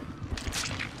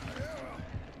 almost.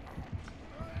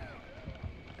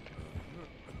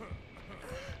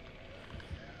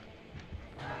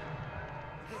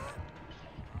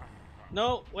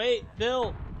 No, wait,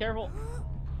 Bill, careful.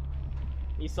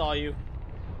 He saw you.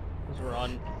 Just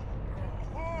run.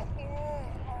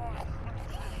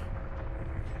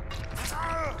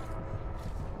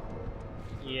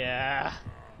 Yeah.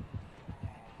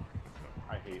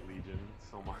 I hate Legion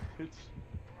so much.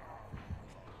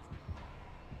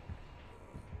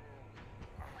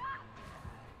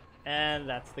 And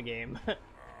that's the game.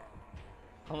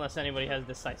 Unless anybody has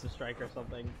Decisive Strike or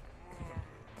something.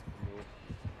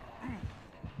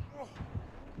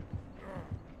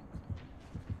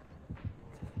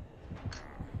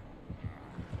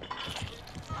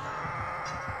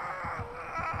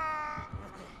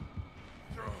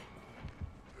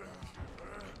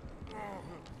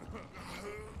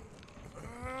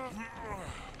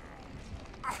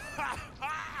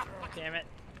 Damn it.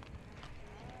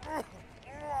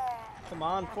 Come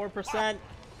on, 4%.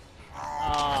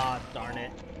 Ah, oh, darn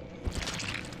it.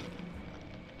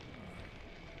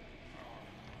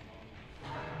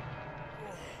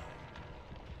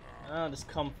 Oh, just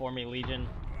come for me, Legion.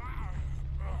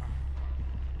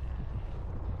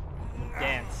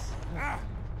 Dance.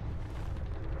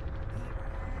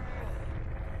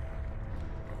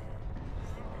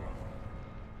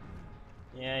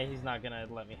 Yeah, he's not gonna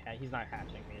let me. He's not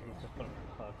hatching me. He's just putting me on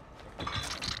the hook.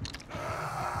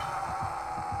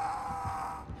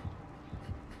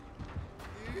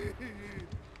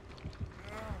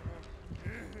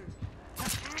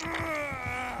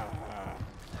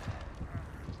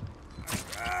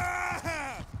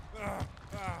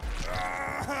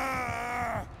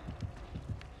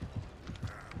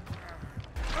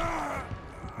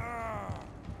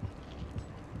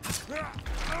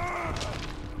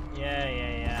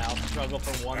 Yeah. I'll struggle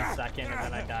for 1 second and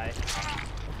then I die.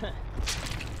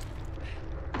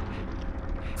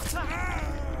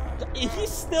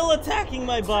 He's still attacking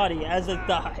my body as it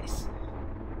dies.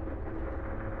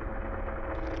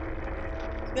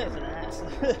 This guy's an ass.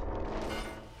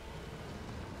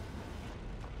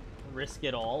 Risk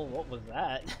it all? What was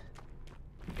that?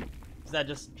 Does that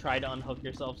just try to unhook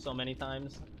yourself so many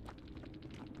times?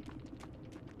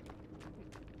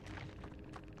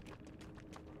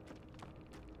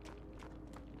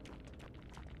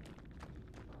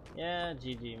 Yeah,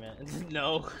 GG, man.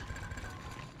 No.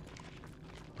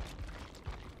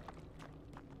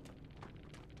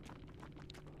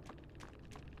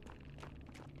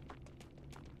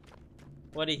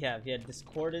 What did he have? He had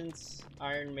Discordance,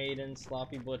 Iron Maiden,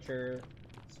 Sloppy Butcher,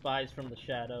 Spies from the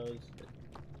Shadows,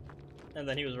 and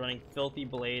then he was running Filthy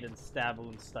Blade and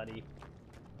Staboon Study.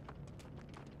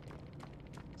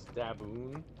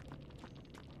 Staboon?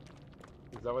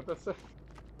 Is that what that said?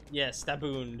 Yeah,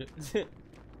 Stabooned.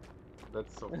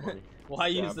 That's so funny. Why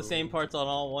use the Staboon. same parts on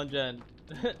all one gen?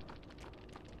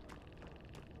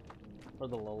 For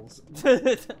the lulz.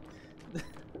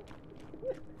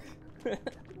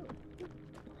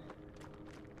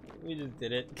 We just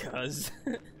did it, cuz.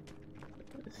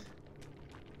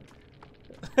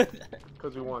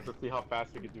 Because we wanted to see how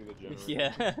fast we could do the generator.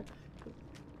 Yeah.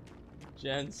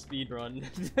 Gen speedrun.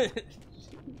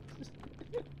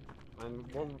 And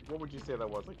what would you say that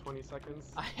was? Like 20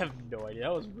 seconds? I have no idea.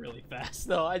 That was really fast,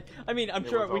 though. I mean, I'm It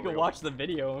sure was we could unreal. watch the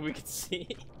video and we could see.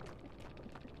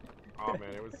 Oh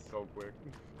man, it was so quick.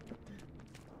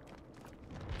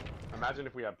 Imagine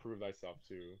if we had Prove Thyself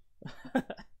too.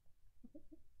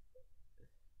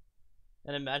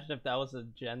 And imagine if that was a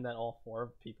gen that all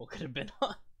 4 people could have been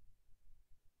on.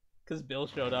 Because Bill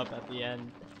showed up at the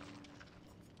end.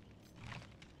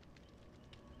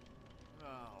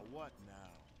 Oh, what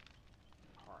now?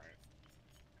 Alright.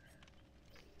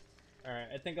 Alright,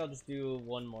 I think I'll just do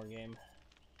one more game.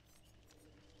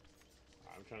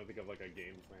 I'm trying to think of like a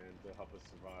game plan to help us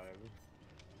survive.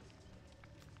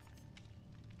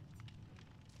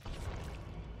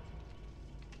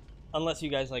 Unless you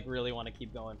guys like really want to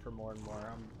keep going for more and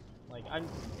more. I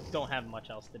don't have much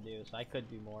else to do, so I could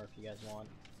do more if you guys want.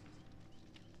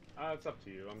 It's up to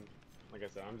you. Like I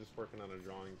said, I'm just working on a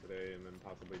drawing today and then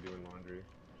possibly doing laundry.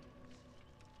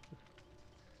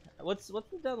 What's the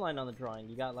deadline on the drawing?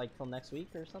 You got like till next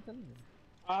week or something?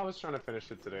 I was trying to finish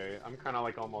it today. I'm kind of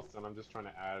like almost done. I'm just trying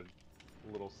to add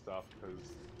little stuff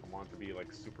because I want it to be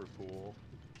like super cool.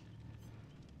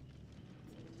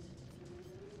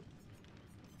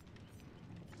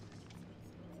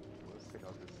 Let's take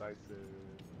out Decisive.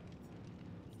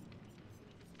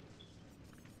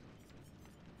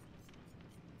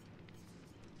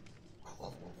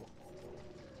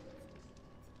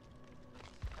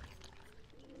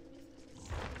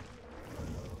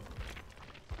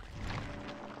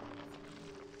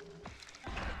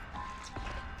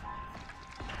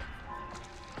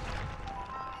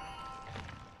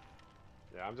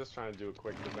 Yeah, I'm just trying to do it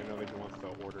quick because I know that he wants to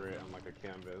order it on like a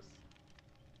canvas.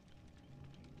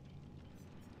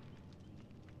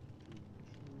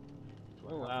 Do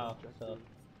I Oh have an wow, so objective?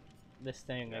 this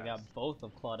thing, I Yes. got both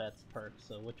of Claudette's perks,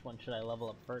 so which one should I level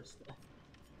up first?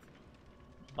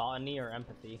 Botany or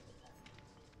Empathy?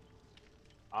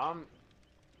 I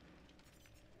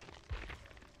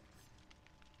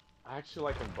actually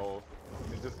like them both.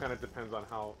 It just kind of depends on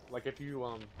how, like if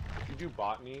you do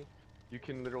botany, you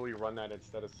can literally run that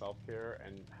instead of self-care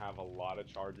and have a lot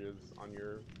of charges on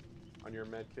your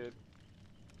med kit.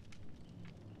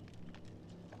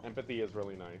 Empathy is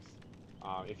really nice.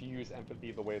 If you use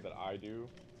empathy the way that I do,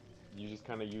 you just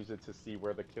kind of use it to see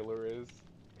where the killer is,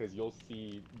 because you'll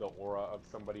see the aura of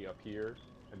somebody up here,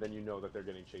 and then you know that they're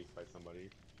getting chased by somebody.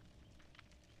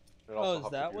 It also Oh, is helps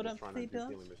if that you're what just trying to empathy do does?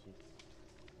 healing missions.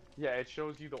 Yeah, it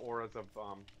shows you the auras of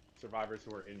survivors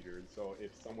who are injured. So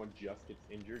if someone just gets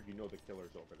injured, you know the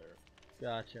killer's over there.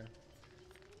 Gotcha.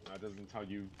 It doesn't tell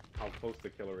you how close the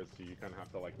killer is to you. You kind of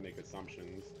have to like make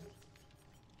assumptions.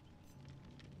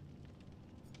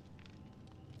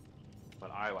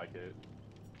 But I like it.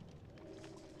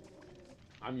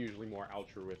 I'm usually more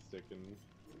altruistic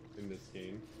in this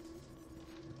game.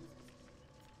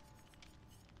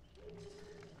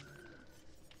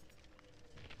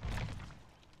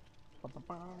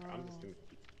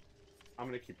 I'm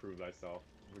gonna keep Prove Thyself.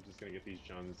 We're just gonna get these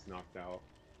Juns knocked out.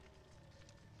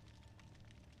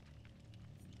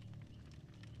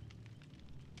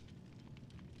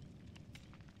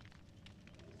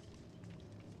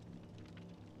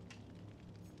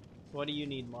 What do you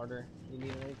need, Martyr? You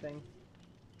need anything?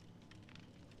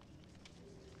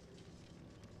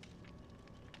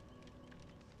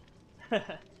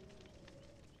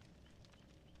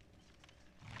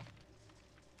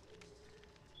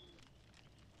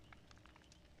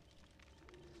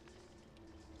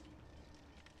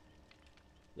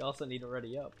 You also need to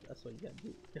ready up. That's what you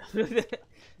gotta do.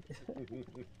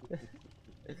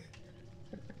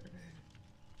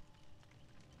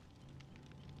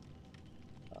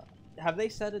 have they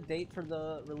set a date for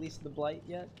the release of the Blight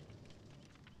yet?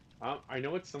 I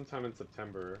know it's sometime in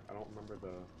September. I don't remember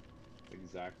the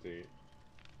exact date.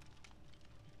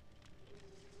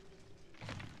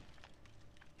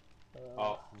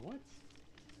 What?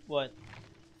 What?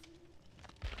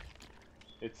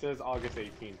 It says August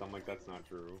 18th. I'm like, that's not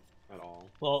true at all.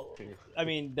 Well, I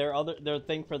mean, their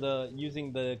thing for the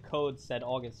using the code said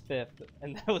August 5th,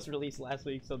 and that was released last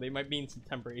week, so they might mean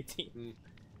September 18th.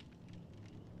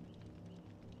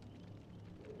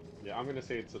 Yeah, I'm gonna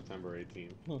say it's September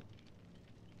 18th.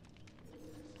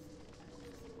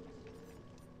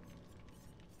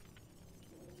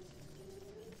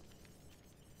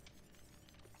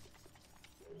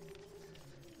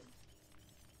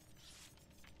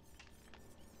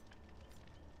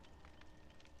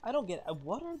 I don't get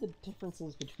what are the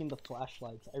differences between the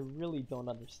flashlights? I really don't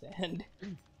understand.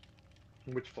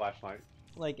 Which flashlight?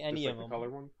 Like any Just of like them. the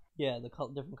colored one? Yeah, the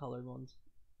different colored ones.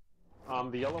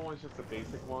 The yellow one's just a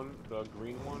basic one. The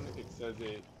green one, it says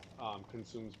it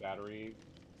consumes battery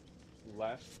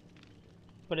less.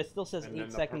 But it still says And then 8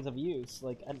 the seconds of use.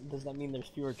 Like, does that mean there's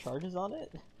fewer charges on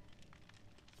it?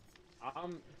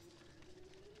 I'm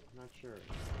not sure.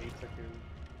 8 seconds.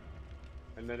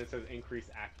 And then it says increase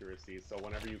accuracy. So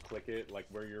whenever you click it, like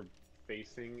where you're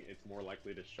facing, it's more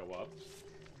likely to show up.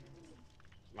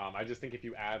 I just think if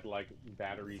you add like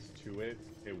batteries to it,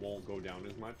 it won't go down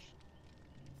as much.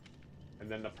 And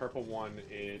then the purple one,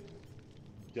 it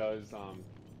does,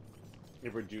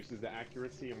 it reduces the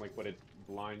accuracy, and like, but it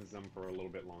blinds them for a little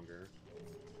bit longer.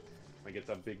 Like it's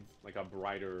a big, like a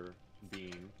brighter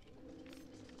beam.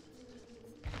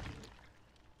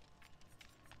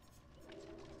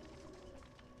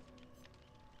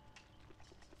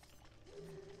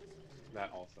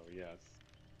 That also, yes.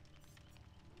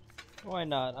 Why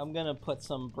not? I'm gonna put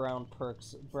some brown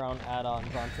perks, brown add-ons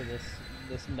onto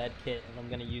this med kit, and I'm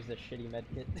gonna use this shitty med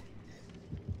kit.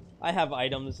 I have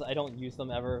items, I don't use them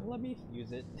ever. Let me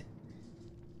use it.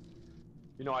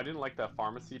 You know, I didn't like that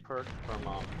pharmacy perk from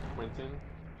Quentin,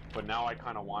 but now I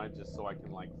kind of want it just so I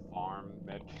can like farm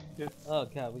med kits. Oh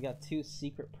god, we got 2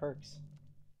 secret perks.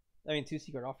 I mean, 2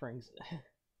 secret offerings.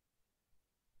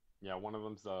 Yeah, one of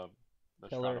them's the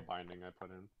Killer. Shroud of Binding I put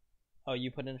in. Oh,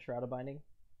 you put in a Shroud of Binding?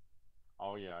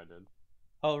 Oh yeah, I did.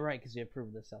 Oh right, because you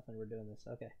approved this stuff and we're doing this.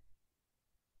 Okay.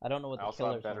 I don't know what I the also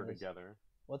killer's have Better one is. Together.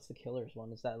 What's the killer's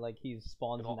one? Is that like he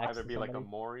spawns It'll next either to be like a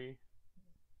somebody? Mori.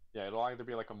 Yeah, it'll either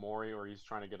be like a Mori or he's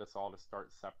trying to get us all to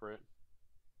start separate,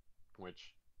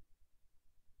 which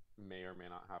may or may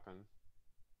not happen.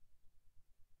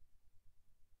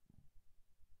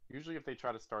 Usually if they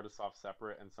try to start us off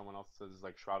separate and someone else says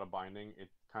like Shroud of Binding, it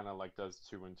kind of like does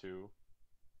 2 and 2.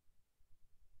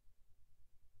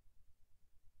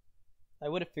 I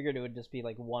would have figured it would just be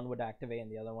like one would activate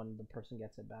and the other one the person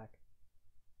gets it back.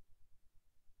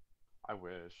 I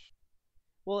wish.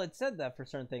 Well, it said that for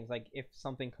certain things, like if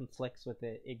something conflicts with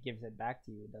it, it gives it back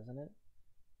to you, doesn't it?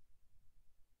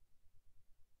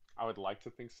 I would like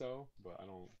to think so, but I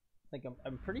don't. Like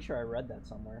I'm pretty sure I read that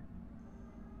somewhere.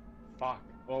 Fuck.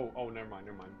 Oh, never mind.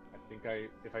 I think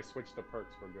if I switch the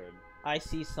perks, we're good. I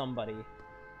see somebody.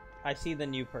 I see the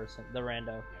new person, the rando.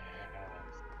 Yes.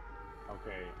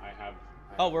 Okay, I have.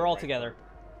 Oh, we're the all right together.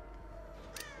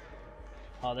 perk.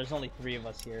 Oh, there's only 3 of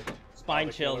us here. Spine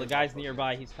the chill, the killer's guy's also-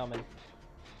 nearby, he's coming.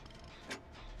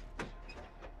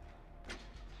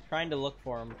 Trying to look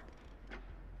for him.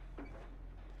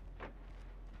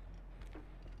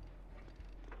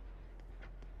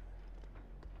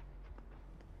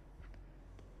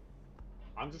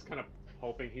 I'm just kind of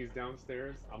hoping he's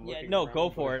downstairs. I'm Yeah, looking no, around, go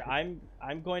but- for it.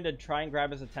 I'm going to try and grab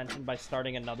his attention by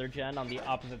starting another gen on the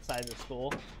opposite side of the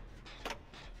school.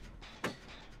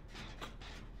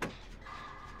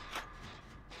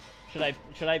 Should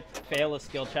I fail a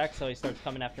skill check so he starts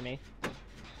coming after me?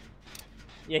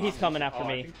 Yeah, he's coming after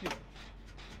me.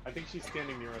 I think she's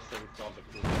standing near us, so we still have the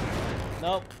proof.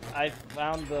 Nope, I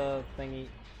found the thingy.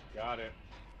 Got it.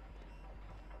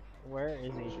 Where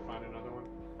is Did he? she find another one?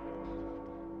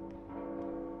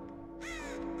 I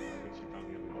think she found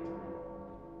the other one.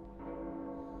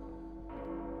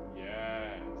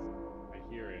 Yes. I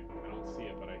hear it. I don't see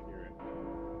it, but I hear it.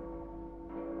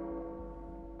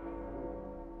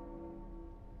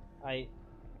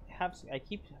 I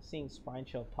keep seeing Spine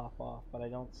Chill pop off, but I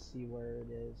don't see where it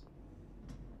is.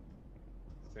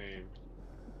 Same.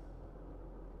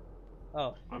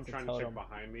 Oh, I'm it's a trying to totem. check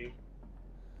behind me.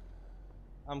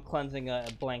 I'm cleansing a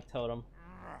blank totem.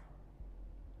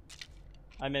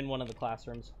 I'm in one of the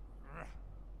classrooms.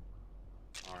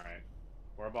 Alright.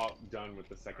 We're about done with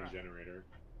the second generator.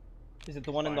 Is it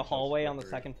the one in the Spine Chill's hallway on the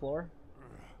slippery. second floor?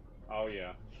 Oh,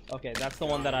 yeah. Okay, that's the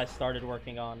one that I started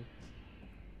working on.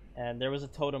 And there was a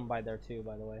totem by there too,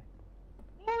 by the way.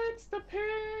 Oh, it's the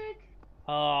pig!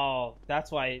 Oh,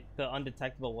 that's why the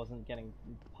undetectable wasn't getting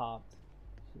popped.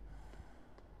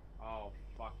 Oh,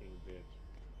 fucking bitch.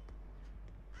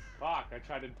 Fuck, I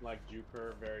tried to, like, juke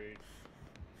her very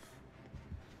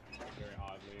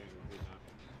oddly, and it did not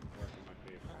work in my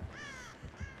favor.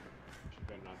 She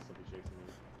better not still be chasing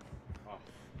me. Oh.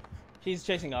 She's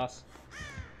chasing us.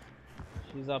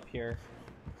 She's up here.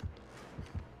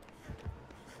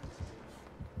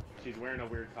 She's wearing a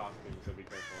weird costume, so be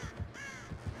careful.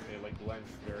 It, like,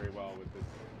 blends very well with this.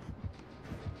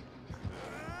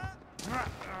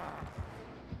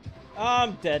 Oh,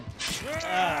 I'm dead.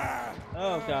 Ah.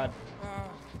 Oh god.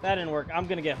 That didn't work. I'm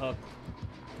gonna get hooked.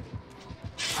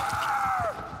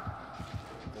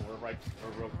 Well, we're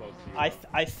real close to you.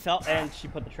 I fell, and she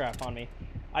put the trap on me.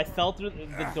 I fell through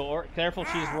the door. Careful,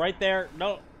 she's right there.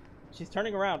 No, she's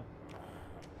turning around.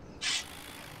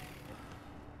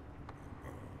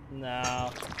 No.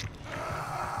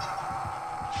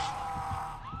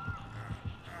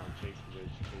 Chase the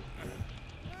bitch, chase the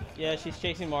bitch. Yeah, she's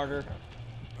chasing Martyr.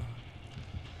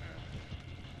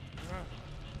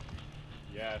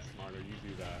 Yes, Martyr, you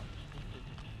do that.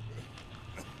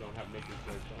 Don't have make your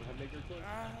choice. Don't have make your choice.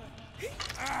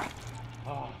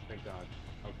 Oh, thank God.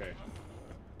 Okay.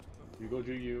 You go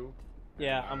do you.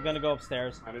 Yeah, I'm gonna go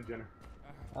upstairs. Find a dinner.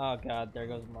 Oh god, there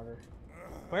goes Martyr.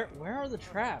 Where are the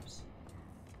traps?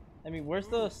 I mean, where's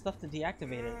the stuff to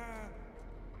deactivate it?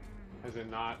 Has it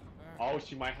not? Oh,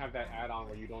 she might have that add-on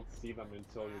where you don't see them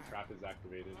until your trap is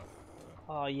activated.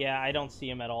 Oh yeah, I don't see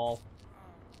him at all.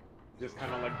 Just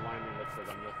kind of like blindly look for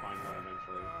them. You'll find one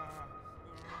eventually.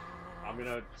 I'm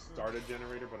gonna start a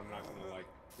generator, but I'm not gonna like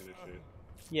finish it.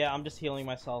 Yeah, I'm just healing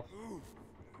myself.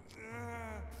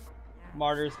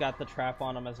 Martyr's got the trap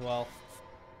on him as well.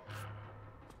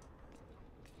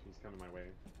 She's coming my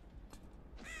way.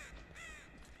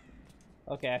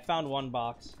 Okay, I found one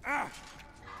box.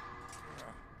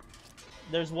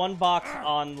 There's one box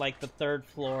on like the 3rd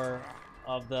floor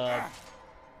of the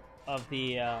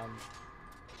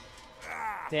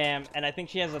damn, and I think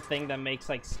she has a thing that makes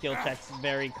like skill checks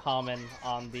very common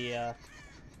on the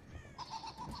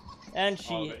and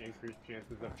she All the increased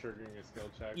chances of triggering a skill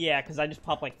check. yeah, because I just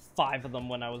popped like 5 of them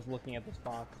when I was looking at this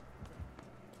box.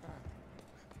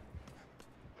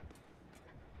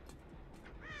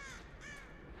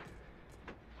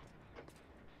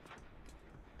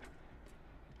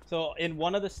 So in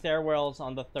one of the stairwells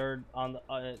on the 3rd, on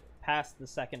the past the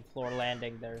 2nd floor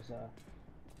landing,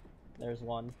 there's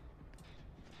one.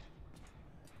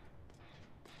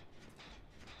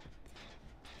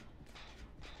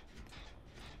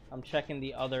 I'm checking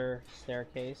the other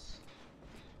staircase.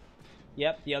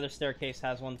 Yep, the other staircase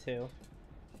has one too.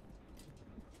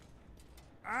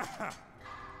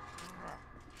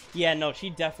 Yeah, no, she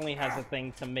definitely has a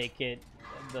thing to make it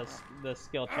the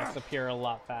skill checks appear a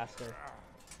lot faster.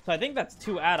 So I think that's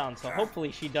 2 add-ons, so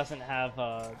hopefully she doesn't have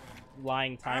a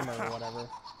lying timer or whatever.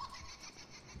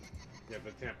 Yeah,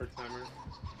 the tamper timer.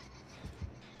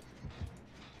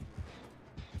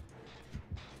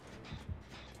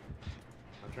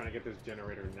 I'm trying to get this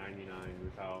generator 99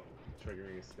 without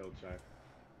triggering a skill check.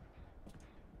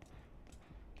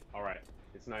 Alright,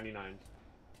 it's 99.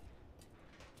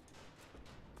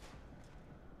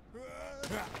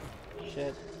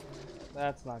 Shit.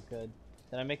 That's not good.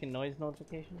 Did I make a noise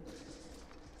notification?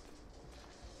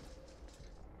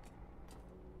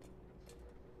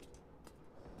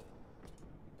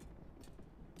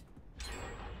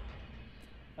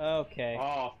 Okay.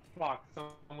 Oh, fuck.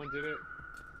 Someone did it.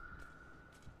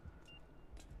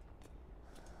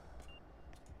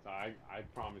 So I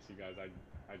promise you guys,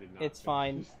 I did not. It's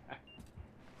fine.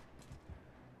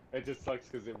 It just sucks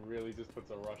because it really just puts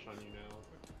a rush on you now.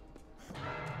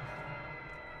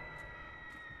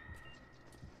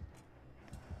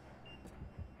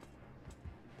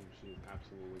 And she is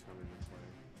absolutely coming this way.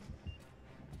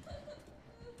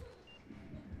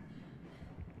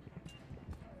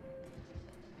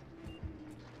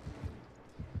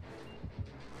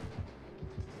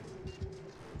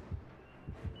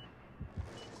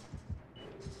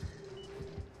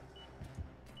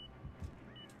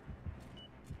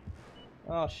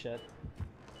 Oh shit.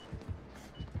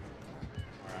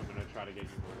 Alright, I'm gonna try to get you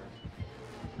more.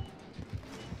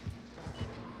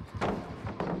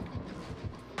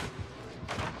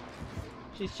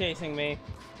 She's chasing me.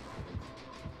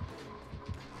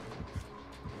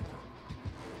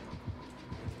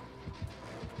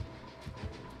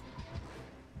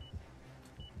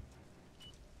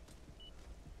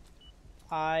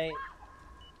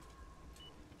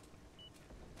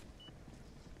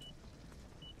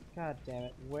 God damn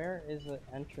it. Where is the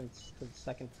entrance to the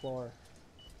second floor?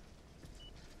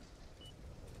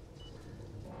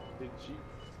 Did she?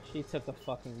 She took a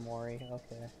fucking Mori.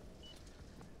 Okay.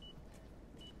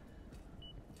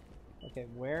 Okay,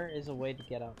 where is a way to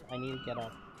get up? I need to get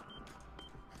up.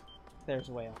 There's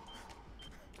a way up.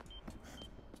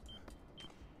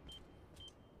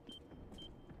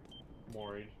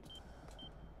 Mori.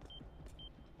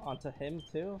 Onto him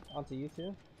too? Onto you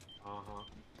too? Uh-huh.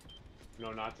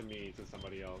 No, not to me, to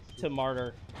somebody else. To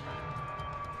Martyr.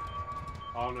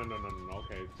 Oh, no.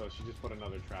 Okay, so she just put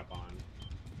another trap on.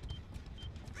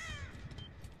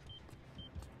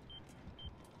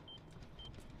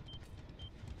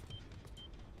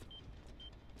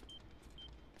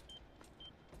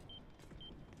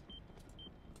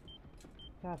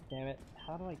 God damn it.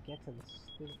 How do I get to this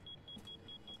stupid...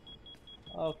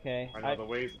 Okay. I know the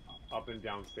ways up and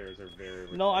downstairs are very...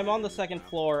 No, I'm on the retarded in second this map.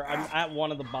 floor. I'm at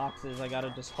one of the boxes. I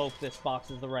gotta just hope this box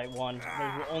is the right one.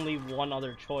 There's only one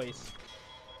other choice.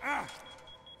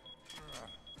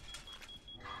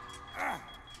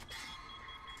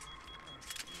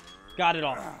 Got it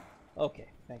all. Okay,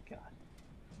 thank God.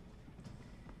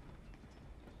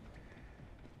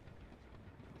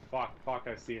 Fuck,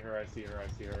 I see her.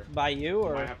 By you, I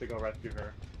or? might have to go rescue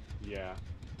her. Yeah.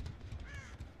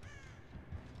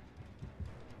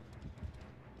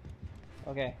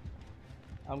 Okay.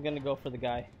 I'm gonna go for the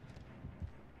guy.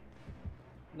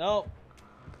 No,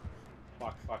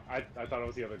 Fuck. I thought it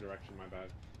was the other direction, my bad.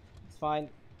 it's fine.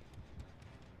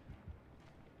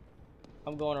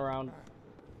 I'm going around.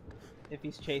 If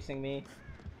he's chasing me.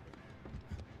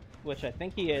 Which I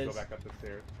think he is. Go back up the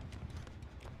stairs.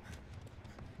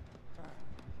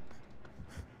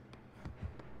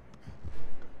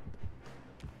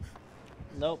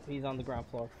 Nope, he's on the ground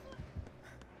floor.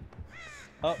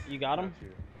 Oh, you got him? Got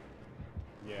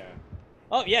you. Yeah.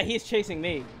 Oh, yeah, he's chasing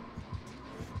me.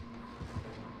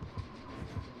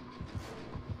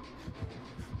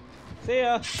 See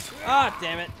ya. Ah,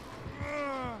 damn it.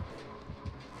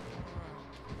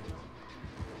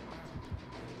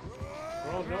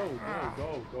 Bro, no,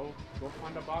 go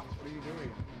find a box. What are you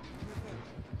doing?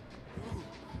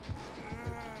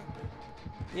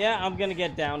 Yeah, I'm gonna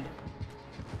get downed.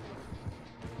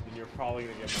 And you're probably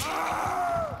gonna get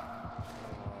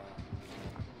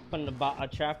Putting a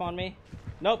trap on me.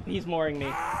 Nope, he's mooring me.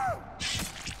 Oh,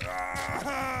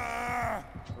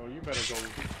 you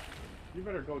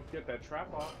better go get that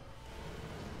trap off.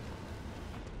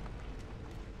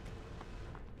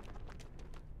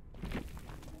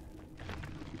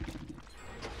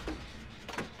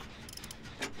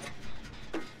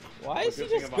 Why is he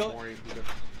just go?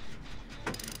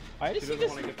 Why does She he doesn't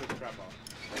just? want to get this trap off.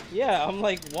 Yeah, I'm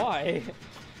like, why?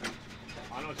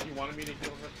 I know she wanted me to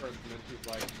kill her first, and then she's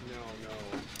like, no,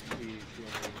 please, heal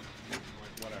me. I'm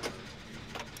like, whatever.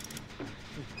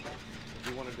 If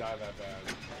you want to die that bad,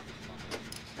 it's fine.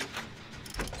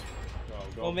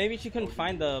 Go. Well, maybe she couldn't Go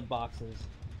find do the boxes.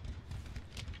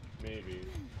 Maybe.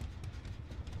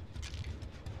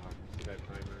 See that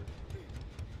timer?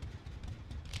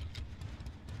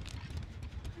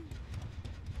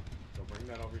 Go bring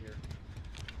that over here.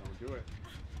 Don't do it.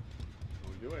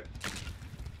 Don't do it.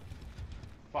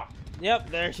 Fuck. Yep,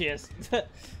 there she is.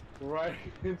 Right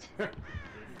into her.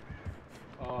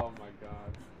 Oh my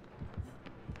god.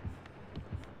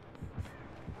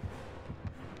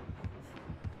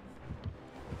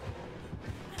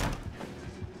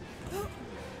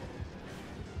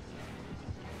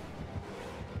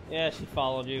 Yeah, she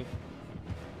followed you.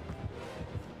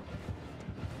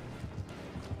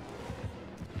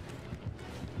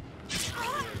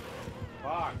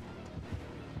 Fuck.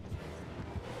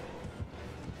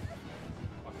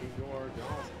 Fucking door.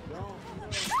 Don't.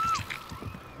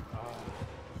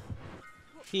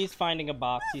 He's finding a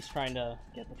box. He's trying to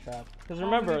get the trap. Because How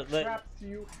remember many that traps do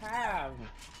you have?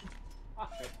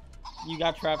 you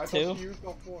got I trapped thought too. she used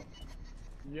all 4.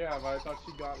 Yeah, but I thought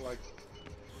she got like.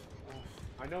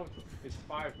 I know it's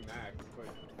 5 max, but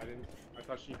I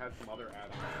thought she had some other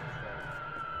add-ons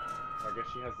instead. So I guess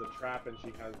she has the trap and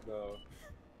she has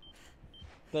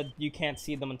But you can't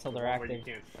see them until the they're one where active.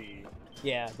 you can't see.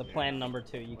 Yeah, the Yeah. plan number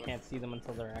 2. You can't see them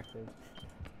until they're active.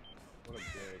 What a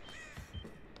dick.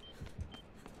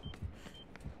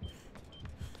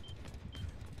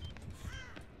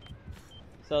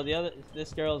 So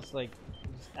this girl's like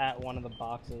just at one of the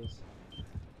boxes.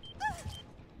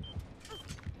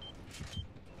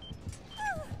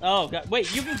 Oh god!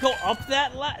 Wait, you can go up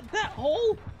that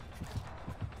hole?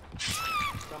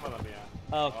 Some of them,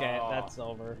 yeah. Okay, Oh, that's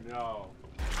over. No.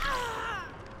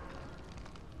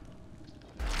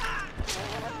 Come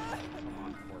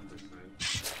on,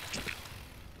 4%.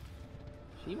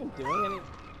 she even doing any?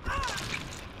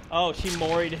 Oh, she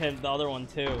moried him, the other one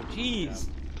too. Jeez.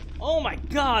 Yeah. Oh my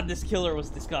god, this killer was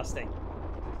disgusting.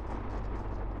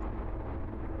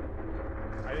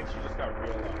 I think she just got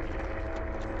real lucky.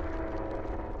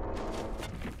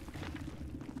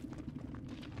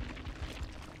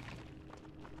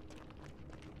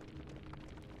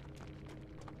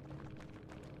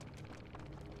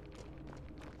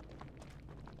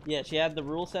 Yeah, she had the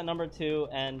rule set number 2,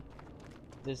 and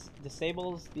this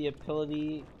disables the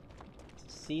ability to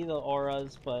see the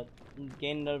auras, but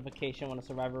gain a notification when a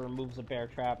survivor removes a bear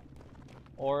trap.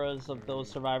 Auras of those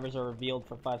survivors are revealed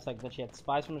for 5 seconds. Then she had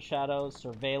Spies from the Shadows,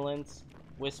 Surveillance,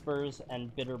 Whispers,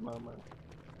 and Bitter Murmur.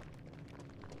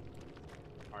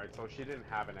 Alright, so she didn't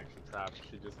have an extra trap,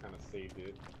 she just kind of saved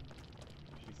it.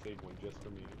 She saved one just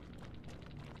for me.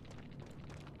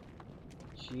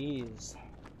 Jeez.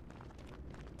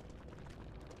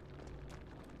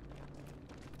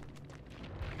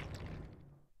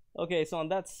 Okay, so on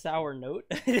that sour note,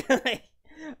 I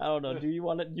don't know. Do you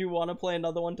want to play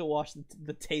another one to wash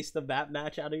the taste of that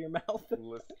match out of your mouth?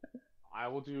 Listen, I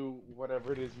will do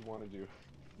whatever it is you want to do.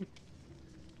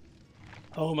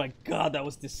 Oh my god, that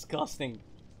was disgusting.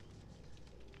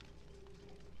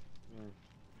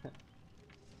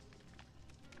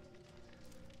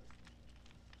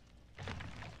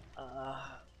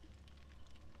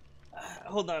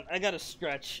 Hold on, I gotta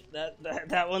stretch.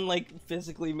 That one like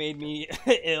physically made me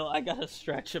ill. I gotta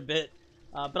stretch a bit.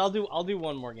 But I'll do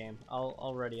one more game.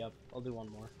 I'll ready up. I'll do one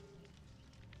more.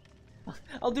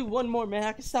 I'll do one more, man.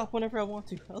 I can stop whenever I want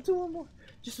to. I'll do one more.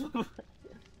 Just one more.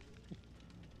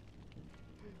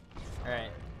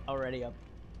 Alright, I'll ready up.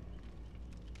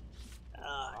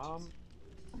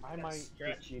 I might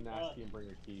just be nasty and bring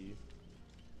a key.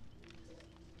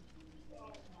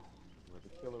 Where the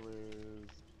killer is.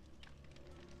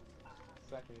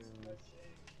 Seconds.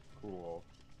 Cool.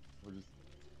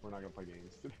 We're not gonna play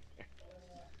games today.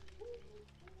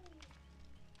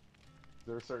 Is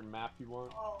there a certain map you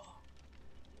want?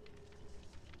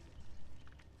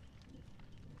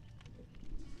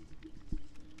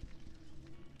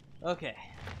 Okay.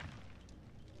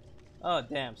 Oh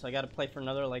damn! So I gotta play for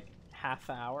another like half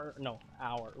hour? No,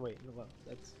 hour. Wait, look,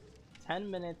 that's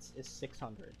 10 minutes is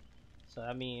 600. So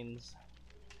that means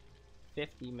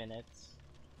 50 minutes.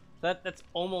 That's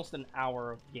almost an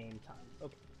hour of game time.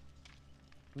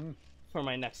 Okay. For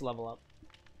my next level up.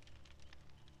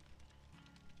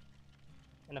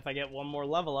 And if I get one more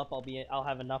level up, I'll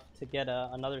have enough to get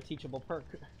another teachable perk.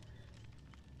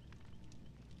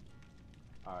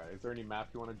 Alright, is there any map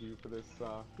you want to do for this?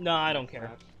 No, I don't care.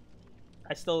 Match?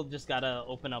 I still just gotta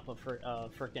open up a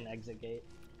frickin' exit gate.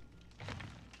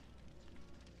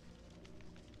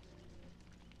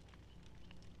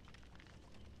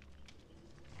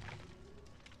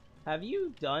 Have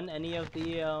you done any of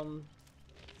the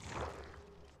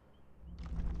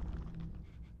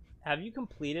Have you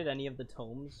completed any of the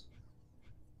tomes?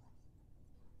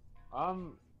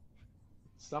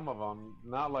 Some of them,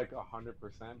 not like 100%,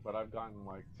 but I've gotten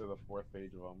like to the 4th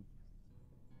page of them.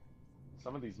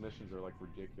 Some of these missions are like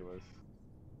ridiculous.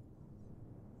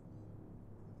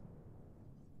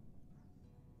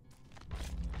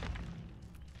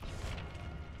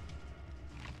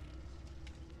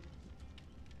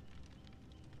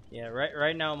 Yeah,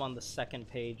 right now I'm on the 2nd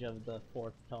page of the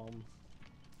 4th tome.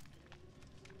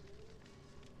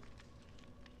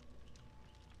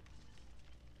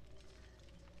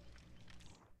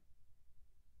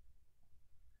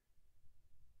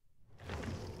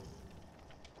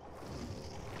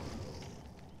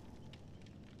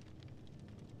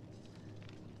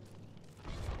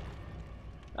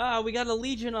 Ah, we got a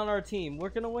Legion on our team. We're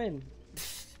gonna win.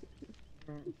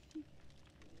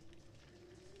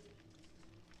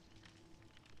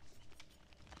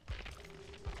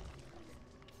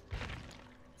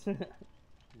 They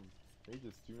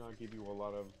just do not give you a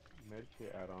lot of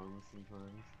medkit add-ons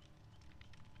sometimes.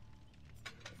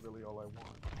 That's really all I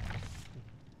want.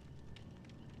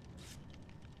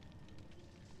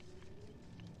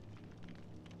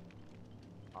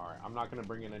 Alright, I'm not gonna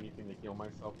bring in anything to heal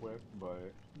myself with,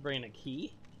 but... Bring a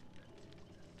key?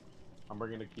 I'm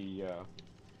bringing a key, yeah.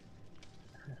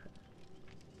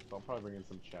 So I'll probably bring in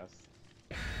some chests.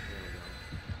 There we go.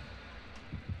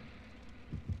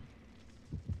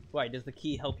 Why, does the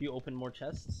key help you open more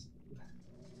chests?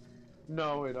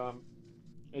 No,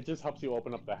 it just helps you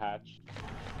open up the hatch.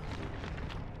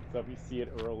 So if you see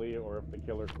it early, or if the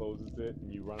killer closes it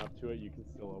and you run up to it, you can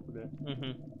still open it.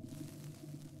 Mm-hmm.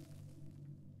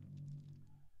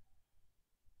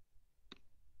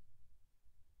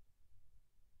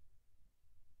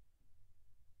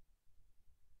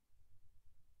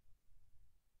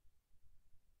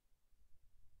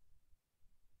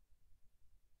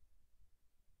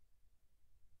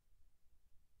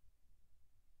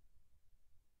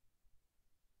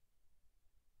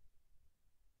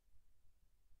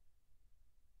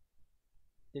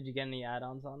 Did you get any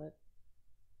add-ons on it?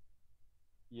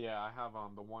 Yeah, I have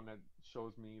the one that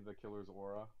shows me the killer's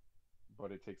aura,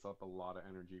 but it takes up a lot of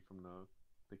energy from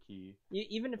the key.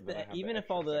 Even if And then I have the even if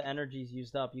extra all the section. energy's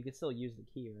used up, you could still use the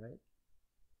key, right?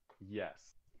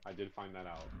 Yes, I did find that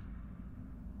out.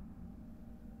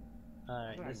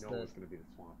 Alright, How did I this know it was gonna be the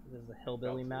swamp? is the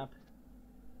hillbilly Belted. map.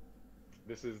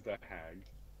 This is the hag.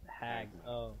 Hag. map.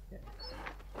 Oh, okay.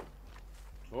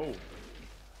 Oh.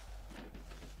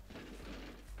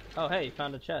 Oh, hey, you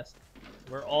found a chest.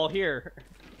 We're all here.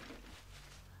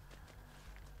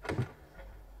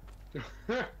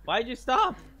 Why'd you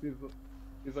stop?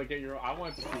 He's like, get your. I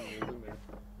want to see you in there.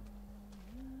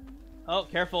 Oh,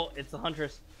 careful! It's the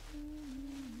huntress,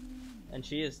 and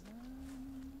she is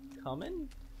coming.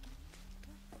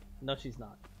 No, she's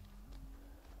not.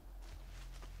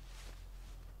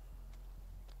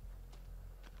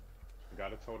 I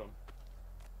got a totem.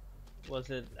 Was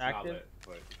it It's not active? lit,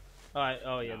 but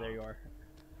Oh yeah, No. there you are.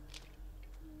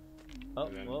 Oh,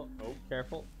 and then, well, oh,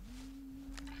 careful.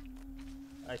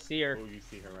 I see her. oh, you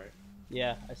see her, right?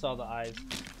 Yeah, I saw the eyes.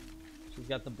 She's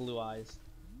got the blue eyes.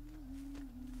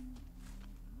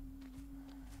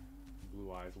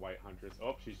 Blue eyes, white huntress.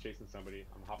 Oh, she's chasing somebody.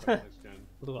 I'm hopping on this gen.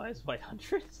 Blue eyes, white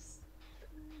huntress.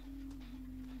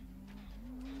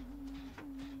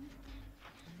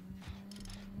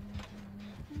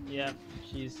 Yeah,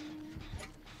 she's.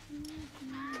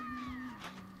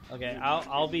 Okay,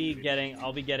 I'll be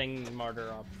getting martyr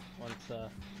up once.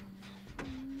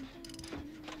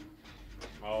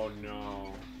 Oh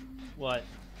no. What?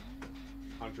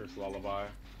 Huntress lullaby.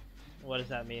 What does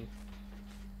that mean?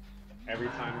 Every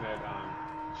time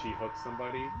that she hooks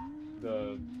somebody,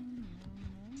 the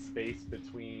space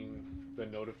between the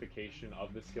notification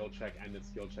of the skill check and the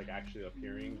skill check actually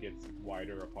appearing gets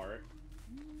wider apart.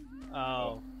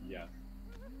 Oh. Yes.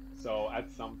 So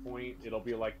at some point, it'll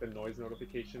be like the noise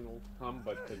notification will come,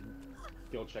 but the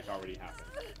skill check already happened.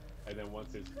 And then once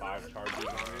there's 5 charges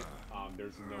on it,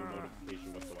 there's no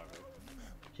notification whatsoever.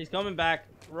 She's coming back.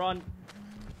 Run.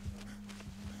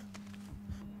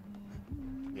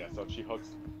 Yeah, so if she hooks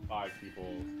 5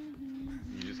 people,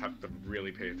 you just have to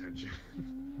really pay attention.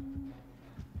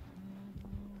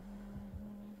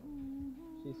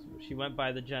 She went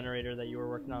by the generator that you were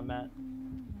working on, Matt.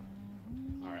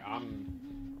 Alright, I'm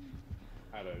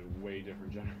at a way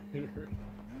different generator.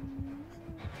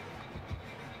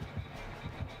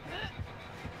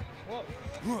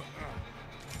 Whoa.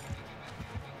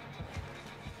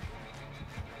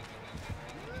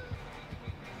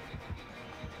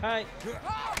 Hi.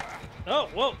 Oh,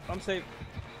 whoa, I'm safe.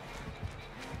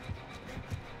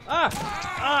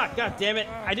 Ah, god damn it.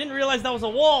 I didn't realize that was a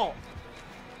wall.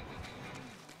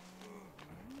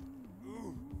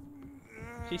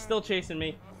 She's still chasing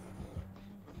me.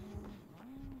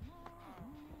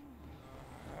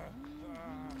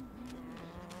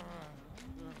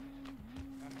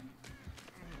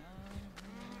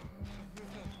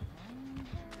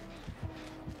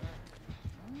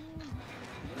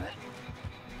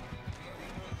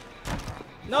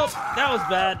 Nope, that was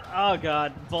bad. Oh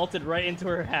god, vaulted right into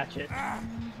her hatchet.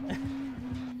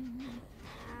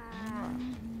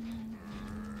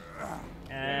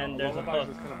 And there's a hook.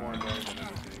 Lullabies is kind of more annoying than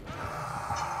anything.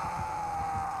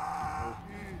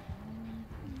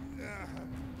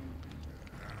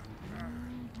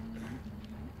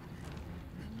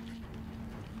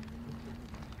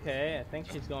 Okay, I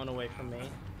think she's going away from me.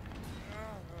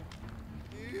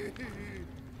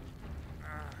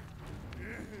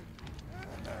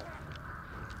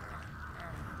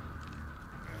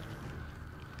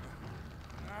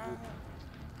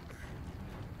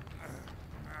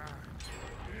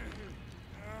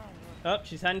 Oh,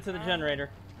 she's heading to the generator.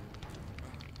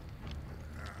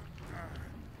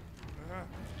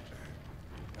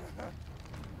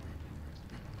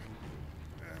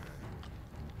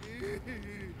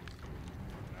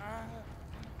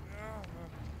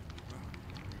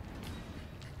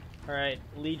 Alright,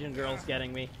 Legion girl's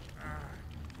getting me.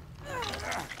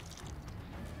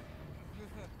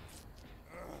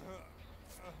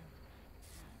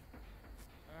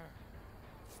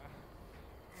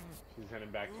 She's heading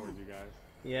back towards you guys.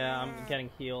 Yeah, I'm getting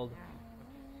healed.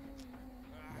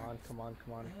 Come on, come on,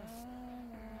 come on.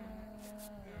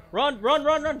 Run, run,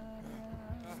 run, run!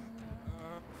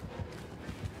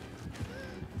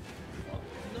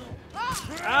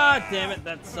 Ah, damn it,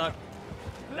 that sucked.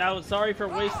 That was sorry for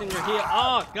wasting your heal.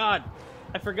 Oh, God.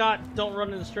 I forgot. Don't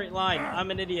run in a straight line.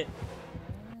 I'm an idiot.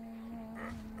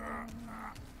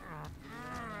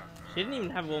 She didn't even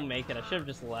have Will make it. I should have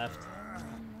just left.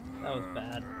 That was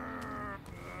bad.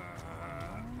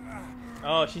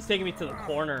 Oh, she's taking me to the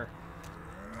corner.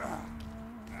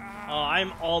 Oh,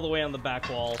 I'm all the way on the back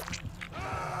wall.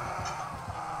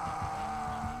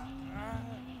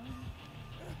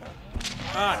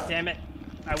 Ah, damn it.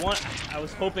 I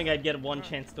was hoping I'd get one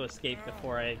chance to escape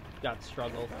before I got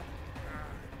struggled.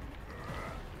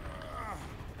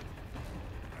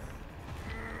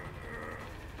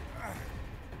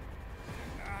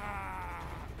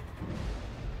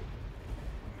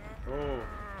 Oh,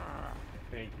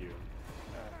 thank you.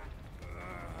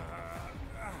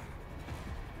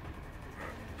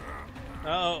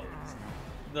 Uh-oh.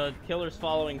 The killer's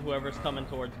following whoever's coming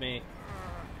towards me.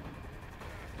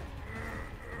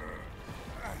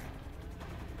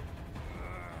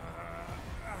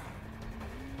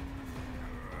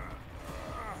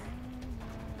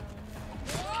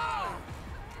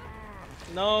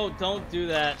 No, don't do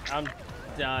that. I'm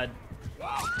dead.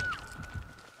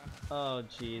 Oh,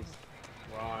 jeez.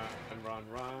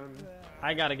 Run.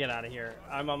 I gotta get out of here.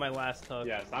 I'm on my last hook.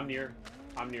 Yes, I'm near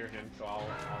him, so I'll get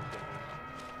him.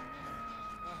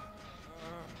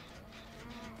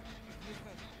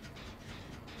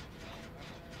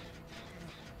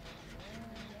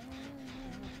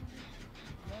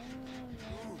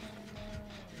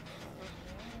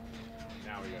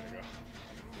 Now we gotta go.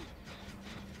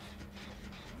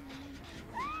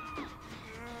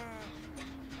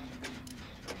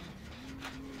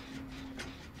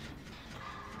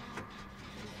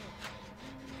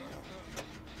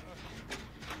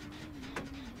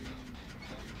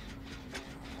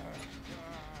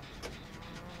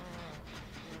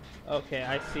 Okay,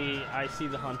 I see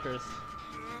the hunters.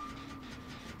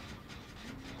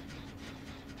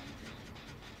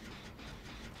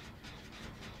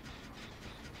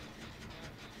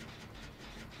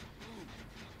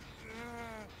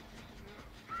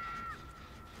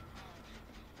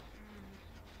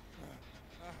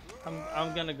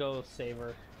 I'm gonna go save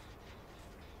her.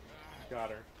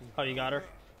 Got her. Oh, you got her?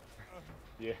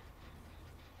 Yeah.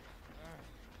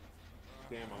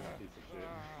 Damn, I'm a piece of shit.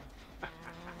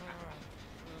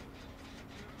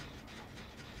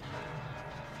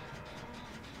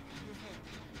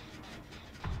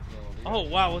 Oh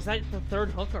wow, was that the third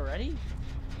hook already?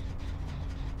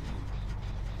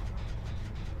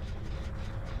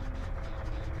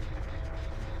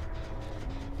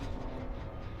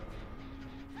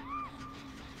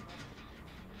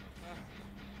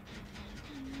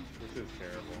 This is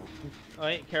terrible. Oh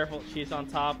wait, careful, she's on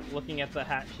top, looking at the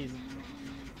hat. She's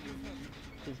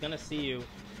gonna see you.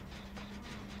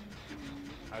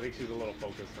 I think she's a little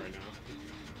focused right now.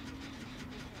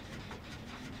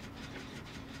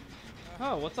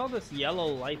 Oh, what's all this yellow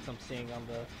lights I'm seeing on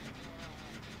the...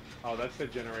 Oh, that's the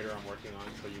generator I'm working on,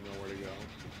 so you know where to go.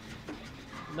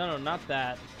 No, not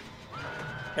that.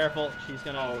 Careful, she's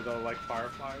gonna... Oh, the, like,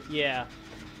 fireflies? Yeah.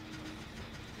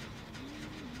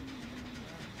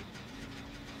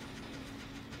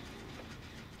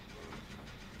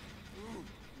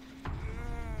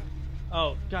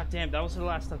 Oh, goddamn, that was her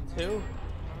last hook too?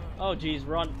 Oh, geez,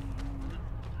 run.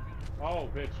 Oh,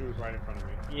 bitch, she was right in front of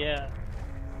me. Yeah.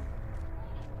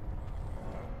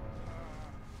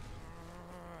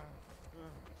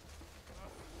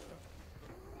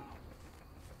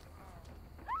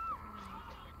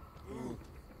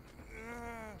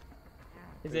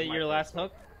 Is it your last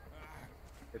hook?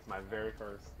 It's my very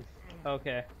first.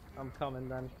 Okay, I'm coming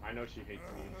then. I know she hates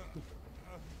me.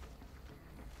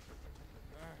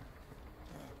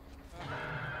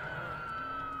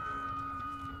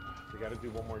 We gotta do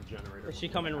one more generator. Is she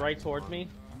coming right towards me?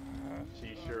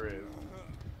 She sure is.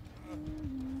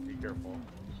 Be careful.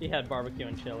 She had barbecue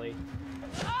and chili.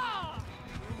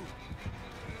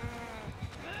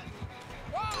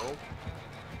 Nope.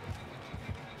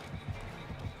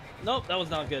 Nope, that was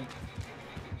not good.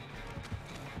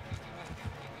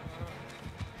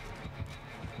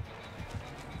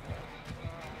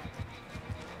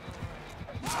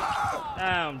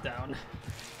 I'm down.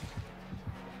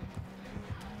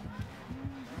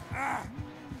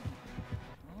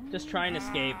 Just try and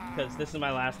escape, because this is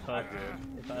my last hook.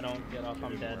 If I don't get off,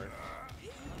 I'm dead.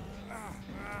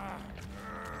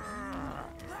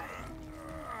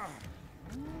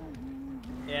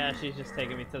 Yeah, she's just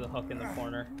taking me to the hook in the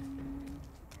corner.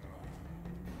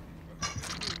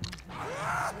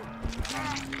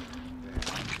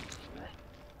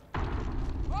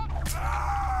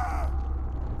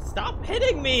 Stop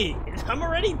hitting me! I'm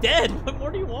already dead! What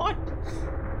more do you want?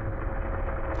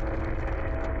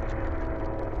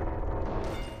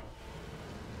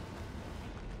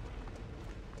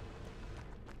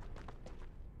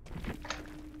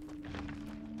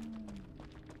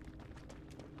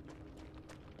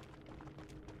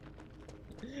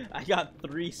 I got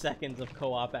 3 seconds of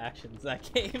co-op actions that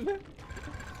game.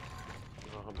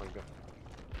 Oh my god.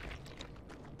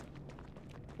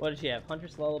 What did she have?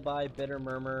 Huntress Lullaby, Bitter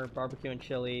Murmur, Barbecue and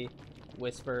Chili,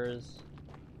 Whispers,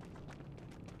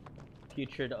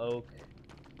 Putrid Oak,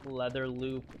 Leather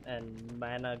Loop, and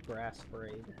Mana Grass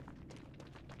Braid.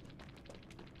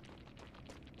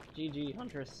 GG,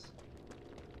 Huntress.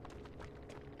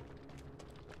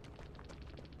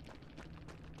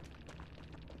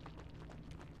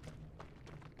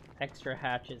 Extra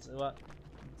hatchets. What?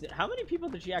 How many people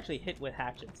did she actually hit with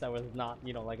hatchets that was not,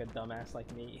 you know, like a dumbass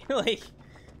like me? Like...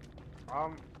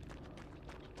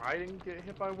 I didn't get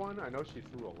hit by one. I know she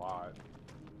threw a lot.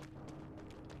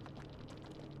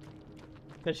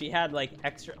 Because she had, like,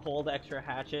 hold extra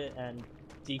hatchet and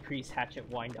decrease hatchet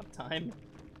wind-up time.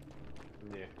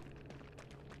 Yeah.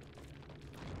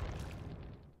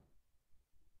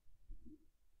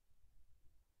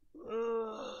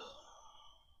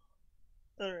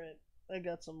 Alright, I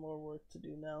got some more work to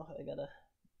do now. I gotta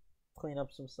clean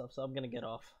up some stuff, so I'm gonna get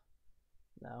off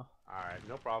now. Alright,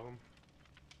 no problem.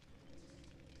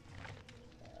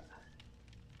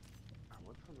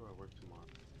 What time do I work tomorrow?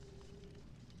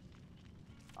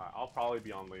 I'll probably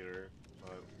be on later,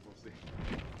 but we'll see.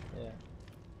 Yeah.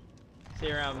 See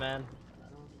you around, man.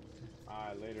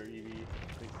 Alright, later, Evie.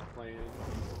 Thanks for playing.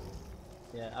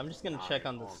 Yeah, I'm just gonna check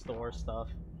on the store stuff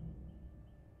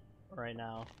right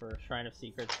now for Shrine of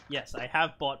Secrets. Yes, I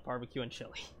have bought barbecue and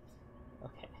chili.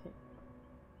 Okay.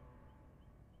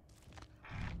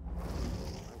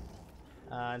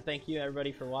 And thank you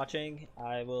everybody for watching.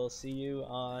 I will see you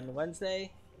on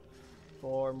Wednesday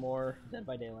for more Dead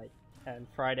by Daylight, and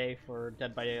Friday for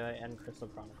Dead by Daylight and Crystal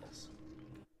Chronicles.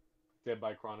 Dead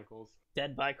by Chronicles.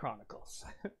 Dead by Chronicles.